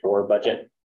 2024 budget.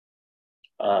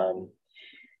 And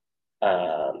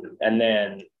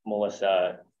then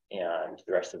Melissa and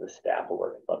the rest of the staff will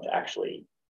work with them to actually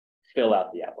fill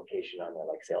out the application on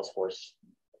the Salesforce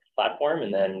platform.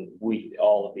 And then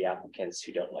all of the applicants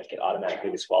who don't get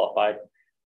automatically disqualified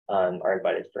are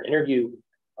invited for interview.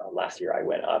 Last year I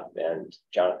went up, and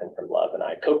Jonathan from Love and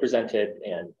I co-presented,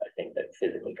 and I think that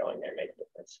physically going there made a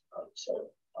difference.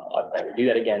 So I'll plan to do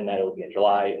that again. That'll be in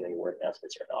July, and then work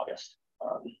announcements are in August.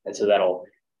 And so that'll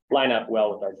line up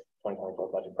well with our 2024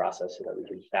 budget process, so that we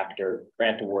can factor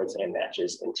grant awards and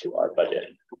matches into our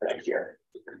budget for next year.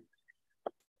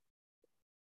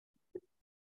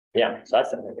 Yeah, so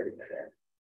that's everything there.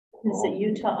 Is it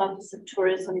Utah Office of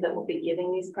Tourism that will be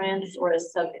giving these grants, or a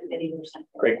subcommittee or something?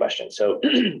 Great question. So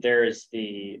there's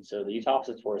the Utah Office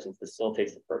of Tourism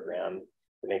facilitates the program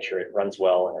to make sure it runs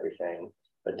well and everything.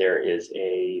 But there is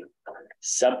a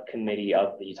subcommittee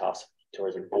of the Utah Office of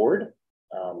Tourism board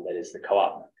that is the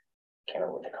co-op, I can't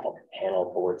remember what they call it,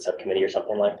 panel board subcommittee or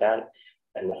something like that.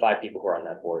 And the 5 people who are on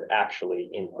that board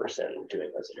actually in person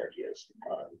doing those interviews,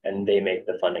 and they make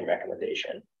the funding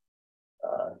recommendation.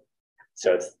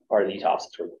 So it's part of the Utah Office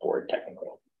of Tourism board technically,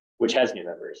 which has new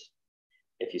members.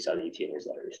 If you saw the UT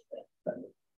newsletter recently. But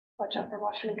watch out for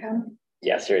Washington County.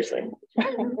 Yeah, seriously.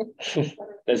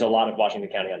 There's a lot of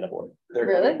Washington County on the board.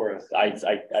 Really? Oh,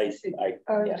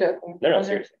 yeah. Joking. No,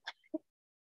 seriously.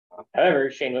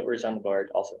 However, Shane Whitwer's on the board,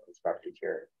 also his property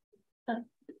tier.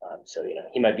 So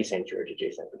he might be St. George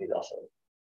adjacent, but he's also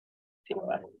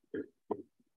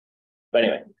But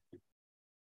anyway.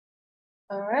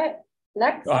 All right.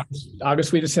 Next.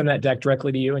 August, we just send that deck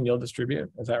directly to you and you'll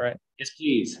distribute. Is that right? Yes,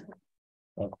 please.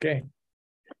 Okay.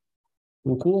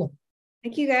 Cool.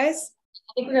 Thank you, guys. I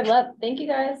think we're good luck. Thank you,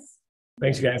 guys.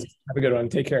 Thanks, guys. Have a good one.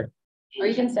 Take care. Or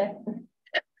you can stay.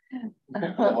 You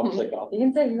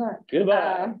can stay if you want.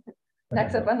 Goodbye.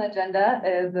 Next up on the agenda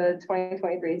is the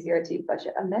 2023 CRT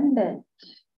budget amendment.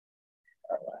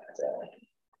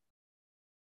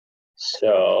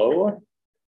 So,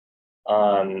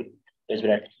 there's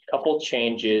been a couple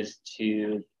changes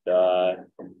to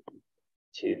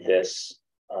this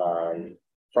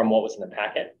from what was in the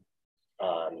packet.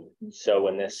 So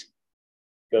when this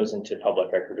goes into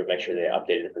public record, to make sure the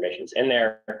updated information is in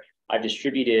there, I've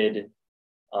distributed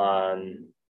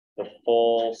the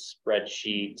full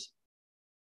spreadsheet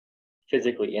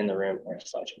physically in the room.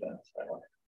 Where's the slideshow?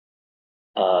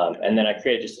 And then I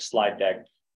created just a slide deck.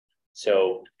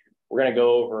 So we're going to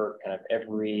go over kind of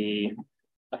every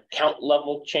account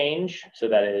level change. So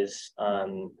that is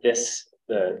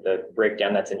the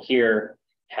breakdown that's in here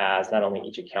has not only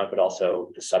each account, but also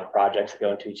the sub projects that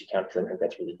go into each account, because I think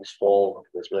that's really useful.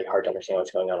 It's really hard to understand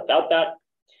what's going on without that.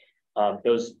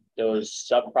 Those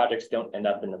sub projects don't end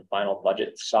up in the final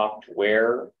budget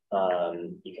software.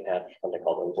 You can have something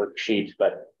called a worksheet,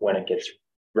 but when it gets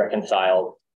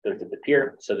reconciled, those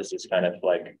disappear. So this is kind of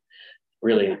like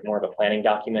really more of a planning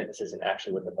document. This isn't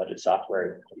actually what the budget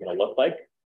software is going to look like.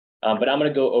 But I'm going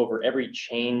to go over every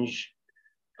change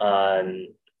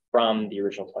from the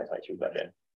original 2022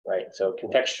 budget, right? So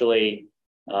contextually,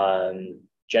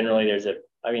 generally do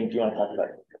you want to talk about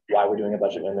why we're doing a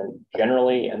budget amendment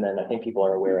generally? And then I think people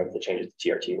are aware of the changes to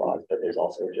TRT laws, but there's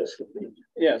also just.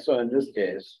 Yeah, so in this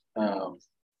case,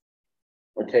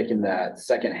 we're taking that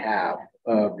second half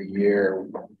of the year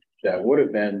that would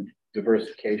have been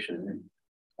diversification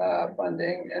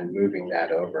funding and moving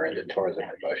that over into tourism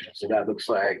promotion. So that looks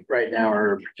like right now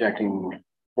we're projecting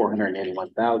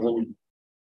 481,000.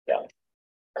 Yeah.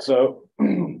 So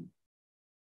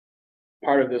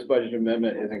part of this budget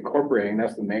amendment is incorporating,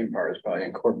 that's the main part, is probably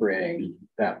incorporating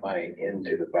that money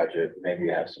into the budget. Maybe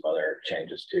you have some other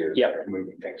changes too. Yeah. That are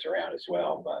moving things around as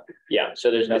well, but. Yeah, so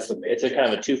it's a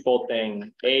kind of a twofold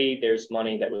thing. There's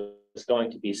money that was going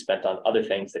to be spent on other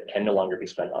things that can no longer be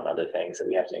spent on other things that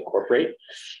we have to incorporate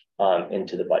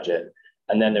into the budget.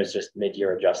 And then there's just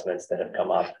mid-year adjustments that have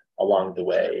come up along the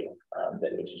way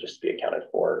that need to just be accounted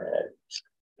for, and it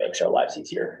makes our lives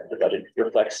easier. The budget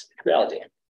reflects reality.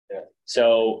 Yeah.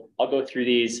 So I'll go through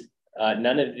these.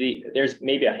 There's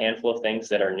maybe a handful of things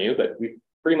that are new, but we've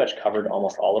pretty much covered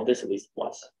almost all of this at least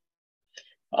once.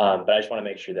 But I just want to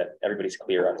make sure that everybody's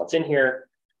clear on what's in here.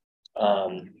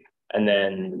 And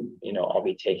then, I'll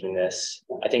be taking this.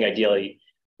 I think ideally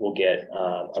we'll get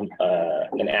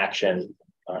an action,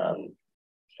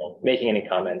 making any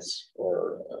comments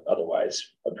or otherwise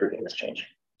approving this change.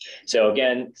 So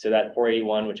again, that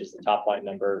 481, which is the top line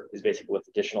number, is basically what's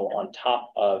additional on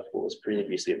top of what was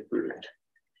previously approved.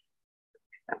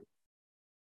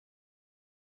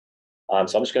 So I'm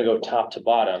just going to go top to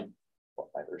bottom. What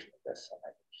my version of this?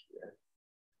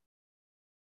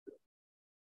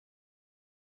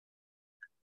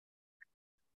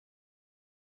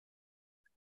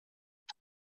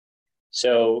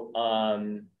 So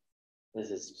this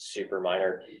is super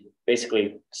minor.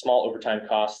 Basically, small overtime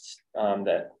costs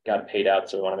that got paid out.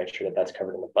 So we want to make sure that that's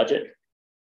covered in the budget.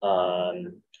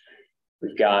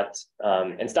 We've got,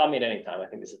 and stop me at any time. I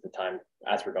think this is the time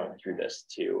as we're going through this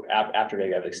to, after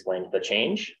maybe I've explained the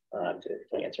change,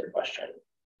 to answer a question.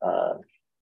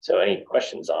 So any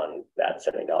questions on that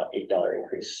 $8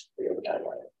 increase for the overtime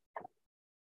line?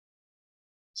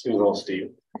 Seems a little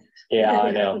steep. Yeah,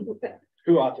 I know.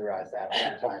 Who authorized that?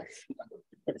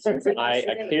 I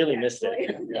clearly missed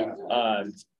it.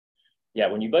 Yeah,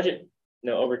 when you budget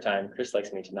no overtime, Chris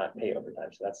likes me to not pay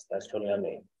overtime, so that's totally on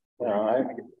me. No,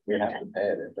 we have to pay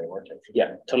it if they work it.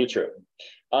 Yeah, totally true.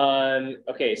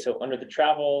 Okay, so under the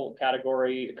travel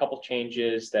category, a couple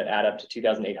changes that add up to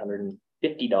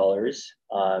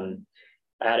 $2,850.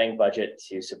 Adding budget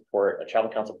to support a travel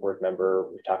council board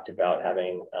member. We talked about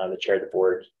having the chair of the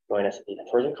board join us at the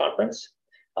tourism conference.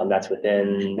 That's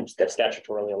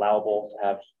statutorily allowable to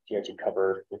have TRT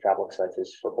cover the travel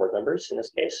expenses for board members in this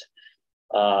case.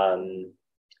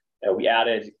 We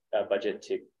added a budget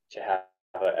to have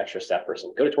an extra staff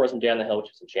person go to Tourism Day on the Hill,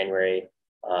 which is in January.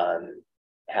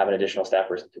 Have an additional staff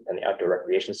person to attend the Outdoor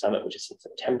Recreation Summit, which is in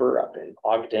September up in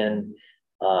Ogden.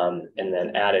 And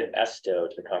then added ESTO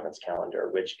to the conference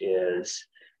calendar, which is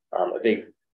a big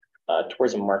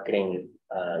tourism marketing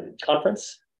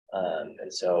conference.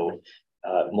 And so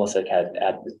Melissa had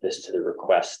added this to the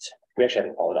request. We actually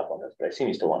haven't followed up on this, but I assume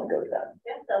you still want to go to that.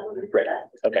 Yeah, that would be great.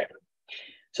 Okay.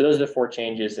 So those are the 4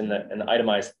 changes, and the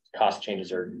itemized cost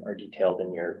changes are detailed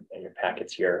in your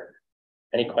packets here.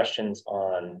 Any questions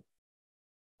on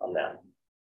that?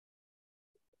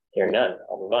 Hearing none,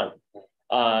 I'll move on.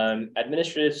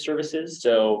 Administrative services.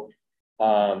 So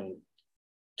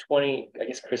 20, I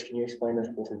guess, Chris, can you explain this?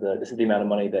 This is the amount of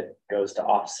money that goes to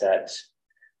offset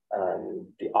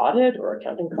the audit or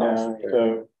accounting costs?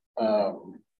 So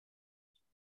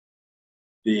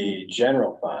the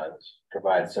general fund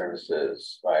provides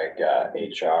services like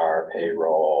HR,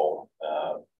 payroll,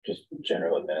 just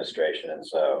general administration. And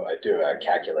so I do a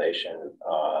calculation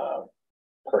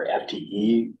per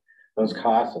FTE, those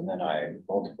costs, and then I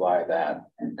multiply that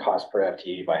cost per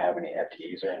FTE by how many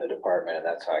FTEs are in the department, and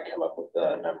that's how I come up with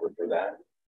the number for that.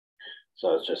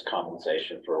 So it's just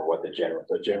compensation for what the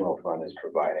general fund is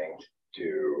providing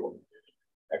to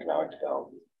economic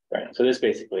development. Right. So this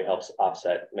basically helps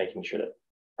offset making sure that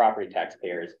property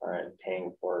taxpayers aren't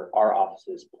paying for our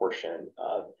office's portion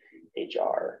of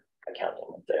HR,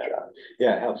 accounting, etc.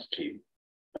 Yeah, it helps keep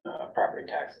property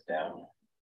taxes down.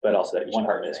 But also that each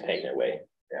department is paying their way.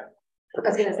 Yeah. I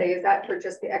was gonna say, is that for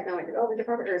just the economic development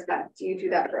department, or is that, do you do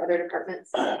that for other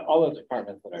departments? All those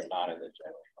departments that are not in the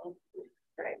general fund.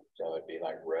 Right. So it'd be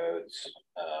like roads,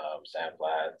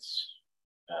 sandflats,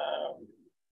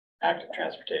 active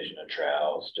transportation and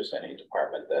trails, just any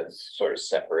department that's sort of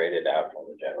separated out from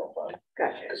the general fund.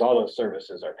 Gotcha. Because all those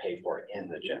services are paid for in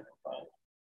the general fund.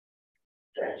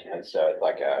 Gotcha. And so it's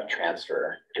like a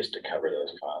transfer just to cover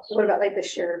those costs. What about like the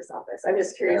sheriff's office? I'm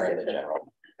just curious. They're in If the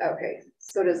general. Okay,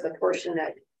 so does the portion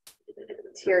that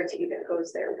TRT that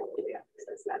goes there,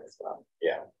 says that as well?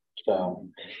 Yeah. So,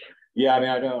 yeah, I mean,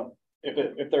 I don't,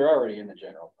 if they're already in the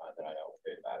general fund, then I don't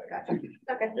worry about it. Gotcha.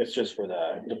 Okay. It's just for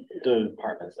the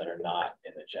departments that are not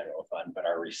in the general fund, but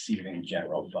are receiving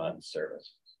general fund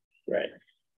services. Right.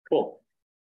 Cool.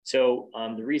 So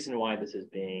the reason why this is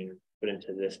being put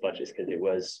into this budget is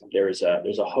because there's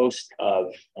a host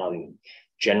of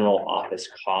general office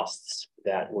costs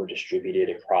that were distributed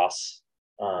across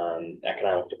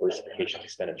economic diversification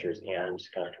expenditures and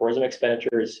kind of tourism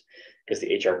expenditures, because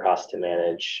the HR cost to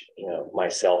manage,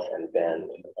 myself and Ben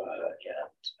and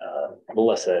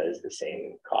Melissa is the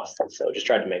same cost. And so just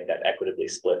tried to make that equitably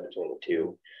split between the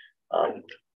two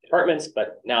departments,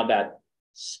 but now that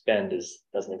spend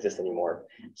doesn't exist anymore.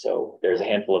 So there's a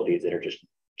handful of these that are just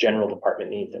general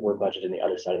department needs that were budgeted in the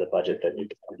other side of the budget that need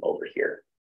to come over here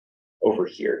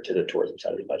to the tourism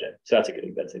side of the budget. So that's an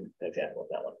example of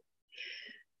that one.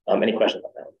 Any questions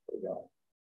on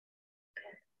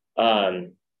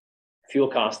that? Fuel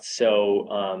costs. So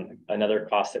another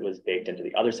cost that was baked into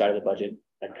the other side of the budget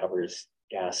that covers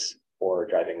gas for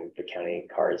driving the county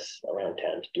cars around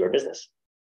town to do our business.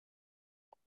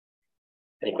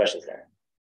 Any questions there?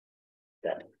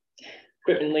 Yeah.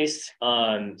 Equipment lease.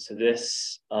 So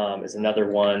this is another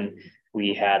one.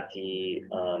 We had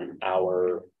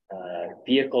our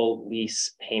vehicle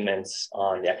lease payments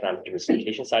on the economic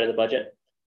diversification side of the budget.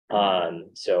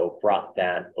 So brought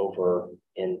that over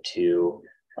into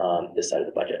this side of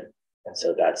the budget. And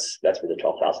so that's where the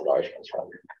 $12,000 comes from.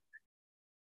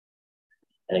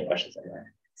 Any questions on that?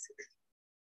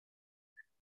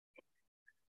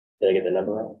 Did I get the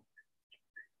number wrong?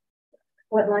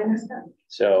 What line is that?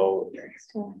 So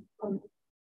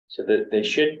they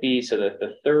should be, so that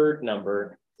the third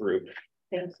number group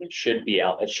should be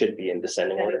out. It should be in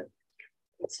descending order.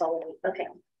 Okay.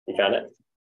 You found it?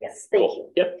 Yes, thank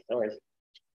you. Yep, no worries.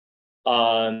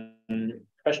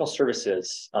 Professional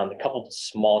services, a couple of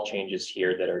small changes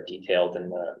here that are detailed in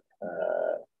the,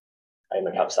 I'm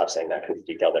gonna stop saying that because it's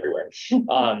detailed everywhere.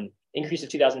 Increase of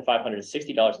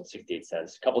 $2,560.68.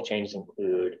 A couple changes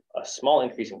include a small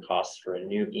increase in costs for a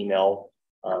new email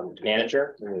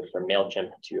manager, moved from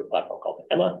MailChimp to a platform called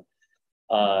Emma.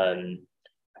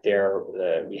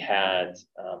 We had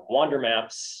Wander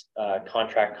Maps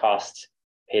contract costs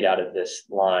paid out of this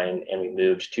line, and we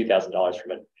moved $2,000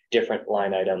 from a different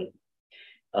line item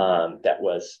that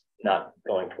was not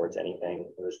going towards anything.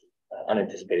 It was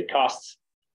unanticipated costs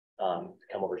to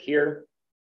come over here.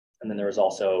 And then there was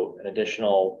also an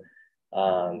additional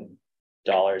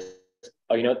dollars.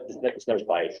 Oh, this number's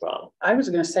by wrong. I was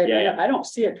going to say, Yeah. I don't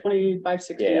see a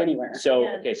 2560 anywhere. So,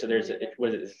 okay, so there's,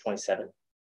 what is it, 27?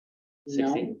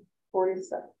 60? No.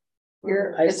 47.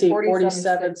 I see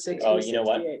 47, 60, Oh, you know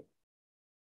what? 68.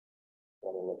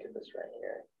 Let me look at this right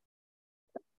here.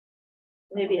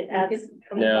 Maybe it adds.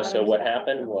 No, so what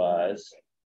happened was.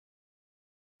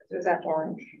 Is that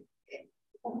orange?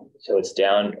 So it's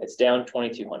down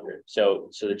 2,200. So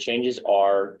the changes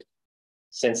are,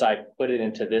 since I put it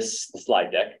into this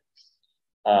slide deck,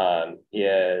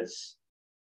 is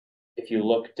if you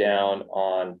look down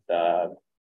on the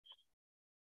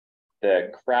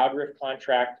crowd riff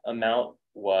contract amount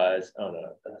was, oh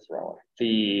no, that's the wrong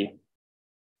one.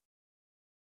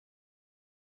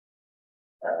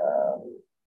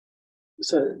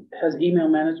 So has email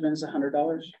management is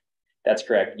 $100? That's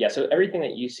correct. Yeah. So everything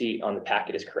that you see on the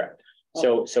packet is correct.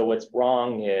 So what's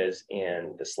wrong is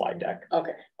in the slide deck.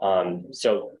 Okay.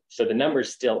 So the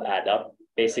numbers still add up.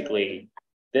 Basically,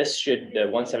 the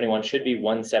 171 should be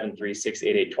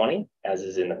 173,688.20, as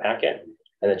is in the packet,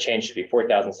 and the change should be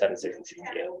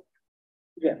 4,076.68.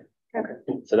 Yeah. Okay.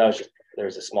 So that was just, there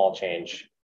was a small change.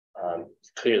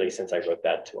 Clearly since I wrote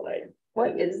that to when I.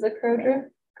 What is the CrowdRiff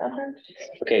contract?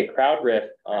 Okay, CrowdRiff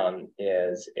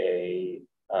is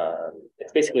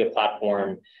it's basically a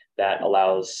platform that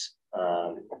allows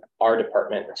our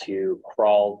department to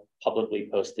crawl publicly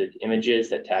posted images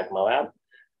that tag Moab.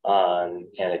 And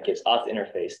it gives us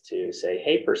interface to say,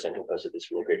 hey, person who posted this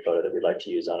really great photo that we'd like to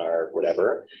use on our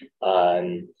whatever,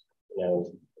 you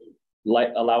know,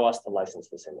 allow us to license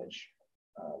this image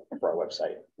for our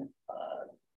website, or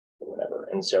whatever.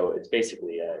 And so it's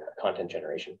basically a content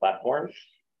generation platform.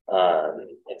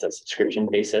 It's a subscription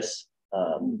basis.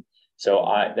 So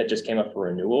that just came up for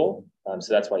renewal.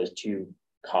 So that's why there's two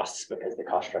costs, because the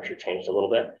cost structure changed a little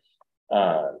bit.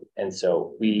 And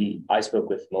so I spoke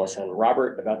with Melissa and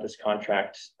Robert about this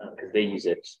contract because they use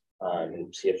it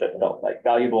and see if that felt like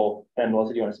valuable. And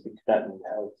Melissa, do you want to speak to that and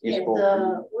how it's useful?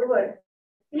 Yes, we were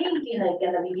thinking like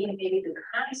at the beginning maybe to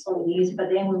cancel this, but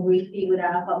then when we figured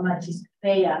out how much is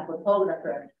pay a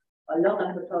photographer, a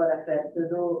local photographer to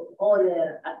do all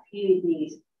the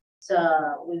activities,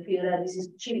 so we figured out this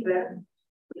is cheaper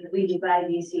if we divide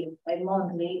this in by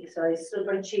monthly, so it's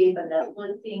super cheap. And the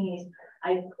good thing is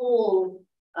I pull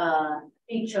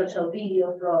pictures or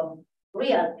video from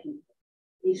real people.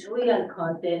 It's real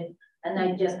content, and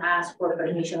I just ask for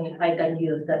permission if I can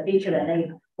use the picture.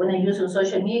 And when I use on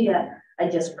social media, I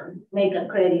just make a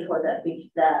credit for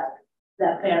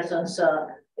that person. So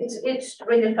it's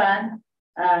really fun.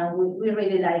 We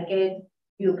really like it.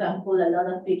 You can pull a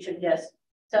lot of pictures.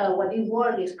 So what it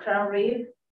works is CrowdRiff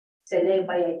select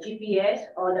by a GPS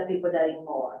all the people that are in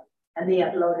Moab, and they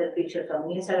upload the pictures on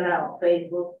Instagram, on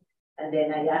Facebook, and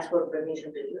then I ask for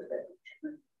permission to use that.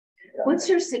 What's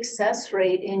your success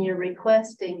rate in your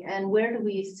requesting, and where do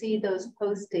we see those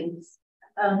postings?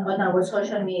 On our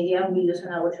social media, we use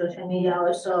on our social media,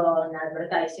 also on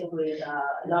advertising with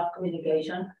Love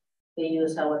Communication. They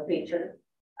use our picture.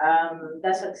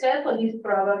 The success is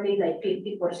probably like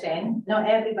 50%. Not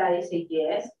everybody say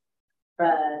yes,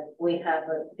 but we have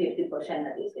 50%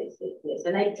 at least say yes.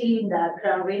 And I think that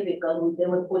CrowdRiff, because they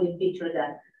were putting pictures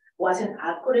that wasn't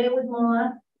accurate with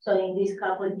Moab. So in these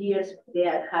couple of years, they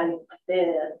are having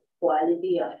better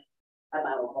quality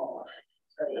about Moab.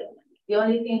 So yeah. The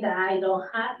only thing that I don't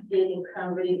have yet in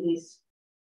CrowdRiff is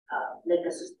like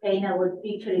a sustainable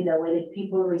picture in the way that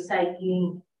people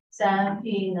recycling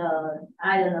something,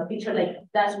 I don't know, picture like,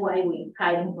 that's why we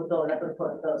hiring photographers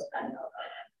for those kind of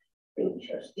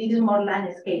pictures. This is more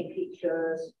landscape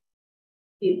pictures,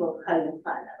 people having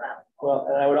fun around. Well,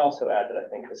 and I would also add that I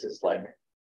think this is like,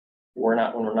 when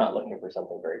we're not looking for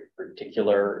something very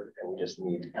particular and we just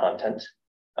need content,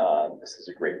 this is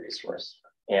a great resource.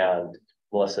 And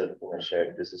Melissa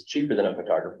shared this is cheaper than a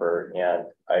photographer. And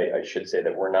I should say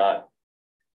that we're not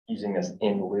using this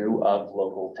in lieu of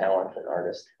local talent and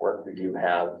artist work. We do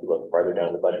have, if you look farther down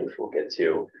in the budget, which we'll get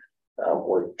to,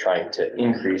 we're trying to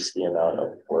increase the amount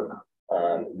of work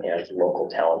and local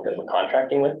talent that we're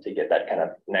contracting with to get that kind of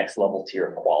next level tier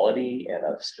of quality and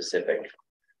of specific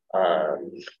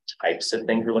types of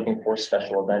things we're looking for,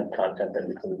 special event content that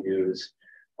we can use,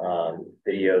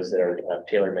 videos that are kind of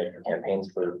tailor-made for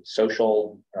campaigns for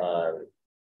social,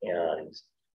 and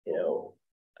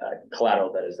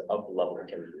collateral that is of the level that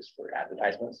can be used for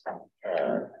advertisements.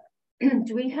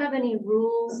 Do we have any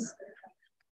rules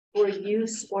for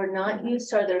use or not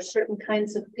use? Are there certain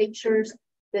kinds of pictures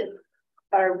that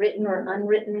are written or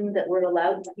unwritten that we're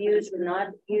allowed to use or not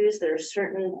use? There are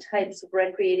certain types of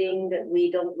recreating that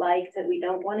we don't like, that we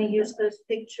don't want to use those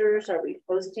pictures. Are we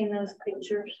posting those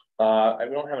pictures? I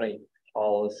don't have any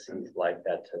policies like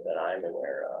that that I'm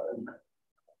aware of.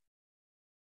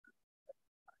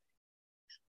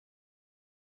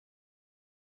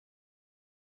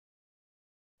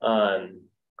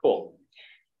 Cool.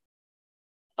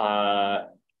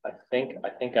 I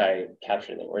think I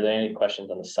captured it. Were there any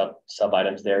questions on the sub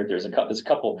items there? There's a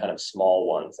couple kind of small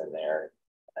ones in there.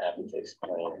 I have to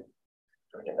explain.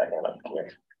 Get back up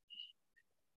here.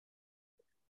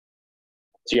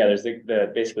 So yeah, there's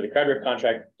basically the CrowdRiff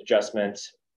contract adjustment,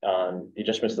 the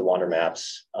adjustments to the wander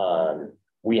maps.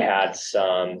 We had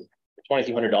some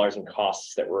 $2,200 in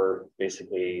costs that were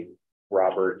basically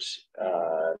Robert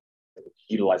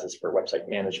utilizes for website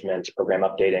management, program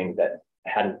updating that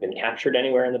hadn't been captured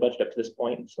anywhere in the budget up to this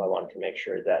point. So I wanted to make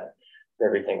sure that for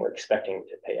everything we're expecting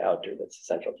to pay out or that's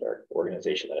essential to our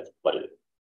organization that it's budgeted.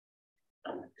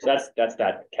 So that's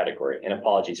that category. And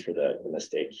apologies for the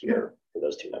mistake here for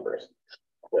those two numbers.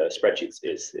 The spreadsheet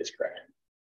is correct.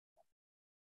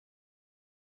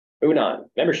 Moving on,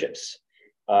 memberships.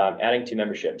 Adding to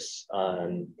memberships.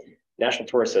 National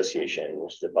Tour Association,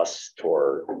 which is a bus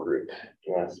tour group. Do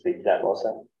you want to speak to that,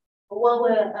 Melissa? Well,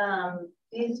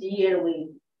 this year we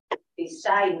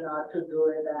decided not to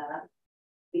do it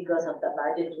because of the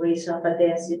budget reason, but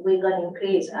then we're gonna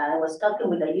increase. I was talking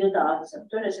with the youth office of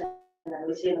tourism, and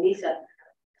we said, Lisa,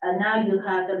 and now you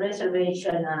have the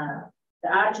reservation, the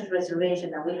Arches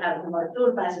reservation, and we have more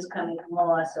tour passes coming from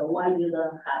Moab, so why you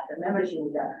don't have the membership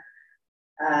with the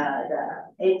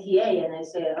ATA? And I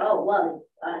said, oh, well,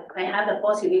 I have the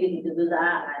possibility to do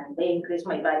that, and they increase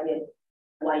my budget,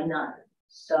 why not?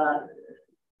 So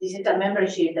this is a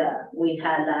membership that we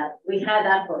had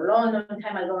that for a long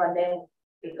time ago, and then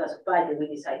because of budget, we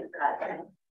decided to cut it.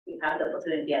 We have the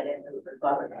opportunity again to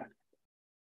recover that.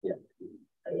 Yeah.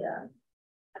 Yeah.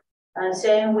 And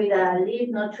same with Leave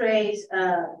No Trace,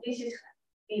 this is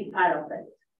big part of it.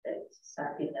 It's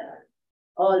something that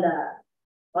all the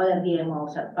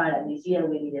DMOs are part of this year,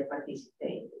 we need to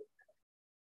participate.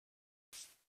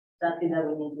 Something that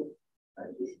we need to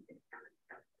participate.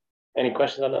 Any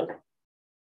questions on those?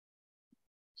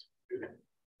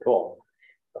 Cool.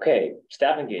 Okay,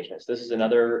 staff engagements. This is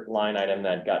another line item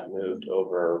that got moved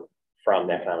over from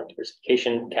the economic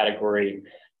diversification category.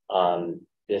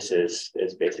 This is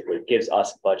basically gives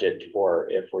us budget for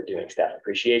if we're doing staff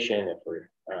appreciation, if we're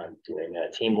doing a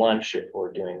team lunch, if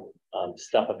we're doing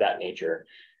stuff of that nature,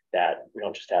 that we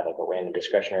don't just have like a random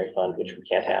discretionary fund, which we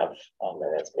can't have,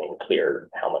 and it's being clear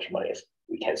how much money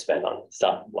we can spend on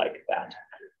stuff like that.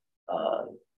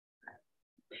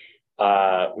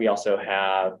 We also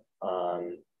have,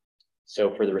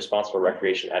 so for the responsible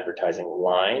recreation advertising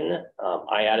line,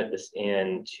 I added this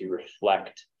in to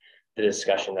reflect the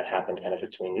discussion that happened kind of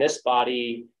between this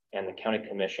body and the county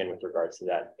commission with regards to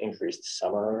that increased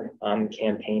summer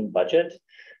campaign budget.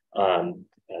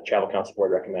 Travel Council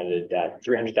Board recommended that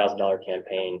 $300,000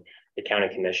 campaign. The county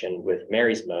commission, with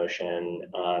Mary's motion,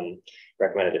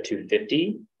 recommended a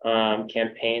 $250,000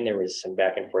 campaign. There was some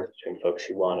back and forth between folks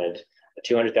who wanted a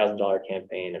 $200,000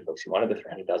 campaign and folks who wanted the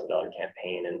 $300,000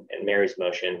 campaign. And Mary's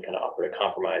motion kind of offered a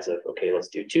compromise of, okay, let's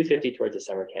do $250,000 towards the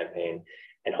summer campaign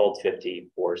and hold $50,000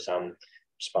 for some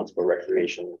responsible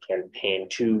recreation campaign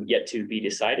yet to be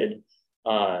decided.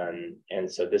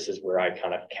 And so this is where I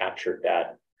kind of captured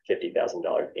that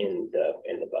 $50,000 in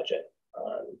the budget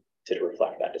to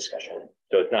reflect that discussion.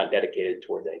 So it's not dedicated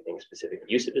towards anything specific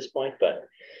use at this point, but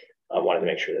I wanted to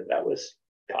make sure that that was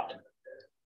caught.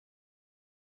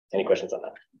 Any questions on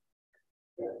that?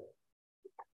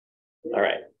 All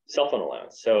right, cell phone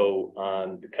allowance. So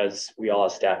because we all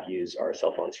as staff use our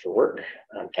cell phones for work,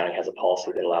 county has a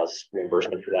policy that allows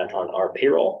reimbursement for that on our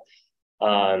payroll.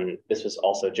 This was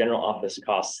also general office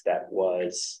costs that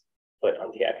was put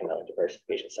on the economic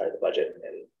diversification side of the budget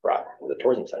and brought to the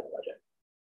tourism side of the budget.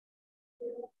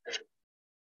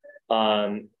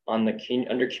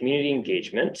 Under community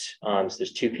engagement, so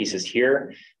there's two pieces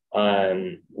here.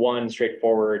 One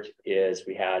straightforward is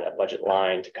we had a budget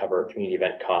line to cover community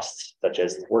event costs, such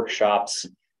as workshops,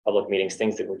 public meetings,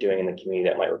 things that we're doing in the community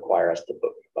that might require us to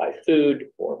buy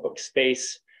food or book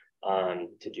space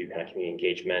to do kind of community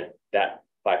engagement. That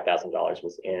 $5,000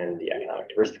 was in the economic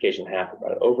diversification half. We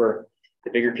brought it over.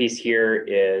 The bigger piece here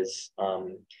is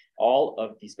all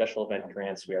of the special event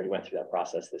grants. We already went through that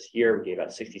process this year. We gave out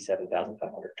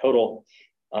 $67,500 total.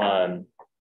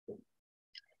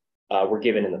 Were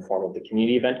given in the form of the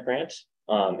community event grant.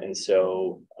 And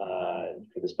so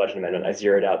for this budget amendment, I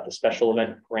zeroed out the special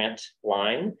event grant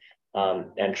line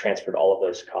and transferred all of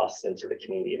those costs into the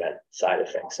community event side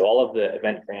of things. So all of the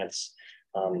event grants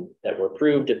that were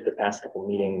approved at the past couple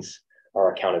meetings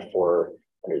are accounted for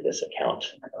under this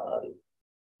account.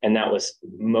 And that was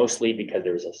mostly because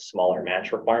there was a smaller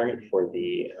match requirement for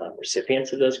the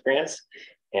recipients of those grants.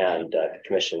 And the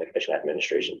commission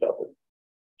administration felt that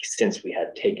since we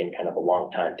had taken kind of a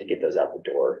long time to get those out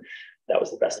the door, that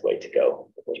was the best way to go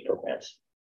with those programs.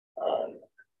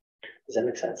 Does that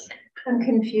make sense? I'm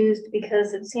confused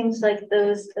because it seems like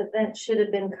those events should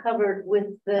have been covered with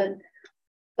the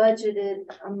budgeted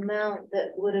amount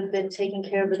that would have been taken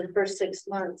care of in the first 6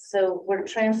 months. So we're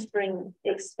transferring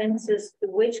expenses to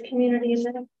which community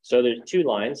event? So there's two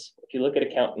lines. If you look at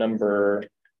account number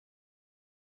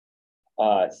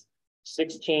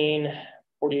 16,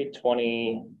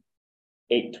 4820,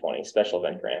 820 special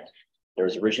event grant. There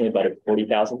was originally budgeted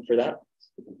 $40,000 for that.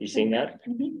 You seen that?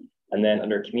 Mm-hmm. And then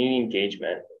under community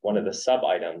engagement, one of the sub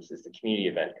items is the community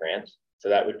event grant. So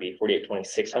that would be 4820,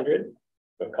 600,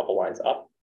 a couple lines up.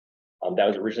 That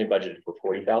was originally budgeted for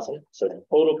 $40,000. So the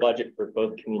total budget for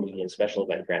both community and special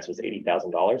event grants was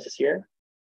 $80,000 this year.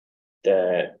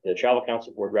 The Travel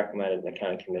Council Board recommended and the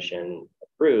County Commission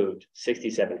approved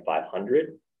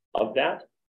 $67,500 of that.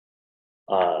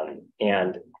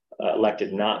 and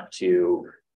elected not to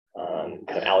kind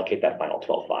of allocate that final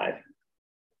 12.5,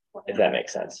 if that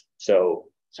makes sense. So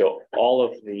all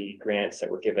of the grants that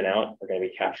were given out are going to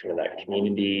be captured in that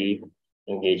community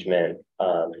engagement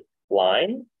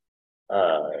line.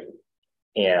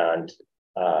 And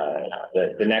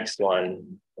the next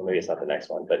one, or maybe it's not the next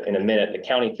one, but in a minute, the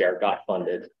county fair got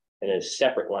funded in a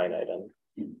separate line item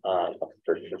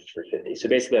for 50. So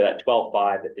basically that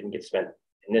 12.5 that didn't get spent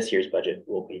in this year's budget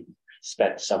will be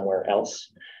spent somewhere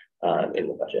else in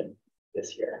the budget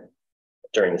this year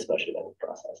during this budget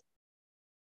process.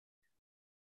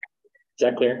 Is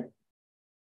that clear?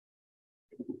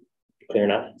 Clear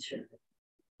enough?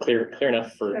 Clear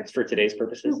enough for today's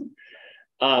purposes.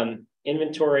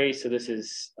 Inventory. So this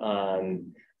is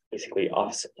basically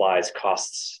office supplies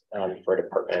costs for a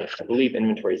department. I believe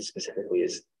inventory specifically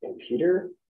is computer.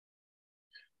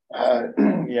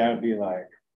 Yeah, it'd be like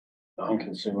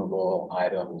non-consumable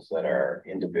items that are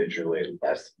individually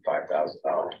less than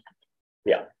 $5,000.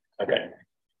 Yeah. Okay.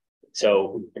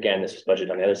 So again, this was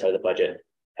budgeted on the other side of the budget.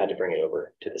 Had to bring it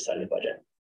over to this side of the budget.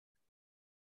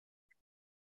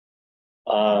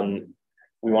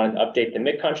 We wanted to update the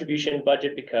MIC contribution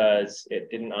budget because it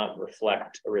did not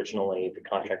reflect originally the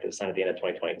contract that was signed at the end of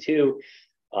 2022.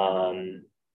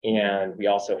 And we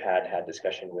also had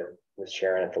discussion with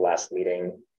Sharon at the last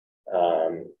meeting.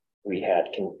 We had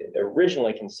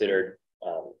originally considered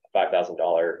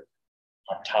 $5,000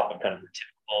 on top of kind of the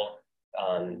typical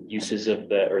uses of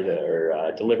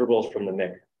the deliverables from the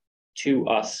MIC to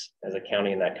us as a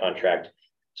county in that contract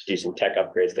to do some tech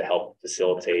upgrades to help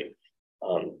facilitate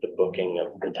the booking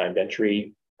of the timed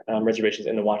entry reservations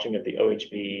and the watching of the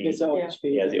OHV. It's OHV.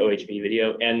 Yeah, the OHV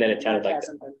video. And then it sounded like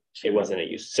it wasn't a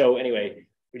use. So anyway,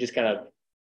 we just kind of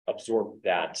absorbed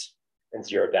that and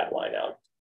zeroed that line out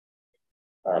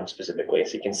specifically.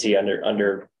 So you can see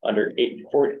under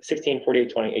 16,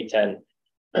 48, 20,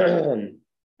 810,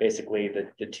 basically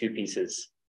the two pieces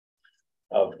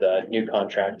of the new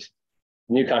contract.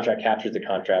 New contract captures the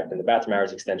contract, and the bathroom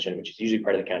hours extension, which is usually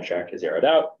part of the contract, is zeroed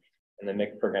out. And the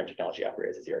MIC program technology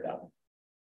upgrades is zeroed out.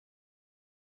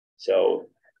 So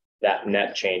that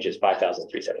net change is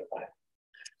 $5,375.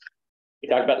 We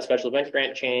talked about the special event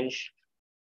grant change.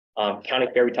 County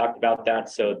fair, we talked about that.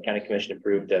 So the county commission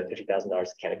approved the $50,000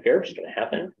 to county fair, which is going to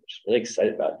happen, which I'm really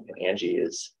excited about. And Angie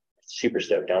is super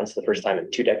stoked on. It's the first time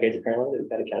in 2 decades, apparently, that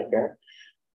we've had a county fair.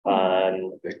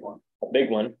 A big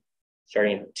one,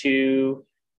 starting in 2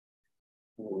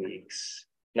 weeks,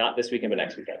 not this weekend, but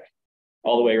next weekend,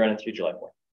 all the way running through July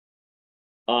 4th.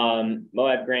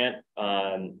 Moab grant,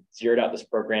 zeroed out this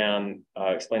program,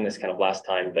 explained this kind of last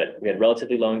time, but we had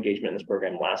relatively low engagement in this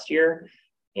program last year.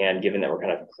 And given that we're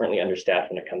kind of currently understaffed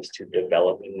when it comes to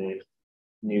developing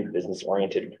new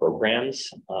business-oriented programs,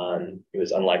 it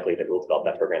was unlikely that we'll develop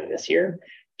that program this year.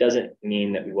 Doesn't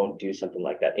mean that we won't do something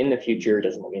like that in the future.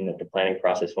 Doesn't mean that the planning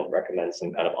process won't recommend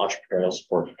some kind of entrepreneurial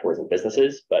support for tourism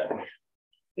businesses, but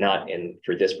not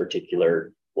for this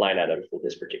particular line item for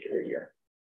this particular year.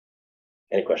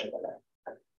 Any questions on that?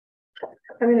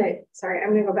 I'm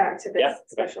gonna go back to this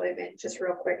special event just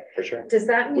real quick. For sure. Does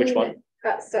that mean which one?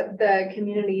 So the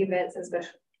community events and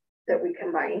special that we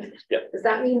combined? Yep. Does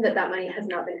that mean that money has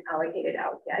not been allocated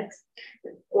out yet?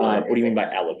 What do you mean by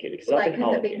allocated? Because Like, it's been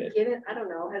has it been allocated. given? I don't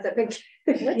know. Has it been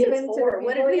What's given it to for? the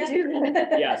What did we people do?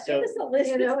 yet? Yeah, so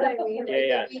You know what I mean?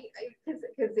 Yeah.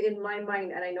 Because in my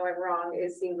mind, and I know I'm wrong,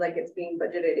 it seems like it's being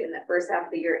budgeted in the first half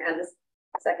of the year and the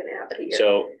second half of the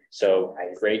year. So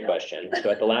great question. So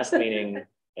at the last meeting,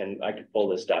 and I could pull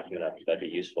this document up if that'd be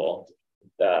useful.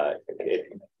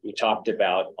 We talked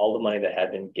about all the money that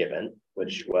had been given,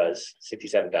 which was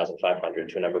 $67,500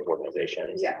 to a number of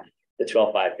organizations. Yeah. The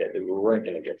 12.5 that we weren't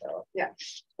going to give out. Yeah.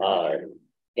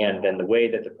 And then the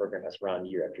way that the program has run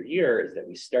year after year is that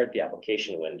we start the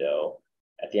application window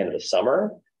at the end of the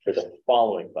summer for the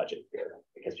following budget year,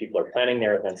 because people are planning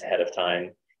their events ahead of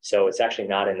time. So it's actually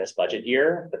not in this budget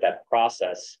year, but that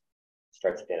process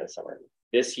starts at the end of the summer.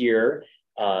 This year,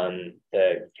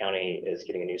 the county is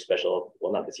getting a new special,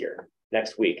 well, not this year,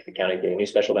 next week, the county is getting a new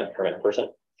special event permit person.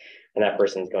 And that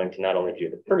person is going to not only do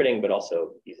the permitting, but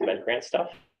also these event grant stuff.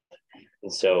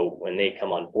 And so when they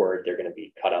come on board, they're going to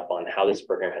be caught up on how this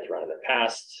program has run in the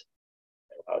past,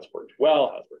 how it's worked well,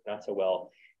 how it's worked not so well.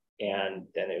 And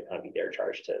then it would kind of be their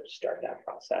charge to start that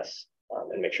process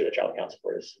and make sure the child council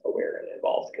board is aware and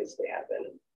involved, because they have been.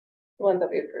 The ones that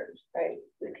we approved, right?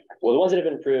 Well, the ones that have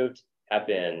been approved have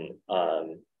been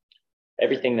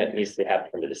everything that needs to happen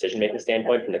from the decision-making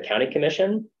standpoint from the county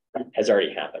commission has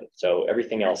already happened. So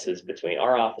everything else is between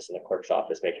our office and the clerk's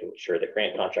office, making sure that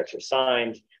grant contracts are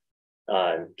signed,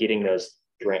 getting those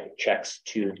grant checks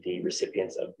to the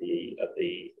recipients of the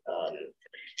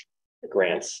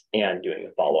grants and doing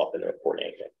the follow-up and the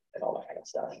reporting and all that kind of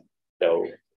stuff. So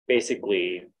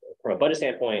basically, from a budget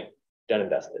standpoint, done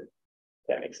invested.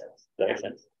 That makes sense. Does that make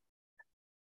sense?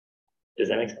 Does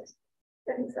that make sense?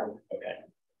 I think so. Okay.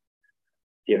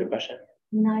 Do you have a question?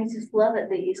 No, I just love it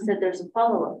that you said there's a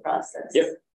follow-up process. Yep.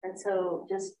 And so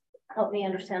just help me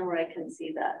understand where I can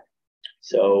see that.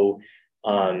 So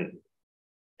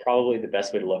probably the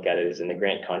best way to look at it is in the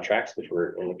grant contracts, which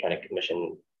were in the kind of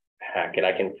commission packet.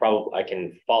 I can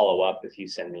follow up if you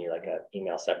send me like an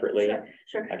email separately.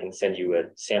 Sure. I can send you a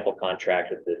sample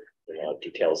contract with the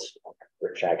details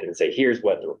for check and say, here's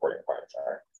what the reporting requirements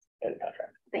are in the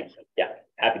contract. Thank you. Yeah,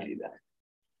 happy to do that.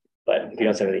 But if you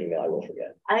don't send me the email, I will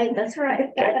forget. That's right.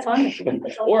 That's fine.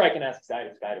 Or I can ask Sky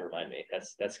to remind me.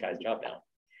 That's Sky's job now.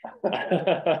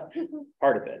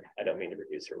 Part of it. I don't mean to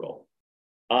reduce her role.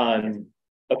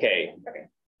 Okay.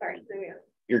 Sorry.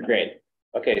 You're great.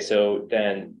 Okay, so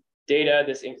then data,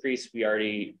 this increase we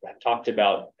already have talked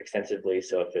about extensively.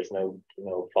 So if there's no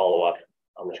follow-up,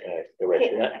 I'm just gonna go right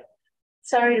through that.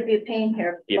 Sorry to be a pain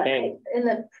here. Be a pain. In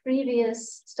the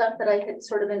previous stuff that I had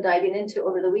sort of been diving into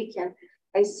over the weekend,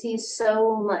 I see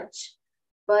so much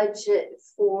budget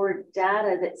for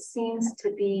data that seems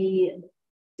to be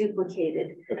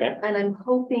duplicated. Okay. And I'm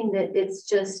hoping that it's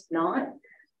just not.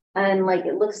 And like,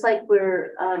 it looks like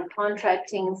we're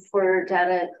contracting for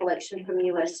data collection from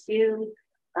USU,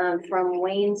 from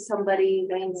Wayne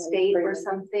State or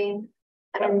something.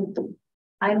 And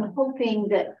I'm hoping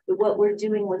that what we're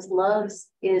doing with Loves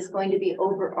is going to be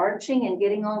overarching and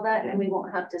getting all that, and we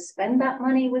won't have to spend that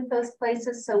money with those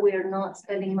places. So we are not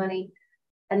spending money,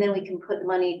 and then we can put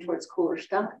money towards cooler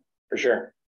stuff. For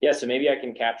sure. Yeah, so maybe I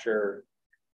can capture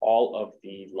all of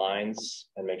the lines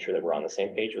and make sure that we're on the same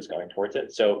page what's going towards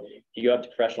it. So if you go up to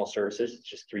professional services, it's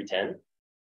just 310.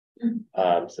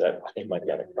 So that I think might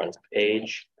be on the front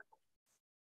page.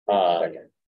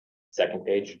 Second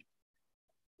page.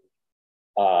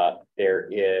 There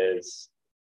is,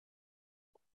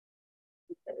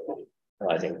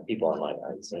 realizing people online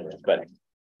aren't seeing this, but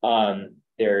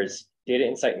there's data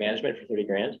insight management for 30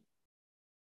 grand.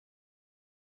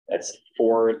 That's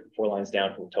four lines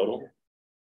down from total.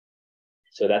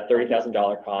 So that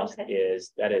 $30,000 cost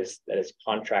is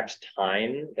contract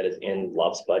time that is in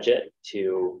Love's budget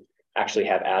to actually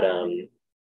have Adam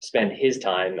spend his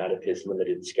time out of his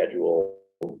limited schedule.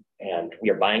 And we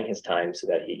are buying his time so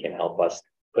that he can help us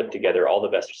put together all the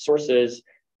best sources,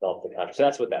 develop the contract. So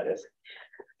that's what that is.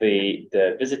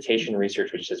 The visitation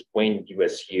research, which is Wayne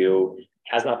USU,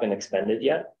 has not been expended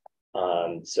yet.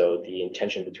 So the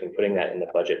intention between putting that in the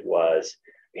budget was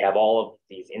we have all of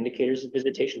these indicators of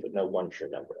visitation, but no one true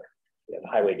number. We have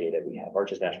highway data, we have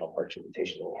Arches National Park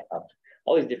visitation, we have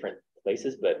all these different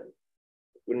places, but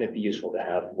wouldn't it be useful to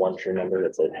have one true number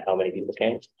that said how many people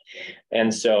came?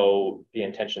 And so the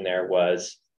intention there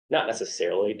was not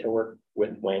necessarily to work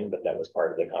with Wayne, but that was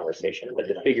part of the conversation, but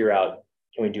to figure out,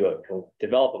 can we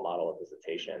develop a model of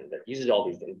visitation that uses all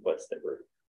these inputs that we're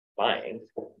buying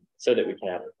so that we can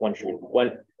have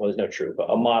there's no true, but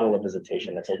a model of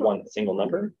visitation that's a one single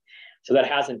number. So that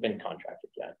hasn't been contracted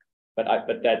yet, but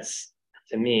that's,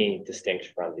 to me,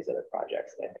 distinct from these other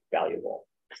projects and valuable.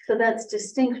 So that's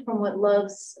distinct from what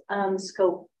Love's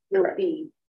scope will be.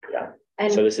 Yeah.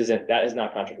 And so that is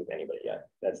not contracted with anybody yet.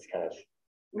 That's kind of.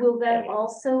 Will that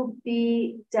also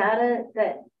be data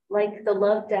that, like the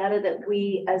Love data that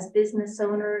we as business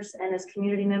owners and as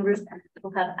community members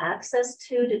will have access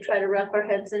to try to wrap our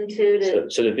heads into?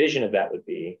 So the vision of that would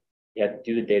be, you have to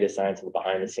do the data science and the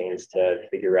behind the scenes to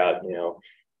figure out,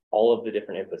 all of the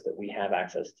different inputs that we have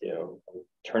access to,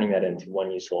 turning that into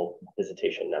one useful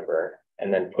visitation number,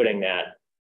 and then putting that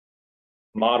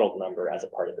modeled number as a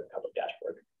part of the public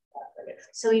dashboard.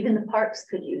 So even the parks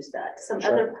could use that, some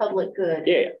Sure. other public good.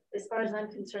 Yeah. As far as I'm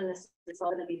concerned, this is all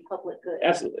going to be public good.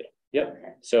 Absolutely. Yep.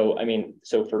 Okay.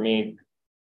 So for me,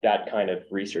 that kind of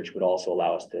research would also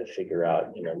allow us to figure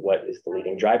out, what is the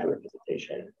leading driver of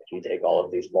visitation. If you take all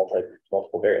of these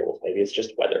multiple variables, maybe it's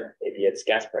just weather, maybe it's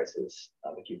gas prices.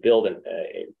 If you build to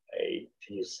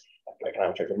use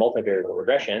economic terms, a multivariable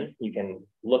regression, you can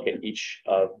look at each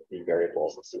of the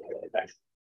variables and see how it impacts.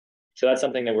 So that's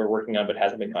something that we're working on, but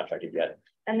hasn't been contracted yet.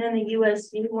 And then the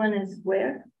USU one is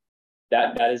where?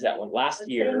 That is that one. Last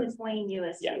year, same as Wayne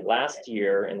USU. Yeah, last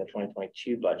year in the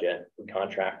 2022 budget, we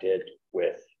contracted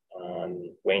with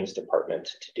Wayne's department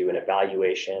to do an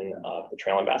evaluation of the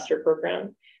Trail Ambassador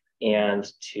program and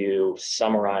to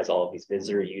summarize all of these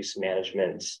visitor use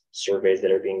management surveys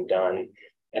that are being done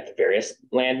at the various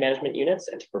land management units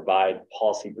and to provide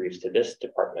policy briefs to this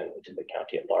department and to the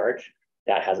county at large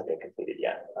That hasn't been completed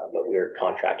yet, but we're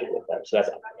contracted with them. So that's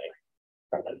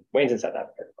upcoming. Wayne's in South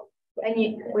Africa. And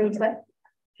Wayne's what?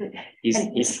 He's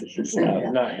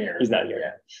not here. He's not here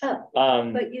yet.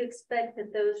 Oh, but you expect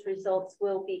that those results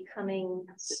will be coming,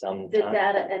 sometime. the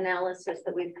data analysis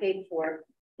that we've paid for.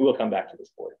 We will come back to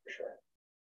this board for sure.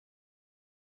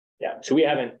 Yeah, so we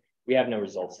have no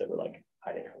results that we're like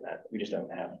hiding from that. We just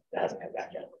don't have, that hasn't come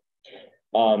back yet.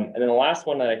 And then the last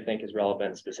one that I think is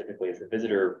relevant specifically is the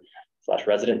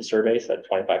visitor/resident survey. So that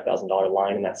 $25,000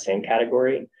 line in that same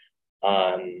category.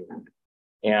 And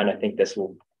I think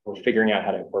we're figuring out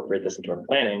how to incorporate this into our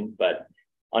planning, but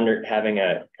having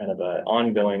a kind of an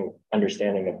ongoing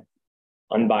understanding of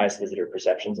unbiased visitor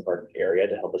perceptions of our area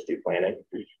to help us do planning.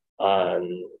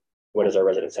 What is our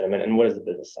resident sentiment and what is the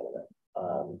business sentiment?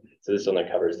 So this only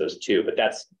covers those two, but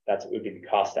that's what would be the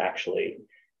cost to actually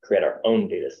create our own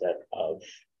data set of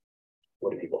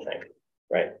what do people think,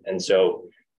 right? And so,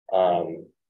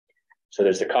 so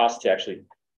there's the cost to actually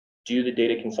do the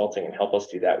data consulting and help us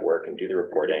do that work and do the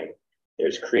reporting.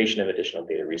 There's creation of additional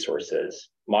data resources,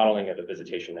 modeling of a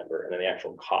visitation number, and then the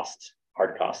actual cost,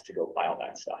 hard cost to go buy all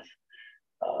that stuff.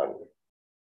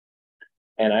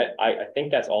 And I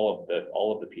think that's all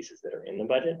of the pieces that are in the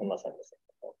budget, unless I'm missing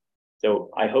something.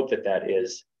 So I hope that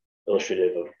is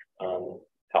illustrative of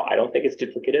how I don't think it's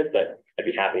duplicative, but I'd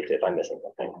be happy to if I'm missing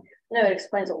something. No, it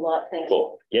explains a lot. Thank you.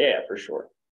 Cool. Yeah, for sure.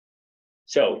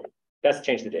 So that's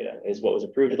change the data is what was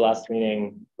approved at the last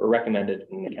meeting or recommended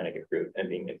and mechanic approved and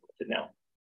being implemented now.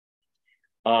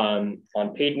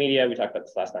 On paid media, we talked about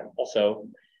this last time also.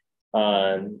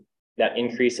 That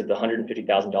increase of the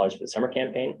 $150,000 for the summer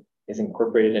campaign is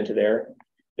incorporated into there.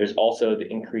 There's also the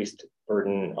increased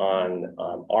burden on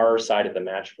our side of the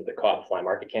match for the Co-op Fly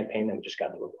Market campaign that we just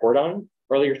got the report on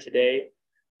earlier today.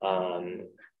 And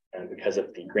because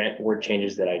of the grant award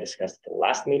changes that I discussed at the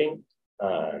last meeting,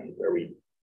 where we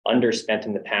underspent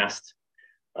in the past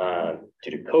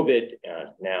due to COVID,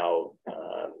 now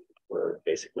we're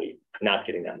basically not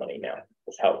getting that money now.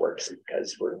 That's how it works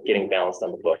because we're getting balanced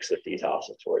on the books with these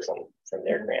office tourism from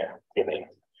their grant giving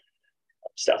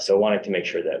stuff. So wanting to make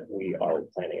sure that we are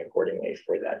planning accordingly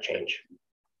for that change.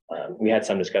 We had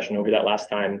some discussion over that last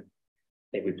time.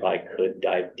 I think we probably could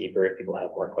dive deeper if people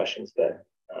have more questions, but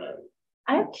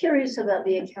I'm curious about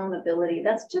the accountability.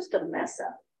 That's just a mess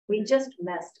up. We just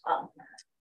messed up.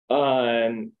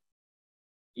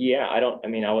 Yeah, I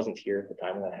mean, I wasn't here at the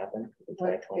time when that happened.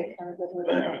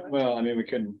 Well, I mean, we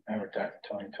couldn't advertise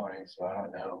 2020, so I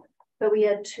don't know. But we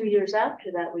had 2 years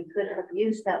after that. We could have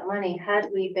used that money had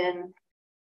we been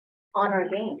on our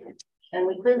game, and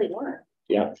we clearly weren't.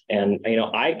 Yeah, and you know,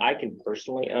 I can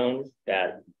personally own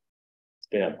that it's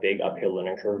been a big uphill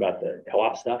learning curve about the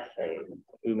co-op stuff and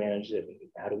who manages it and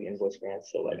how do we invoice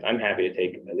grants. So like, I'm happy to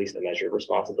take at least a measure of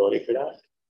responsibility for that.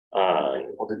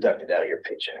 We'll deduct it out of your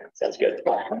paycheck. Sounds good.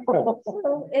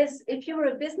 So if you were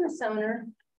a business owner,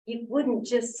 you wouldn't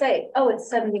just say, "Oh,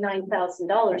 it's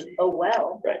 $79,000." Oh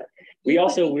well. Right. We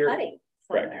also we're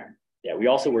correct. Yeah, we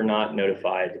also were not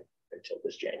notified until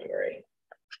this January,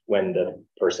 when the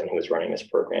person who was running this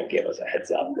program gave us a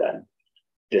heads up that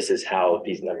this is how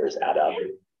these numbers add up,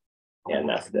 and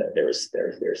that's their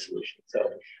solution.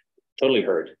 So totally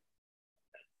heard.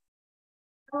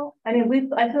 I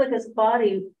mean, I feel like as a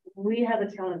body, we have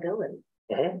accountability.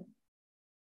 Mm-hmm.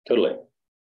 Totally.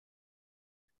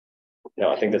 No,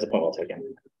 I think that's a point well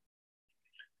taken.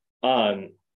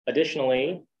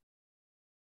 Additionally,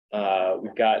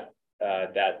 we've got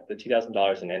that the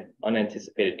 $2,000 in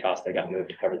unanticipated cost that got moved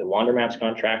to cover the Wander Maps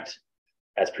contract,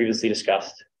 as previously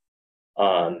discussed.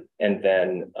 And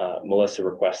then Melissa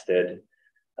requested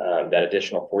that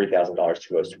additional $40,000 to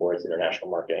go towards international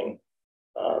marketing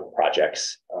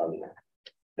projects.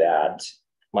 That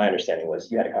my understanding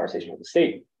was you had a conversation with the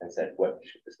state and said, what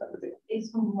should this number be?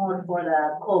 It's more for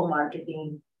the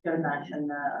co-marketing international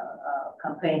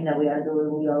campaign that we are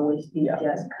doing. We always did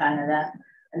just Canada.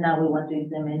 And now we want to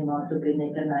implement more to build the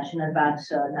international back.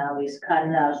 So now it's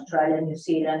Canada, Australia, New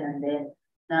Zealand, and then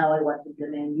now I want to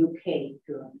implement UK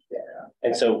too.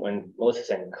 And so when Melissa's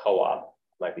saying co-op,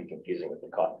 might be confusing with the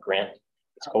co-op grant.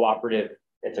 It's cooperative.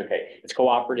 It's okay. It's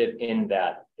cooperative in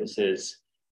that this is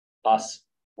us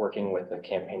working with a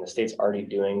campaign the state's already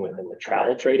doing within the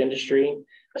travel trade industry.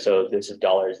 So this is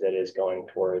dollars that is going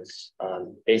towards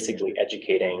basically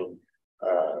educating,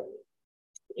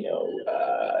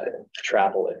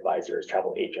 travel advisors,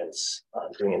 travel agents,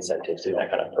 doing incentives, doing that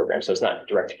kind of program. So it's not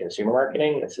direct to consumer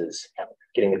marketing. This is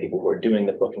getting the people who are doing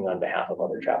the booking on behalf of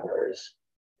other travelers,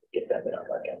 get them in our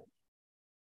market.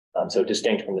 So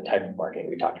distinct from the type of marketing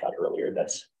we talked about earlier,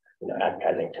 that's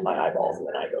advertising to my eyeballs and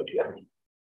then I go to them.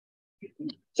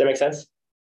 Does that make sense?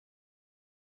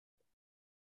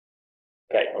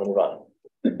 Okay, I'll move on.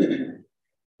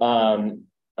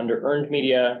 Under earned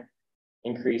media,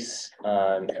 increase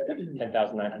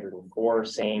 10,904,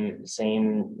 same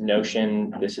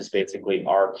notion. This is basically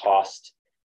our cost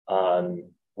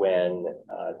when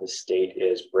the state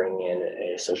is bringing in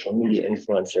a social media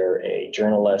influencer, a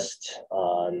journalist,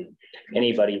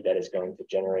 anybody that is going to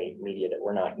generate media that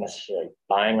we're not necessarily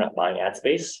buying, not buying ad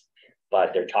space,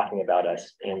 but they're talking about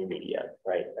us in media,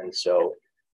 right? And so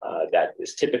that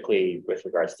is typically with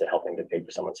regards to helping to pay for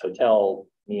someone's hotel,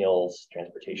 meals,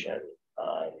 transportation.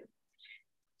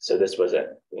 So this was a,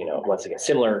 once again,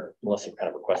 similar. Melissa kind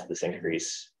of requested this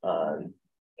increase and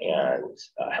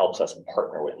helps us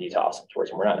partner with these awesome tours.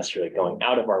 And we're not necessarily going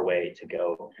out of our way to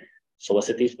go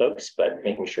solicit these folks, but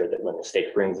making sure that when the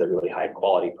state brings a really high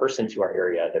quality person to our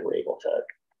area, that we're able to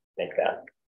make that,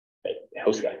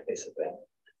 host that basically.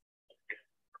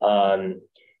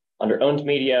 Under owned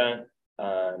media,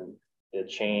 the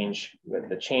change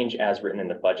as written in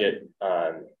the budget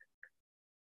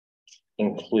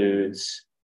includes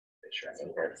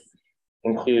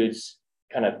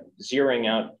kind of zeroing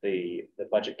out the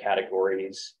budget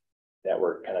categories that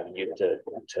were kind of used to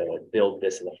build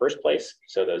this in the first place.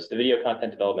 So the video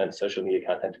content development, social media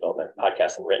content development,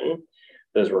 podcast and written,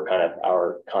 those were kind of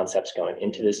our concepts going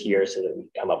into this year so that we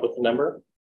come up with the number.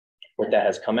 What that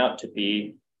has come out to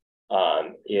be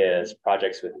is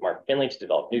projects with Mark Finley to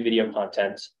develop new video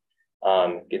content,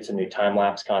 get some new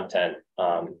time-lapse content,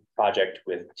 project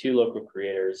with 2 local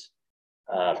creators,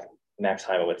 Max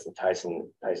Heimowitz and Tyson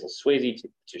Swayze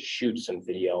to shoot some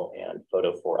video and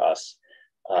photo for us.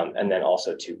 And then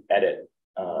also to edit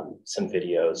some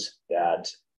videos. That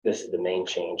this is the main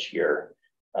change here,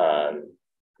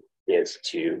 is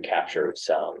to capture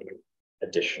some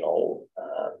additional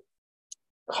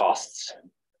costs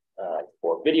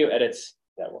for video edits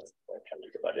that will come to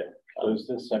the budget. So is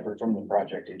this separate from the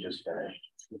project you just finished?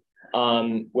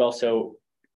 Well, so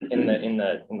in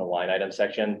the line item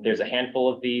section, there's a handful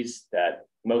of these that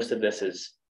most of this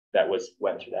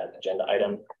went through that agenda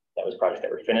item. That was projects that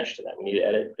were finished and that we need to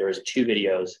edit. There was 2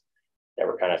 videos that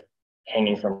were kind of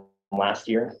hanging from last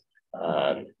year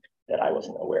that I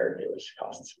wasn't aware there was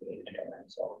costs we needed to cover.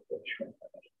 So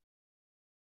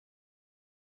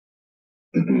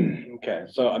okay,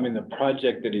 so I mean the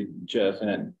project that he just, and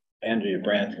then Andrea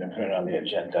Brand's going to put it on the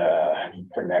agenda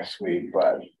for next week,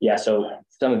 but yeah, so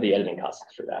some of the editing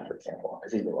costs for that, for example,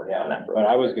 because he's been working on that. But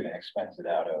I was going to expense it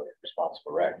out of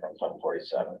responsible rec from Fund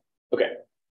 47. Okay.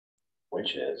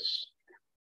 Which is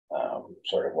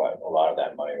sort of what a lot of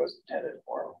that money was intended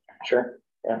for. Sure.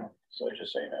 Yeah. So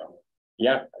just so you know.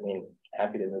 Yeah, I mean,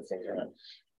 happy to move things around.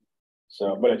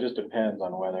 So, but it just depends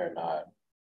on whether or not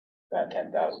that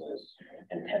 10,000 is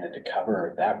intended to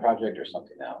cover that project or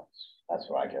something else. That's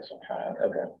what I guess I'm trying to.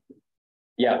 Okay.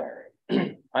 Yeah,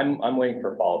 I'm waiting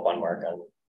for follow-up on Mark on kind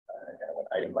of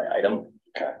item by item.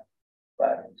 Okay.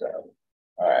 But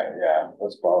all right, yeah,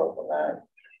 let's follow up on that.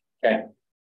 Okay.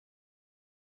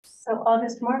 So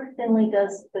August, Mark Finley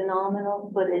does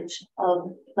phenomenal footage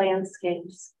of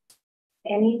landscapes.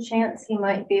 Any chance he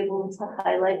might be able to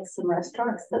highlight some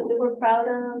restaurants that we were proud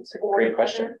of? Great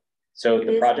question. So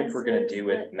the project we're going to do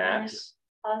with Max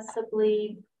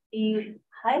possibly be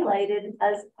highlighted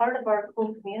as part of our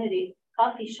cool community,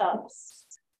 coffee shops.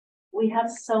 We have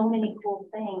so many cool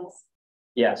things.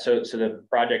 Yeah, so the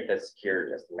project that's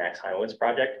here is the Max Heimowitz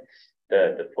project.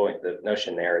 The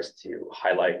notion there is to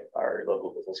highlight our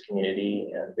local business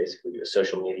community and basically do a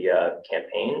social media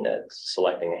campaign that's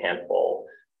selecting a handful,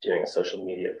 doing a social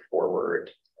media forward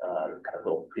kind of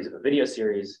little piece of a video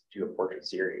series, do a portrait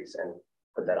series, and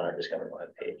put that on our Discover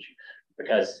Web page.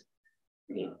 Because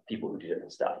we need people who do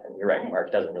different stuff. And you're right,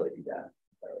 Mark doesn't really do that.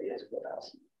 He has a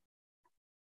clubhouse.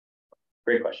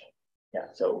 Great question. Yeah,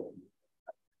 so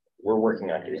we're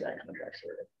working on getting that contract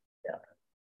sorted. Yeah.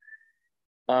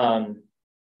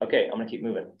 Okay, I'm gonna keep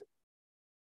moving.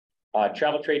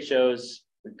 Travel trade shows,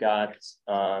 we've got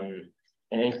an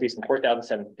increase in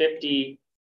 4,750.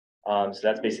 So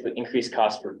that's basically increased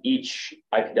cost for each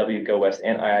IPW, Go West,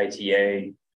 and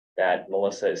IITA that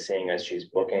Melissa is seeing as she's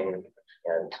booking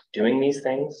and doing these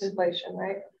things. Inflation,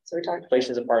 right? So we're talking.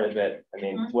 Inflation is a part of it. I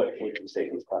mean, what would you say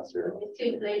these costs are?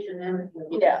 Inflation,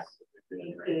 everything. Yeah.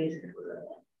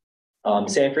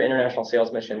 Same for international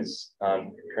sales missions.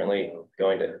 Currently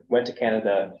went to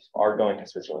Canada, are going to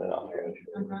Switzerland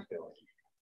and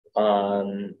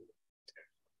Austria.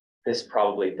 This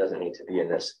probably doesn't need to be in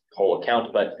this whole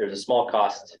account, but there's a small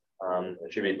cost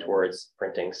attributed towards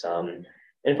printing some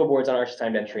info boards on Arches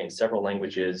timed entry in several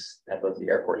languages at both the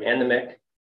airport and the MIC.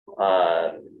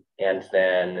 And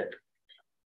then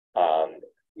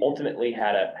ultimately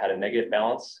had a negative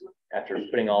balance after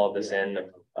putting all of this in,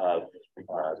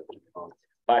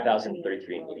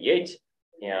 $5,033.88,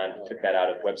 and took that out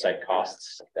of website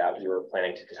costs that we were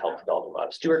planning to help develop a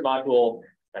Moab Steward module,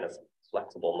 kind of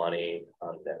flexible money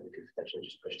that we could potentially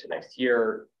just push to next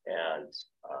year. And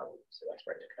so that's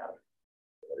where I took it out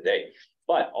the other day.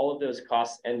 But all of those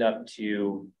costs end up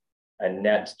to a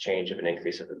net change of an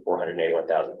increase of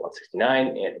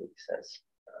 $481,169.80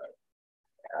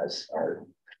 as our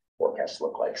forecasts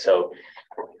look like. So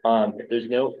if there's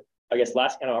no, I guess,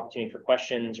 last kind of opportunity for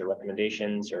questions or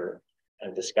recommendations or a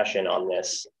discussion on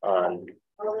this.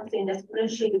 Obviously, in the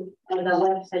spreadsheet on the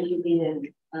website, you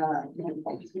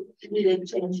didn't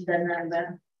change the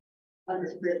number on the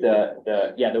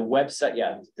spreadsheet. The website,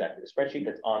 yeah, exactly. The spreadsheet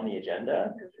that's on the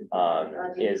agenda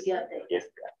is.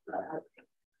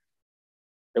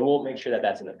 And we'll make sure that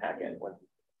that's in the packet.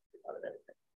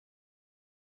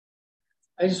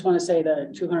 I just want to say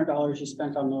that $200 you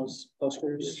spent on those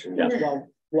posters, yeah.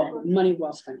 well, money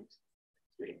well spent.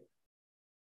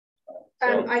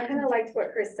 I kind of liked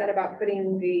what Chris said about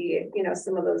putting the,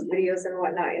 some of those videos and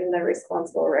whatnot in the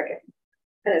responsible record.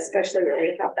 And especially where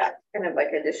we have that kind of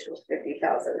like additional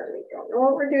 50,000 that we don't know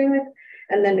what we're doing with.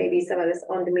 And then maybe some of this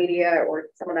on the media or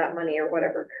some of that money or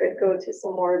whatever could go to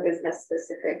some more business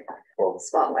specific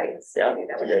spotlights. Yeah,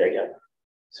 that's a great idea.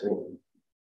 Sweet.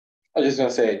 I was just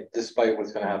gonna say, despite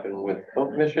what's gonna happen with the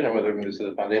Film Commission and whether it moves to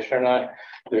the foundation or not,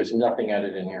 there's nothing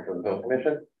added in here for the Film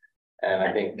Commission. And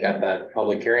I think at that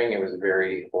public hearing, it was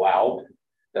very loud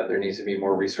that there needs to be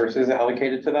more resources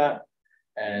allocated to that.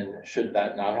 And should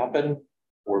that not happen,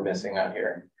 we're missing out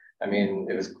here. I mean,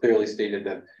 it was clearly stated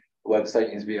that the website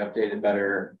needs to be updated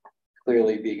better.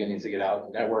 Clearly, Vegan needs to get out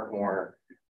and network more.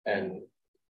 And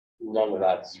none of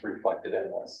that's reflected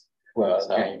in this. Well,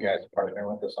 so, can you guys partner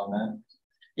with us on that?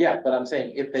 Yeah, but I'm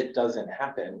saying if it doesn't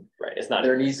happen, right? It's not.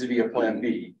 There needs to be a plan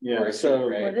B. Yeah. So,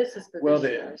 right? Well,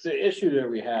 the issue that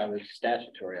we have is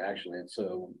statutory, actually, and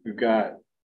so we've got.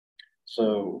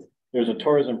 So there's a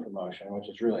tourism promotion, which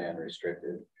is really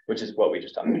unrestricted, which is what we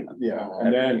just talked about. Yeah,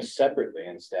 and then separately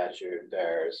in statute,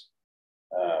 there's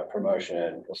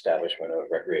promotion, establishment of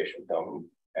recreation, film,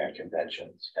 and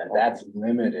conventions, and that's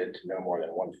limited to no more than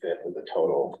 1/5 of the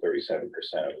total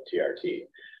 37% of the TRT.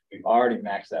 We've already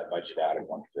maxed that budget out at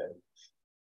 1/5.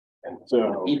 And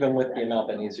so even with the amount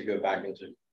that needs to go back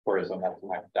into tourism, that's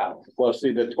maxed out. Well,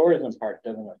 see, the tourism part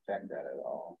doesn't affect that at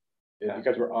all. Yeah.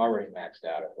 Because we're already maxed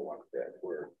out at the 1/5.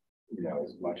 We're,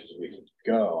 as much as we can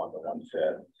go on the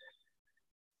 1/5.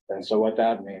 And so what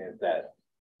that means is that,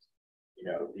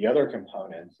 the other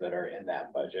components that are in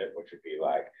that budget, which would be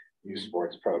like youth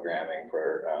sports programming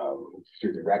for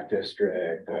through the rec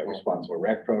district, responsible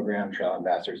rec program, trail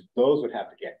ambassadors, those would have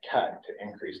to get cut to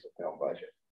increase the film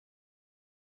budget.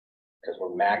 Because we're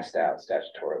maxed out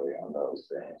statutorily on those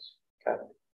things. Okay.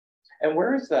 And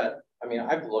where is that? I mean,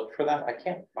 I've looked for that. I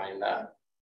can't find that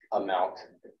amount,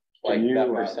 like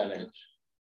that percentage.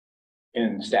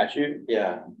 In statute?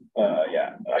 Yeah.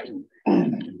 Yeah, I can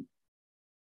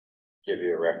give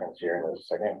you a reference here in a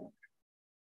second.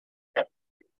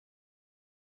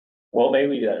 Well, maybe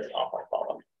we do that as an offline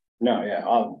follow-up. No, yeah,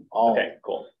 okay,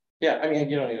 cool. Yeah, I mean,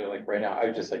 you don't need to like right now. I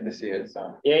would just like to see it.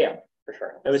 So yeah, for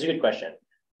sure. It was a good question.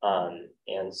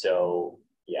 And so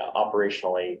yeah,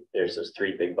 operationally, there's those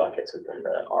three big buckets within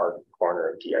our corner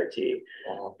of TRT,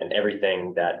 and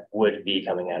everything that would be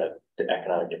coming out of the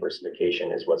economic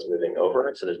diversification is what's moving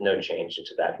over. So there's no change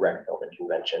into that rec film and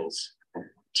conventions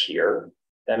tier.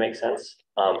 That makes sense.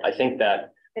 I think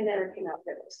that. And then came out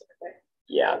there.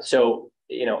 Yeah. So,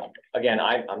 again,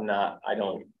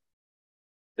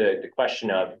 the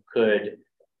question of could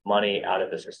money out of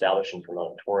this establish and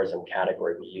promote tourism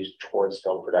category be used towards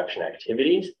film production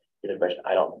activities is a question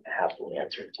I don't have the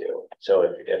answer to. So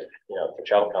if the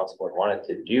Travel Council Board wanted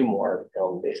to do more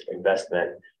film-based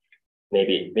investment,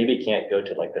 maybe it can't go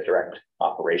to like the direct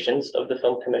operations of the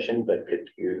Film Commission, but could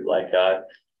do like a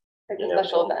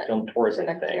film tourism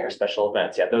thing or special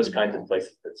events. Yeah, those kinds of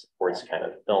places that supports kind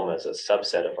of film as a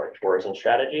subset of our tourism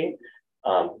strategy,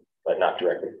 but not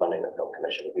directly funding the Film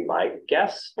Commission would be my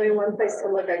guess. I mean, one place to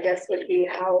look, I guess, would be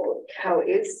how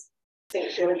is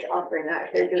St. George offering that?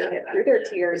 If they're doing it through their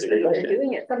tiers, they're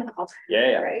doing it somehow.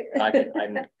 Yeah, right. And is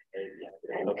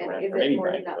it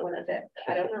more than that one of it?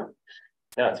 I don't know.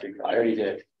 No, it's good. I already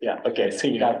did. Yeah. Okay. So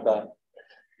you got the.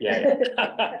 Yeah.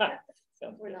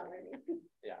 We're not ready.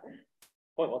 Yeah.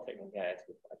 Well, take one. Yeah, it's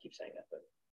good. I keep saying that, but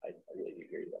I really do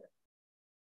hear you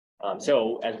there.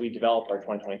 So as we develop our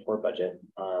 2024 budget,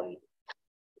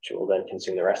 which will then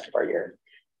consume the rest of our year,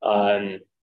 I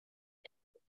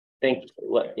think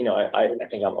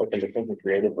I'm open to thinking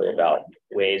creatively about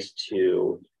ways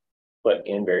to put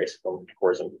in various film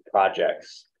tourism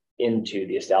projects into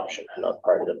the establishment of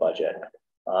part of the budget.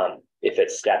 If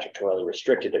it's statutorily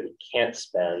restricted that we can't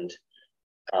spend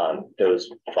those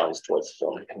funds towards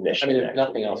film commission. I mean, if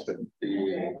nothing else, but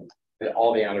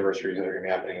all the anniversaries that are gonna be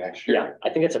happening next year. Yeah,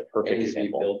 I think it's a perfect It needs to be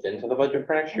example. built into the budget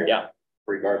for next year. Yeah,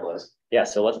 Regardless. yeah.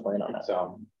 So let's plan on that.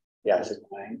 So. Yeah, yeah, that's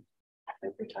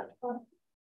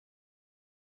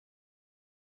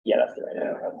the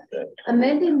right.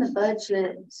 Amending the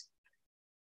budget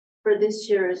for this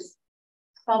year is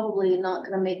probably not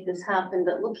going to make this happen,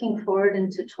 but looking forward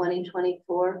into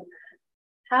 2024,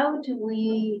 how do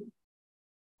we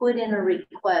put in a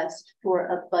request for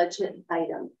a budget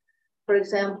item? For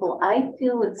example, I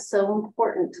feel it's so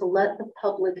important to let the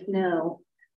public know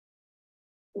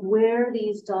where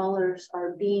these dollars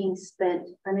are being spent.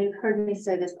 And you've heard me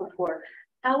say this before.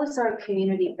 How is our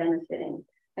community benefiting?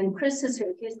 And Chris is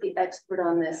here, he's the expert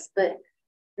on this, but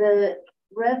the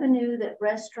revenue that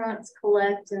restaurants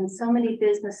collect and so many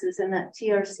businesses in that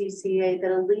TRCCA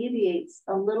that alleviates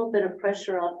a little bit of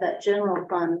pressure off that general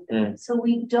fund. So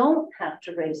we don't have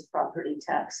to raise property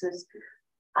taxes.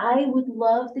 I would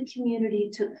love the community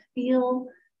to feel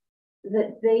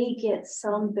that they get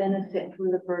some benefit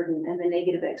from the burden and the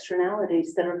negative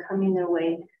externalities that are coming their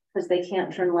way because they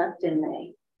can't turn left in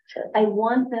May. Sure. I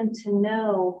want them to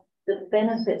know the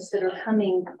benefits that are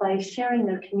coming by sharing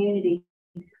their community.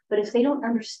 But if they don't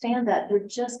understand that, they're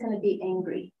just going to be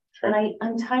angry. Sure. And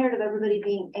I'm tired of everybody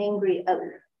being angry.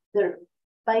 They're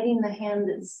fighting the hand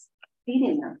that's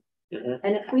feeding them. Mm-hmm.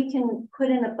 And if we can put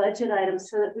in a budget item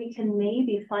so that we can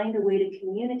maybe find a way to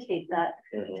communicate that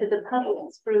to the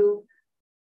public through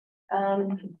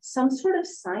some sort of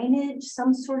signage,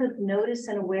 some sort of notice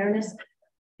and awareness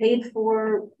paid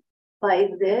for by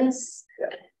this.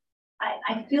 Yeah.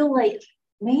 I feel like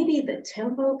maybe the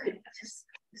tempo could just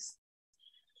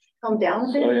come down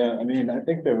a bit. So yeah, I mean, I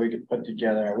think that we could put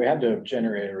together, we have to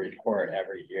generate a report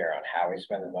every year on how we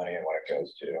spend the money and what it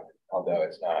goes to, although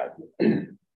it's not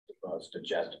the most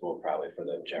digestible probably for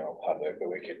the general public,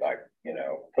 but we could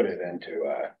put it into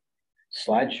a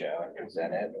slideshow and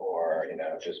present it, or,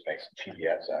 just make some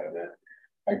PDFs out of it.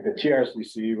 Like the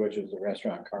TRCC, which is the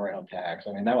restaurant car rental tax.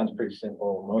 I mean, that one's pretty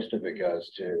simple. Most of it goes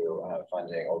to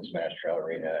funding Old Spanish Trail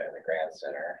Arena and the Grand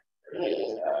Center,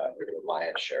 the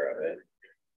lion's share of it.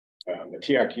 The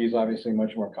TRT is obviously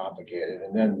much more complicated.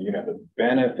 And then, the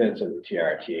benefits of the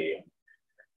TRT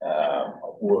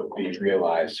would be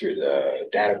realized through the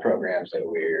data programs that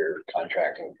we're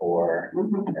contracting for.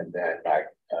 Mm-hmm. And then,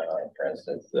 for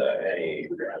instance, any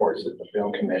reports that the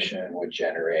Film Commission would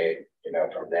generate,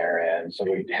 from their end. So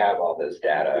we'd have all this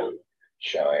data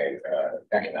showing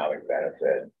economic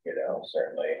benefit,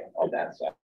 certainly on that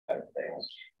side of things.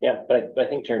 Yeah, but I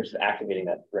think in terms of activating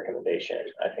that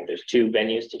recommendation, I think there's two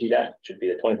venues to do that. It should be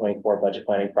the 2024 budget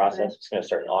planning process. It's going to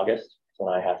start in August. So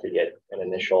I have to get an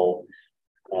initial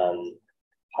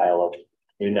pile of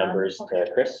new numbers to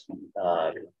Chris.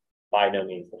 By no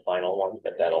means the final one,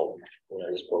 but that'll,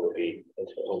 this board will be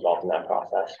involved in that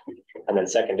process. And then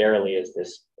secondarily is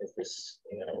this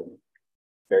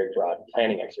very broad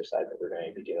planning exercise that we're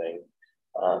going to be doing,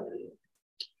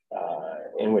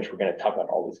 in which we're going to talk about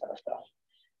all this kind of stuff.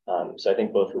 So I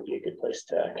think both would be a good place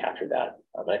to capture that.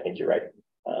 I think you're right.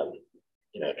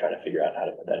 Trying to figure out how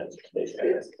to put that into today's.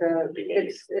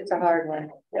 It's a hard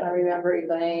one. Yeah. I remember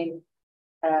Elaine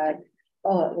had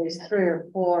at least 3 or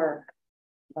 4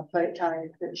 play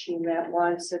times that she met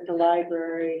once at the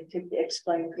library to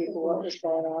explain to people what was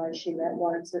going on. She met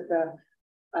once at the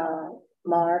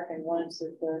Mark and once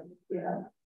at the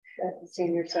at the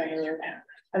senior center.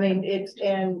 I mean,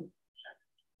 and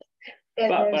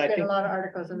there's been a lot of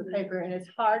articles in the paper, and it's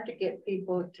hard to get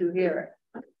people to hear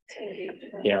it.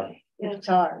 Yeah. It's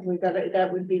hard. That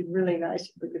would be really nice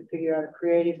if we could figure out a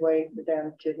creative way for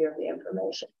them to hear the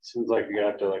information. Seems like you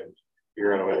have to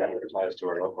figure out a way to advertise to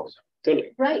our locals.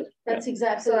 Totally. Right. That's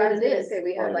exactly So what I was it going to is. say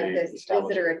we have like this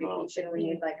visitor education. We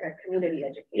need like a community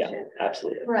education. Yeah,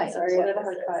 absolutely. Right. Sorry, I had a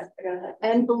hard time.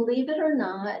 And believe it or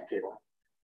not, Should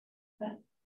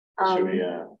we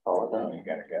follow that? You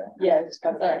gotta go. Yeah, it's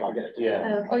got that. I'll get it.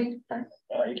 Yeah.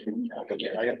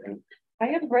 I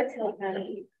have red tail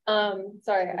pen.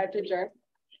 Sorry, I have to adjourn.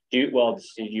 Do you want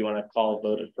to call a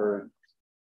vote for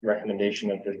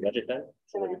recommendation of the budget then,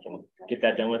 so that we can get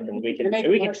that done with, and we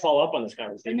can follow up on this I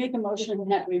conversation. make a motion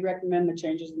that we recommend the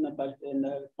changes in the budget in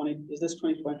the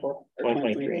 2024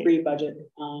 2023 budget,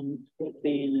 with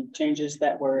the changes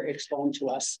that were explained to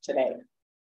us today.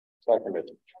 Is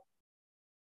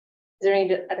there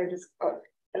any other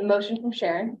a motion from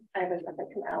Sharon? I have a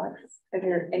second from Alex. Is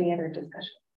there any other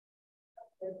discussion?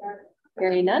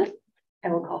 Hearing none. I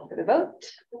will call for the vote.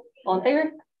 All in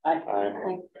favor? Aye.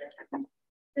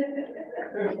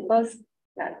 Opposed?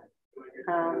 Got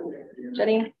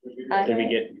Jenny? Aye. Did we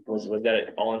get, was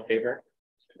that all in favor?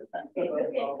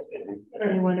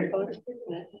 Anyone opposed?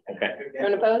 Okay.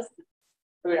 Anyone opposed?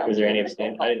 Was there any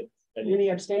abstain? I didn't. Any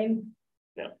abstain?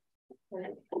 No.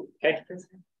 Okay.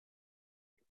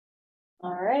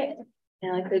 All right,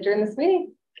 and I'd like to adjourn this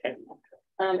meeting. Okay.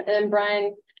 And then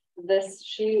Brian, this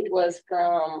sheet was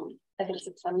from, I think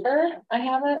September, I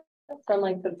have it, from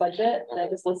like the budget, and I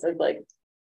just listed like